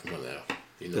 Come on now.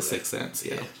 You know The Sixth Sense,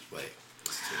 yeah. Wait.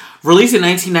 Released in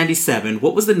 1997,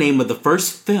 what was the name of the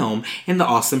first film in the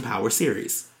Austin Powers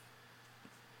series?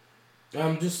 It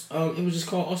was just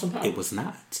called Austin Powers. It was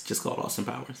not just called Austin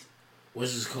Powers.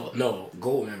 What's it called? No,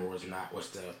 Goldmember was not. What's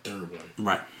the third one?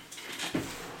 Right.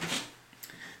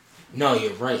 No,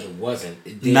 you're right. It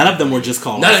wasn't. None of them were just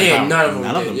called Austin Powers.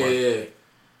 None of them were. Yeah.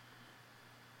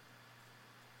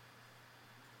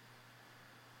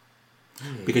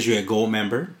 Because you had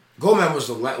Goldmember. Goldmember was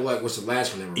the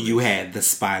last one ever. You had The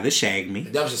Spy That Shagged Me.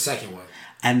 That was the second one.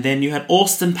 And then you had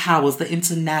Austin Powers, the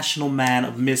International Man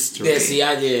of Mystery. Yeah, see,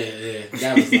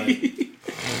 that was like...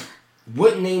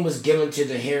 What name was given to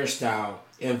the hairstyle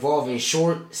involving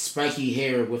short, spiky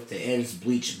hair with the ends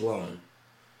bleached blonde?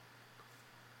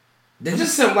 There's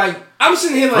just some, like... I'm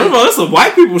sitting here like... First of all, that's some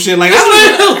white people shit. Like,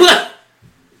 I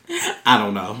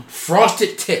don't know.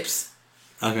 Frosted tips.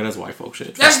 Okay, that's white folk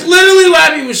shit. That's literally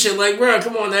white people shit. Like, bro,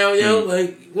 come on now, yo.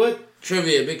 Like, what?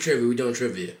 Trivia, big trivia. We doing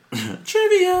trivia.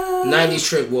 Trivia. 90s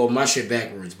trip. Well, my shit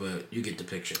backwards, but you get the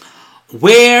picture.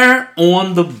 Where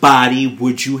on the body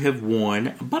would you have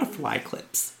worn butterfly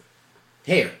clips?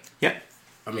 Hair. Yep.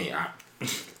 I mean, I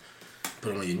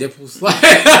put them on your nipples. Like,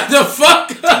 the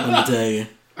fuck? Let me tell you.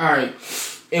 Alright.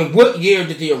 In what year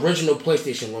did the original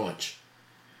PlayStation launch?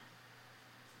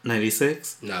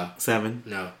 96? No. 7?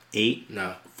 No. 8?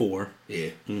 No. 4? Yeah.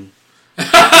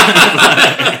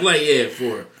 Like, yeah,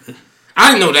 4.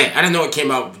 I didn't know that. I didn't know it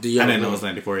came out the year. I didn't know it was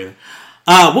 94 either.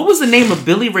 What was the name of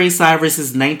Billy Ray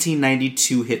Cyrus's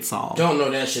 1992 hit song? Don't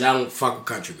know that shit. I don't fuck with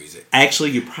country music.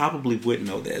 Actually, you probably wouldn't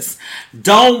know this.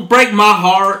 Don't break my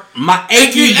heart, my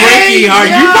achy breaky heart.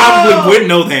 Yo. You probably wouldn't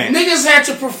know that. Niggas had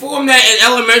to perform that in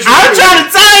elementary school. I'm trying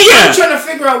to tell you. I'm trying to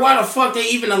figure out why the fuck they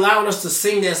even allowed us to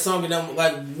sing that song. And I'm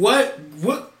like, what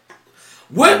put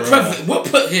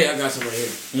here? I got some right here.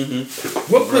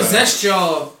 Mm-hmm. What possessed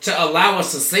y'all to allow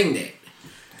us to sing that?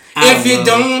 If you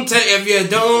don't tell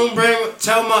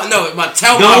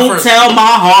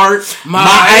my heart,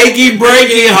 my achy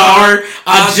breaky heart,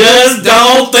 I just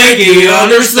don't think you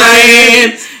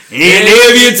understand. And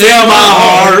if you tell my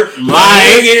heart, my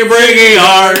achy breaky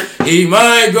heart, he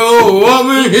might go up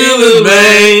and heal his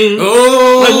bang.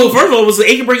 Oh, like, well, first of all, was the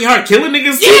achy breaky heart killing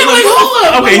niggas? Yeah, like, hold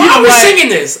up. Okay, I was singing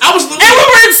this. And we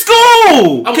were in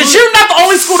school. Because you're not the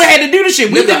only school that had to do this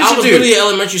shit. I was really in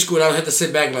elementary school, and I had to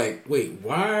sit back like, wait,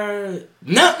 why?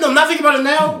 No, I'm not thinking about it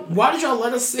now. Why did y'all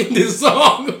let us sing this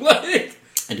song? Like,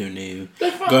 I don't know.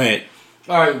 Go ahead.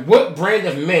 All right, what brand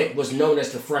of mint was known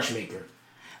as the Fresh Maker?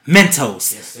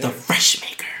 Mentos, yes, the Fresh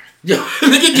Maker. Yo,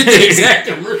 look at the exact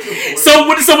commercial. So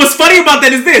what's funny about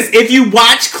that is this: if you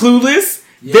watch Clueless,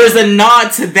 there's a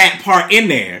nod to that part in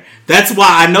there. That's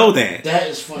why I know that. That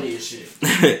is funny as shit.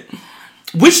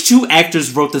 Which two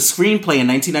actors wrote the screenplay in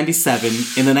 1997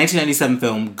 in the 1997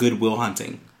 film Good Will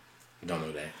Hunting? Don't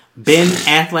know that. Ben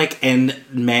Affleck and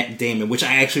Matt Damon, which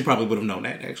I actually probably would have known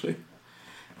that, actually.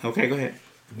 Okay, go ahead.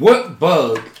 What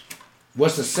bug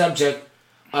was the subject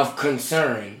of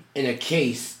concern in a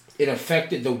case it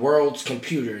affected the world's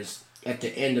computers at the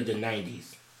end of the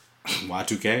 90s?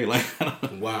 Y2K? Like,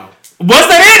 wow. Was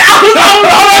that it? Oh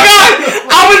my god!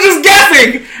 I was just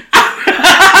guessing!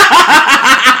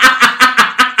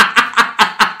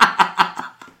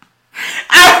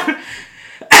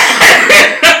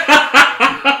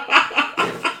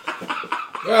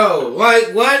 Bro, like,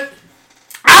 what?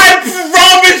 I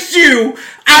promise you,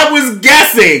 I was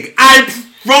guessing. I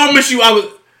promise you, I was.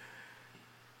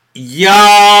 Yo,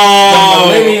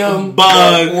 Millennium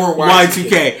Bug or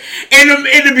Y2K. In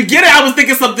the beginning, I was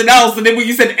thinking something else, and then when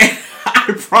you said,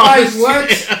 I promise what?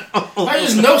 I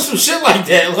just know some shit like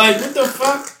that. Like, what the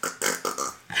fuck?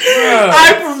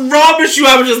 I promise you,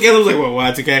 I was just guessing. I was like, well,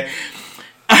 Y2K.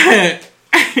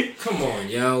 Come on,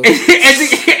 yo.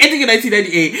 Ending in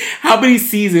 1998, how many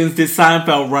seasons did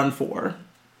Seinfeld run for?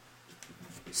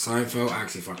 Seinfeld? I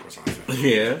actually fucked with Seinfeld.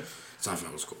 Yeah.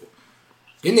 Seinfeld was cool.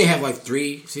 Didn't they have like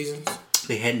 3 seasons?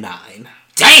 They had 9.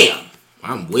 Damn!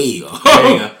 I'm way off.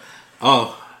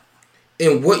 Oh.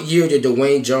 In what year did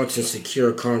Dwayne Johnson secure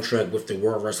a contract with the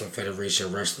World Wrestling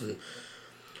Federation Wrestling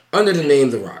under the name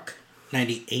The Rock?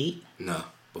 98? No.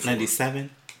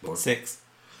 97? 6?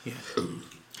 Yeah.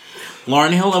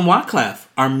 Lauryn Hill and Wyclef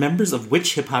are members of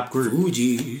which hip-hop group?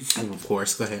 Fugees. Oh, of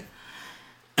course, go ahead.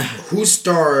 Who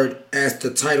starred as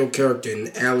the title character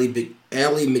in Ally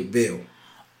McBeal?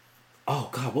 Oh,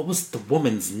 God, what was the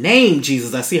woman's name?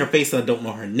 Jesus, I see her face and I don't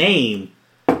know her name.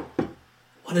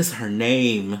 What is her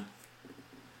name?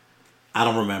 I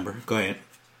don't remember. Go ahead.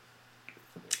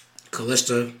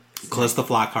 Callista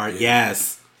Flockhart,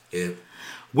 yes. Yeah.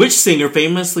 Which singer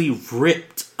famously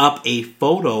ripped up a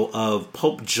photo of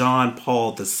Pope John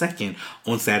Paul II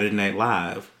on Saturday Night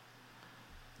Live?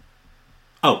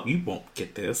 Oh, you won't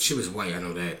get this. She was white, I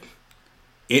know that.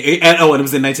 And it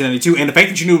was in 1992. And the fact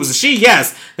that you knew it was a she,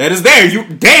 yes, that is there. You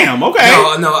damn, okay.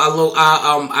 No,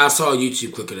 I saw a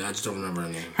YouTube clip of it. I just don't remember her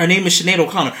name. Her name is Sinead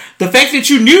O'Connor. The fact that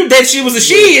you knew that she was a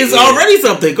she is already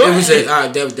something. Go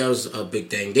ahead. That was a big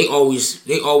thing. They always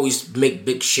make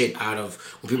big shit out of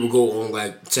when people go on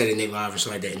like Saturday Night Live or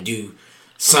something like that and do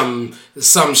some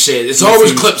shit. It's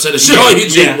always clips of the shit on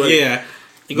YouTube. Yeah.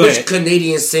 Which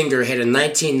Canadian singer had a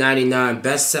 1999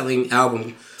 best-selling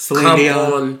album, Come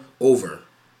On Over?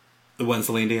 It wasn't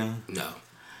Celine Dion? No.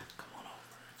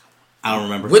 I don't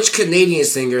remember. Which Canadian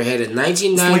singer had a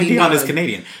 1999 Celine Dion is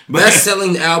Canadian.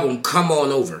 best-selling album, Come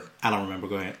On Over? I don't remember.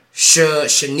 Go ahead.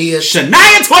 Shania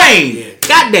Twain! Yeah.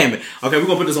 God damn it. Okay, we're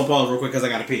going to put this on pause real quick because I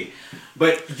got to pee.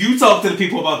 But you talk to the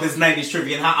people about this 90s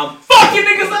trivia and how I'm fucking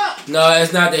niggas up. No,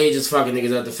 it's not that he just fucking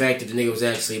niggas up. The fact that the nigga was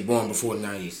actually born before the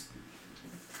 90s.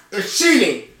 It's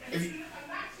cheating.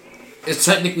 It's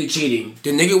technically cheating.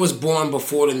 The nigga was born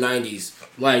before the 90s.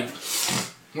 Like,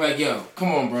 yo, come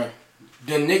on, bro.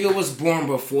 The nigga was born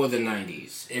before the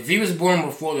 90s. If he was born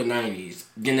before the 90s,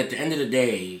 then at the end of the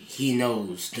day, he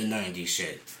knows the 90s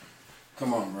shit.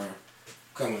 Come on, bro.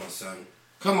 Come on, son.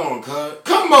 Come on, cuz.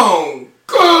 Come on,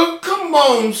 cuz. Come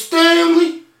on,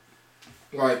 Stanley.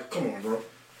 Like, come on, bro.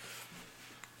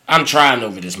 I'm trying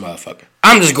over this motherfucker.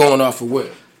 I'm just going off of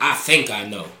what I think I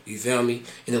know. You feel me?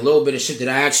 And a little bit of shit that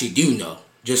I actually do know.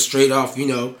 Just straight off,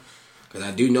 because I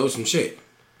do know some shit.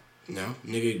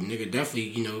 Nigga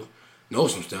definitely, know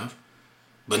some stuff.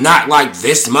 But not like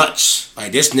this much.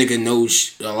 Like, this nigga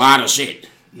knows a lot of shit.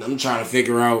 And I'm trying to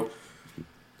figure out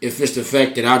if it's the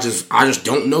fact that I just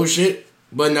don't know shit.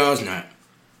 But no, it's not.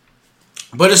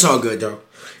 But it's all good, though.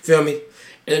 Feel me? At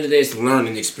the end of the day, it's a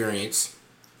learning experience.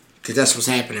 Because that's what's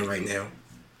happening right now.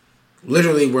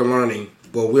 Literally, we're learning.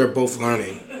 Well, we're both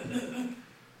learning.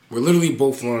 We're literally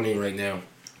both learning right now.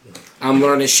 I'm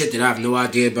learning shit that I have no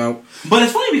idea about. But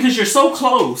it's funny because you're so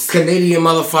close. Canadian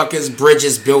motherfuckers,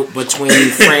 bridges built between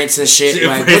France and shit.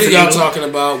 Like, what are y'all talking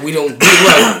about? We don't...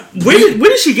 Where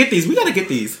did she get these? We gotta get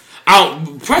these.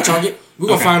 Probably Target. We're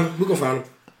gonna find them.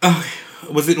 Okay.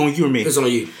 Was it on you or me? It's on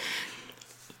you.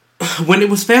 When it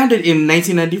was founded in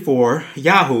 1994,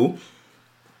 Yahoo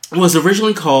was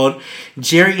originally called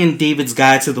Jerry and David's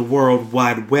Guide to the World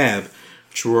Wide Web.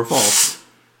 True or false?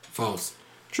 False.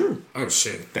 True. Oh,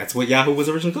 shit. That's what Yahoo was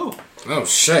originally called. Oh,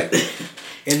 shit.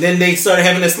 And then they started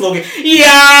having this slogan, Yahoo!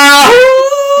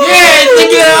 Yeah,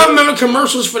 nigga, I remember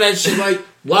commercials for that shit. Like,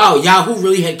 wow, Yahoo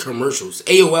really had commercials.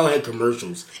 AOL had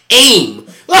commercials. AIM.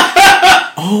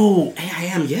 Oh,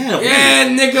 AIM, yeah. Yeah,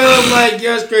 nigga, like,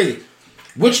 yeah, it's crazy.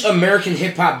 Which American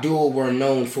hip-hop duo were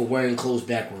known for wearing clothes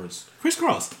backwards? Criss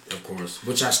Cross. Of course.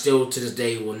 Which I still, to this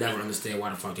day, will never understand why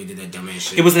the fuck they did that dumb ass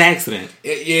shit. It was an accident.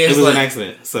 It was an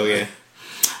accident, so yeah.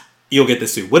 You'll get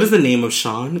this too. What is the name of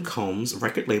Sean Combs'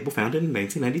 record label founded in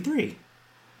 1993?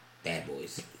 Bad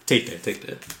Boys. Take that.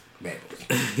 Bad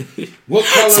Boys. What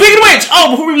color? Speaking of which,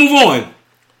 before we move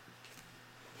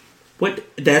on.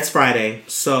 That's Friday.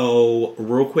 So,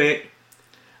 real quick,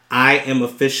 I am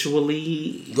officially...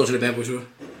 You go to the Bad Boys show?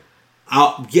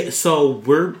 So,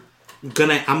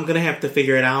 I'm gonna have to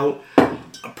figure it out.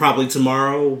 Probably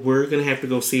tomorrow. We're gonna have to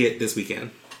go see it this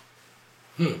weekend.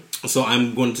 So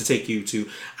I'm going to take you to...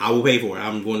 I will pay for it.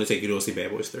 I'm going to take you to go see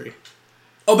Bad Boys 3.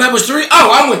 Oh, Bad Boys 3?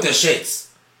 Oh, I'm with the shits.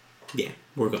 Yeah,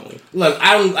 we're going. Look,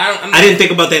 I didn't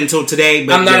think about that until today.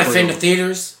 But I'm not a fan of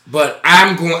theaters, but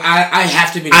I'm going... I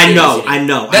have to be in the theater. I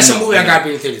know. That's a movie I gotta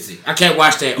be in the theater to see. I can't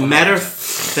watch that. Matter of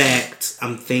fact,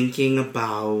 I'm thinking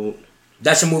about...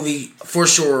 That's a movie, for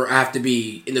sure, I have to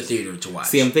be in the theater to watch.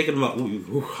 See, I'm thinking about...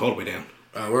 all the way down.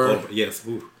 Yes,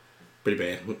 pretty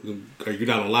bad. Are you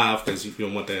not on live because you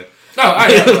don't want that? No, I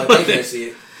can't see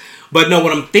it. But no,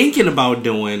 what I'm thinking about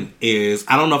doing is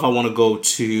I don't know if I want to go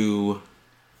to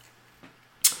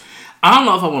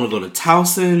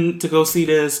Towson to go see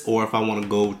this or if I want to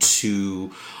go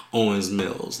to Owens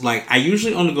Mills. Like I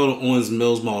usually only go to Owens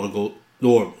Mills Mall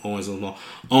Owens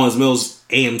Mills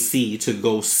AMC to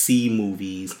go see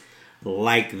movies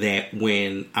like that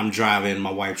when I'm driving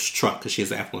my wife's truck because she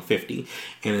has an F-150,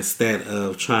 and instead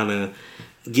of trying to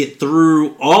get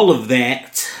through all of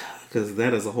that, because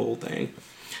that is a whole thing,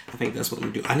 I think that's what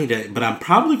I'm gonna do. But I'm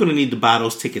probably gonna need to buy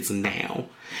those tickets now.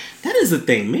 That is the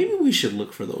thing. Maybe we should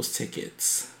look for those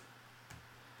tickets.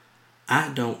 I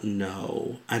don't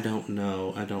know,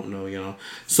 y'all.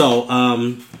 So,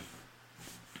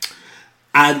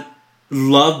 I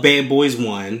love Bad Boys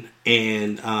 1.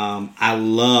 And I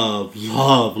love.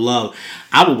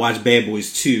 I will watch Bad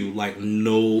Boys 2 like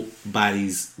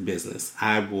nobody's business.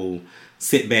 I will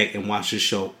sit back and watch this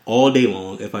show all day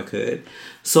long if I could.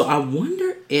 So I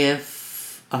wonder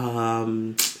if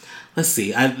let's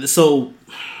see. So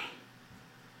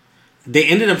they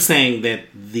ended up saying that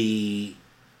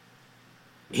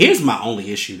here's my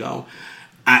only issue though.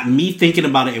 Me thinking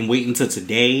about it and waiting until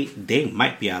today, they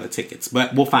might be out of tickets.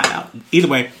 But we'll find out. Either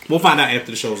way, we'll find out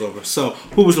after the show's over. So,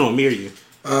 who was on me or you?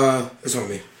 It's on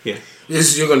me. Yeah.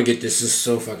 You're going to get this. This is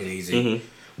so fucking easy. Mm-hmm.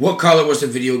 What color was the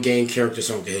video game character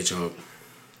Sonic the Hedgehog?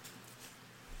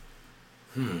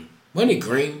 Wasn't he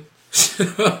green?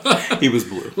 He was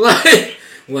blue. like,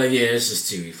 yeah, it's just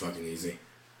too fucking easy.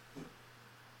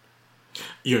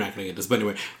 You're not gonna get this, but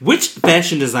anyway, which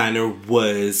fashion designer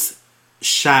was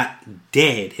shot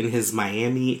dead in his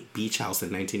Miami beach house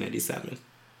in 1997?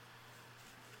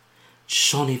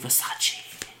 Gianni Versace.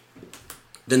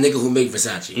 The nigga who made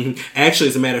Versace. Mm-hmm. Actually,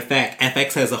 as a matter of fact,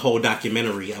 FX has a whole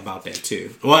documentary about that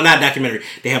too. Well, not documentary.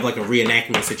 They have like a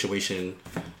reenactment situation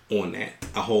on that.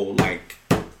 A whole like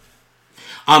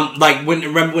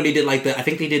remember when they did like I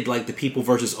think they did like the People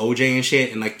versus OJ and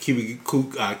shit, and like Cuba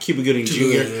Gooding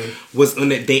Jr. was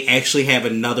on it. They actually have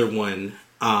another one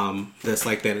that's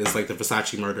like that. It's like the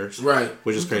Versace murders, right?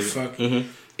 Which is crazy. Mm-hmm.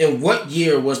 In what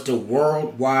year was the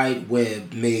World Wide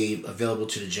Web made available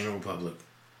to the general public?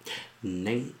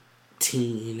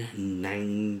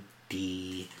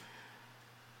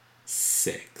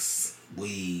 1996.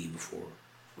 Way before.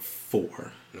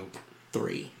 4. Nope.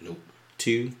 3. Nope.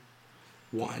 2.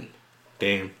 1.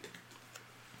 Damn.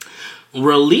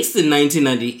 Released in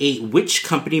 1998, which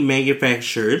company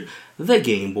manufactured the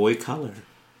Game Boy Color?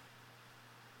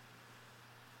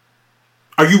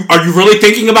 Are you really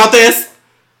thinking about this?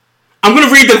 I'm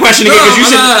gonna read the question again because you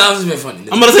should. That was a bit funny.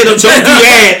 I'm gonna say don't do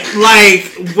that.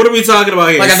 Like, what are we talking about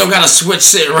here? Like I don't got a switch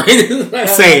sitting right. Like,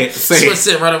 say it. Switch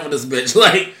sitting right over this bitch.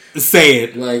 Like, say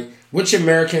it. Like, which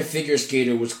American figure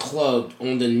skater was clubbed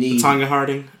on the knee? Tonya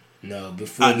Harding. No,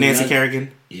 before Nancy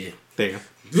Kerrigan. Yeah. There.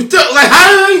 Like,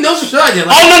 how do you know some shit like that?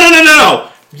 Like, oh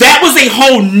no! That was a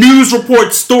whole news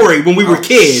report story when we were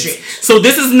kids. Shit. So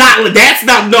this is not. That's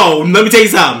not. No. Let me tell you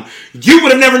something. You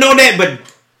would have never known that, but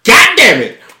goddamn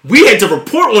it. We had to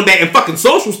report on that in fucking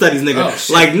social studies, nigga. Oh,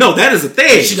 like, no, that is a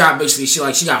thing. She got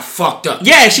fucked up.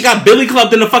 Yeah, she got billy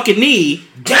clubbed in the fucking knee.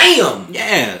 Damn.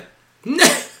 Yeah.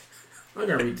 I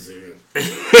gotta read this again.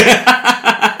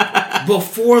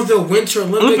 Before the Winter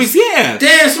Olympics? Yeah.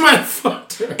 Damn, somebody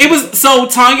fucked her. It was, so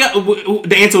Tonya,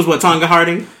 the answer was what, Tonya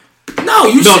Harding?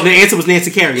 No, the answer was Nancy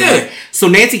Kerrigan. Yeah. Right? So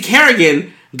Nancy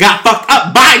Kerrigan got fucked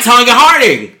up by Tonya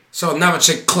Harding. So now a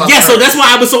chick clubbed Yeah, her. so that's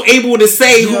why I was so able to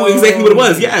say who exactly what it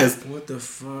was. Yes. What the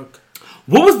fuck?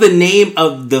 What was the name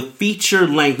of the feature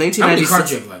length 1996? How many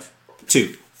cards you have left?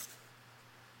 2.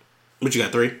 What you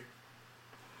got? 3?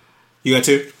 You got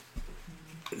 2?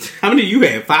 How many do you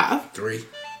have? 5? 3.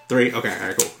 3? Okay,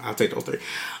 alright, cool. I'll take those 3.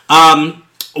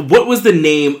 What was the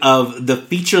name of the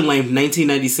feature length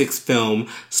 1996 film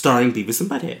starring Beavis and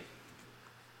Butthead?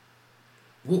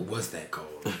 What was that called?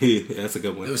 Yeah, that's a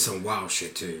good one. It was some wild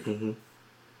shit too. Mm-hmm.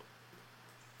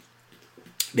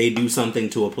 They do something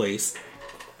to a place.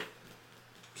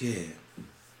 Yeah.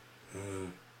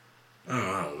 I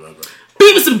don't remember.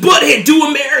 Beavis and Butthead do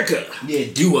America. Yeah,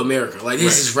 do America. Like,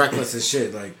 this is reckless as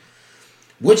shit. Like,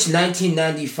 which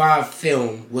 1995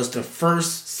 film was the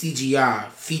first CGI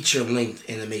feature-length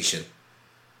animation?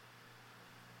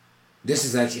 This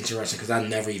is actually interesting because I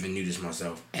never even knew this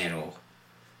myself at all.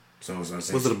 So was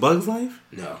it A Bug's Life?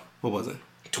 No. What was it?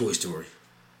 Toy Story.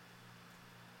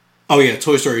 Oh yeah,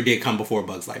 Toy Story did come before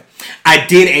Bug's Life. I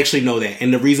did actually know that,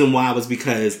 and the reason why was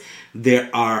because there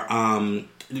are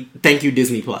thank you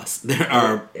Disney Plus. There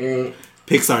are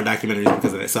Pixar documentaries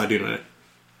because of that, so I do know that.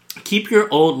 Keep your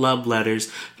old love letters,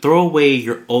 throw away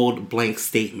your old blank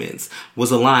statements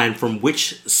was a line from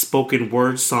which spoken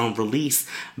word song released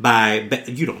by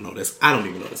you don't know this. I don't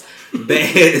even know this.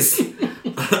 Baz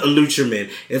Luhrmann.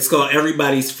 It's called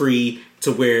Everybody's Free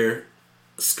to Wear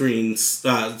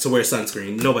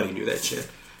Sunscreen. Nobody knew that shit.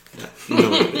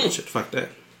 Nobody knew that shit. Fuck that.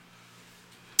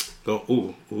 Go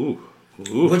ooh.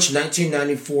 Which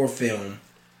 1994 film?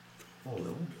 Hold on,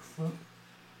 what the fuck?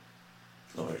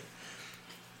 Sorry.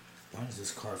 Why does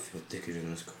this car feel thicker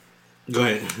than this car? Go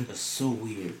ahead. That's so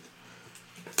weird.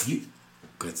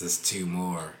 Because there's 2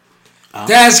 more.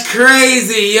 That's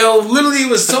crazy, yo. Literally, it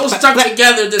was so stuck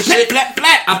together. This shit.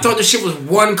 I thought this shit was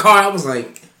one car. I was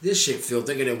like, this shit feel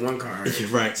thicker than one car.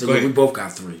 Right. So we both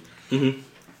got 3. Mm-hmm.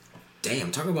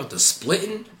 Damn, talk about the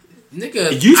splitting.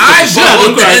 Nigga,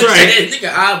 eyeball that shit. Nigga,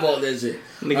 eyeball that shit.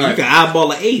 Nigga, you can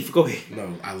eyeball an 8th. Go ahead.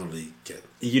 No, I literally get it.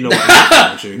 You know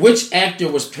what? Which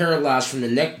actor was paralyzed from the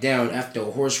neck down after a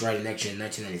horse riding accident in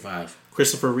 1995?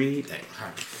 Christopher Reeve.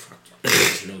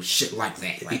 No shit like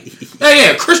that. Like,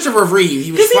 yeah, Christopher Reeve.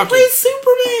 He played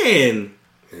Superman.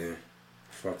 Yeah,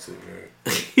 fuck Superman.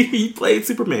 He played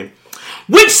Superman.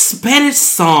 Which Spanish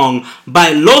song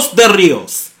by Los de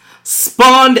Rios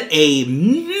spawned a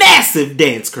massive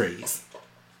dance craze?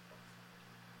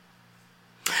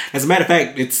 As a matter of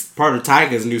fact, it's part of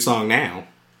Tyga's new song now.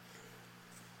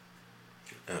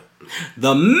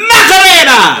 The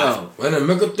Macarena! Oh, when the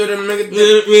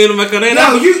Macarena.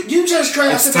 No, you just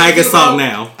try. It's Tiger song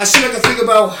now. I should like to think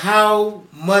about how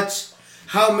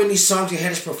many songs you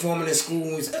had us performing in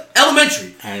school.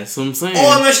 Elementary. That's what I'm saying.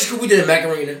 All elementary school, we did a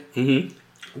Macarena. Mm-hmm.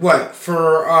 What?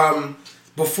 For,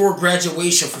 before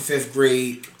graduation for 5th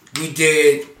grade, we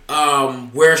did,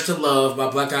 Where's the Love by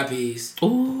Black Eyed Peas.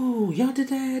 Ooh, y'all did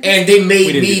that? And they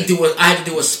made me I had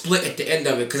to do a split at the end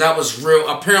of it because I was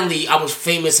apparently I was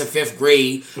famous in 5th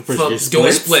grade for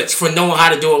doing splits, for knowing how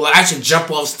to do it. Like I should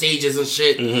jump off stages and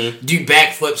shit, do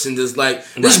backflips and just like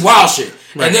this wild shit.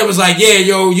 Right. And they was like, yeah,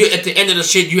 yo, you at the end of the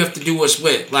shit, you have to do a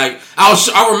split. Like I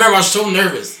remember I was so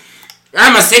nervous. I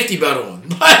had my safety belt on.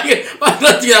 Like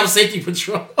I was safety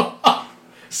patrol.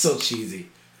 So cheesy.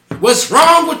 What's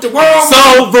wrong with the world?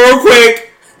 So real quick.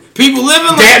 People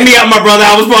living like Dap me up, my brother.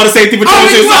 I was part of safety patrol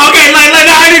too. So okay, like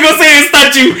I ain't gonna say and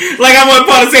stunt you. Like I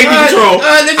wasn't part of safety patrol.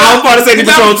 Nigga, I was part of safety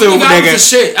patrol too, nigga.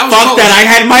 Fuck that. I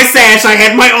had my sash. I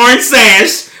had my orange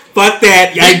sash. Fuck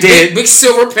that. I did. Big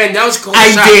silver pen. That was cool. I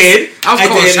did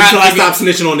until I stopped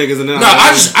snitching on niggas. And then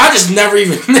I just never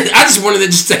even. I just wanted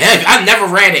it just to have. I never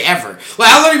ran it ever.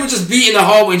 Like I literally would just be in the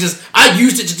hallway. I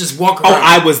used it to just walk around. Oh,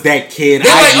 I was that kid.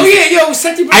 They're like, oh yeah, yo,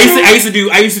 safety patrol. I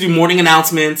used to do morning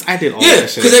announcements. I did all that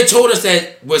shit. Because they told us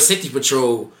that with safety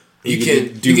patrol, you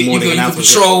can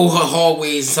patrol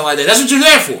hallways and stuff like that. That's what you're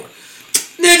there for.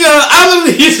 Nigga, I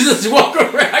literally used to just walk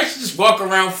around. I used to just walk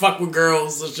around, fuck with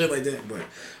girls and shit like that. But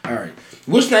alright.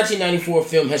 Which 1994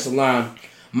 film has the line,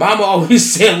 Mama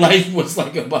always said life was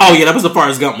like a bus? Oh yeah, that was the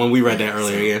Forrest Gump one. We read that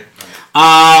earlier, yeah.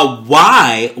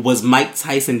 Why was Mike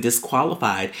Tyson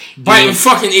disqualified? Biting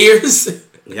fucking ears?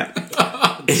 Yeah.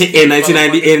 In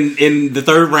 1990, in the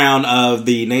third round of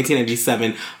the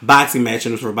 1997 boxing match,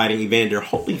 and was for fighting Evander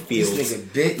Holyfield. This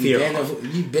nigga bit Evander.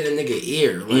 You bit a nigga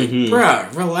ear, like,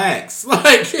 bruh, relax.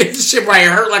 Like this shit right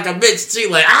hurt like a bitch too.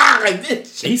 Like like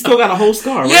bitch. He still got a whole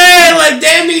scar. Right? Yeah, like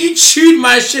damn nigga, you chewed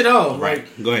my shit off. Right.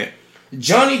 Go ahead.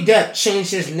 Johnny Depp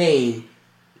changed his name.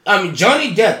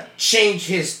 Johnny Depp changed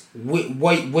his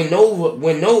Winona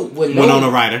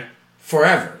Ryder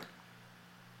Forever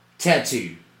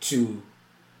tattoo to.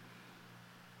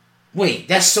 Wait,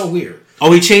 that's so weird.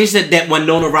 Oh, he changed that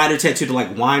Winona Ryder tattoo to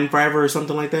like Wine Forever or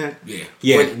something like that? Yeah.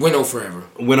 Winnow Forever.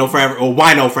 Winnow Forever. Or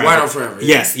Wino Forever. Wino Forever.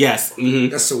 Yeah. Yes.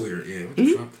 Mm-hmm. That's so weird, yeah. What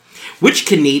the fuck? Which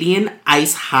Canadian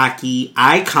ice hockey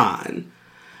icon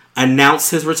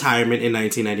announced his retirement in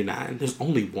 1999? There's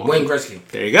only one. Wayne Gretzky.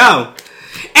 There you go.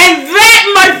 And that,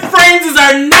 my friends, is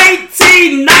our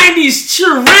 1990s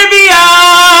trivia!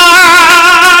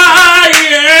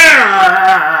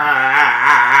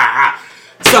 Yeah!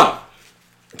 So,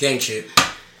 gang shit.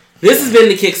 This has been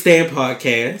the Kickstand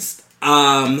Podcast.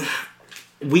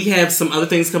 We have some other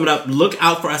things coming up. Look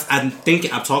out for us. I've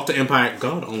talked to Empire.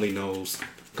 God only knows.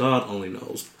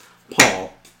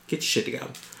 Paul, get your shit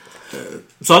together.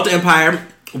 Talk to Empire.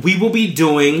 We will be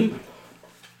doing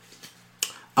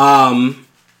Bar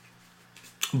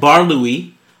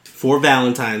Louie for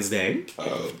Valentine's Day.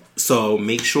 So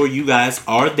make sure you guys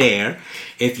are there.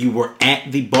 If you were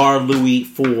at the Bar Louie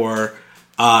for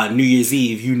New Year's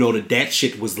Eve, you know that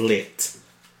shit was lit.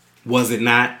 Was it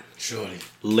not? Surely.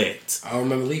 Lit. I don't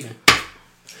remember leaving.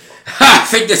 I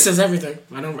think that says everything.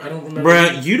 I don't remember.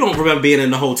 Bruh, you don't remember being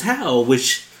in the hotel,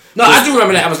 which... No, I do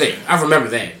remember that. I was there. I remember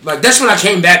that. Like, that's when I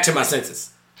came back to my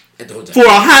senses. At the hotel. For a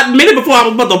hot minute before I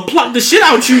was about to pluck the shit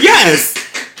out you, yes.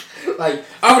 Like,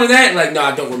 other than that, like, no,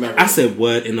 I don't remember. I said,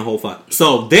 what in the whole fuck?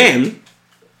 So, then,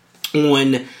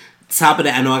 on top of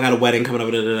that, I know I got a wedding coming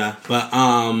up, but,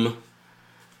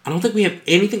 I don't think we have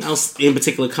anything else in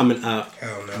particular coming up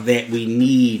that we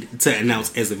need to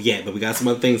announce as of yet. But we got some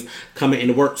other things coming in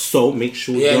the works, so make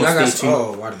sure y'all stay tuned.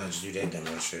 Oh, why did I just do that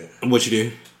dumb shit? What you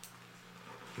do?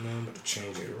 No, I'm about to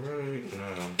change it right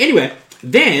now. Anyway,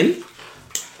 then...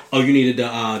 Oh, you needed the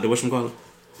whatchamacallit?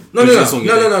 No. I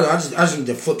just need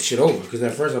to flip shit over. Because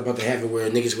at first I'm about to have it where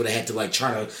niggas would have had to like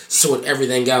try to sort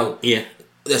everything out. Yeah.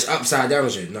 That's upside down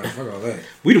and shit. No, fuck all that.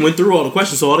 We done went through all the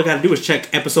questions, so all I gotta do is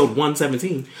check episode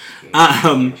 117.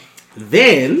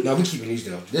 Then... No, we keeping these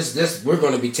though. This we're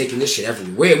gonna be taking this shit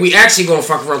everywhere. We actually gonna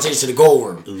fuck around and take it to the gold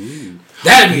room. Ooh.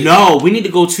 That'd be... No, we need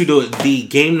to go to the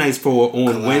game nights on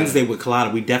Collada. Wednesday with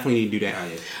Collada. We definitely need to do that.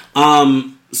 Oh,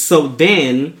 yeah. So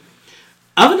then...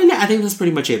 Other than that, I think that's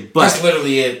pretty much it. But that's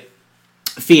literally it.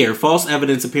 Fear. False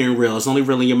evidence appearing real. It's only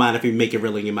real in your mind if you make it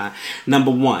real in your mind.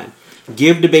 Number 1.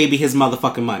 Give the baby his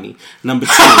motherfucking money. Number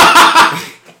 2.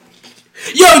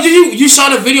 Yo, you saw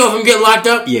the video of him getting locked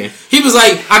up? Yeah. He was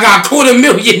like, I got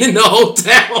 $250,000 in the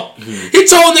hotel. Mm-hmm. He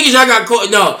told niggas I got caught.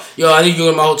 No, yo, I think you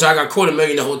in my hotel. I got $250,000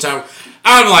 in the hotel.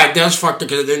 I'm like, that's fucked up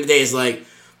because at the end of the day, it's like,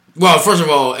 Well, first of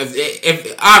all,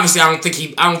 if obviously I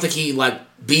don't think he like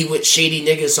be with shady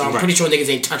niggas, so I'm pretty sure niggas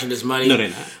ain't touching this money. No, they're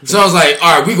not. So I was like,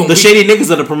 all right, we gonna... The shady niggas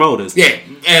are the promoters. Yeah,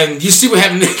 and you see what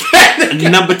happened.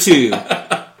 Number 2,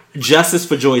 justice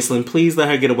for Joycelyn. Please let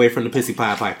her get away from the pissy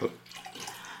Pied Piper.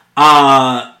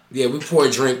 Yeah, we pour a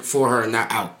drink for her,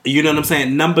 not out. You know what I'm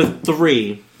saying? Number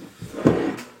 3,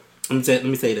 let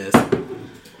me say this.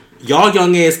 Y'all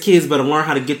young ass kids better learn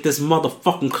how to get this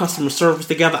motherfucking customer service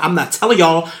together. I'm not telling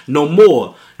y'all no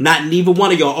more. Not neither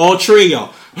one of y'all. All 3 of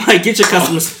y'all. Like, get your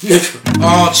customers.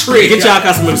 All 3. Get y'all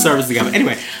customer service together.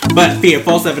 Anyway, but fear,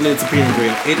 false evidence appearing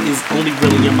real. It is only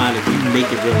real in your mind if you make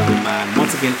it real in your mind.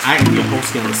 Once again, I am your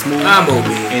host, Young Smooth. I'm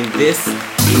OB. And this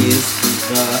is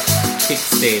the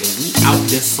Kickstand. We out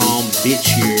this song,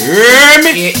 bitch. You hear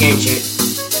me? Yeah, ain't shit.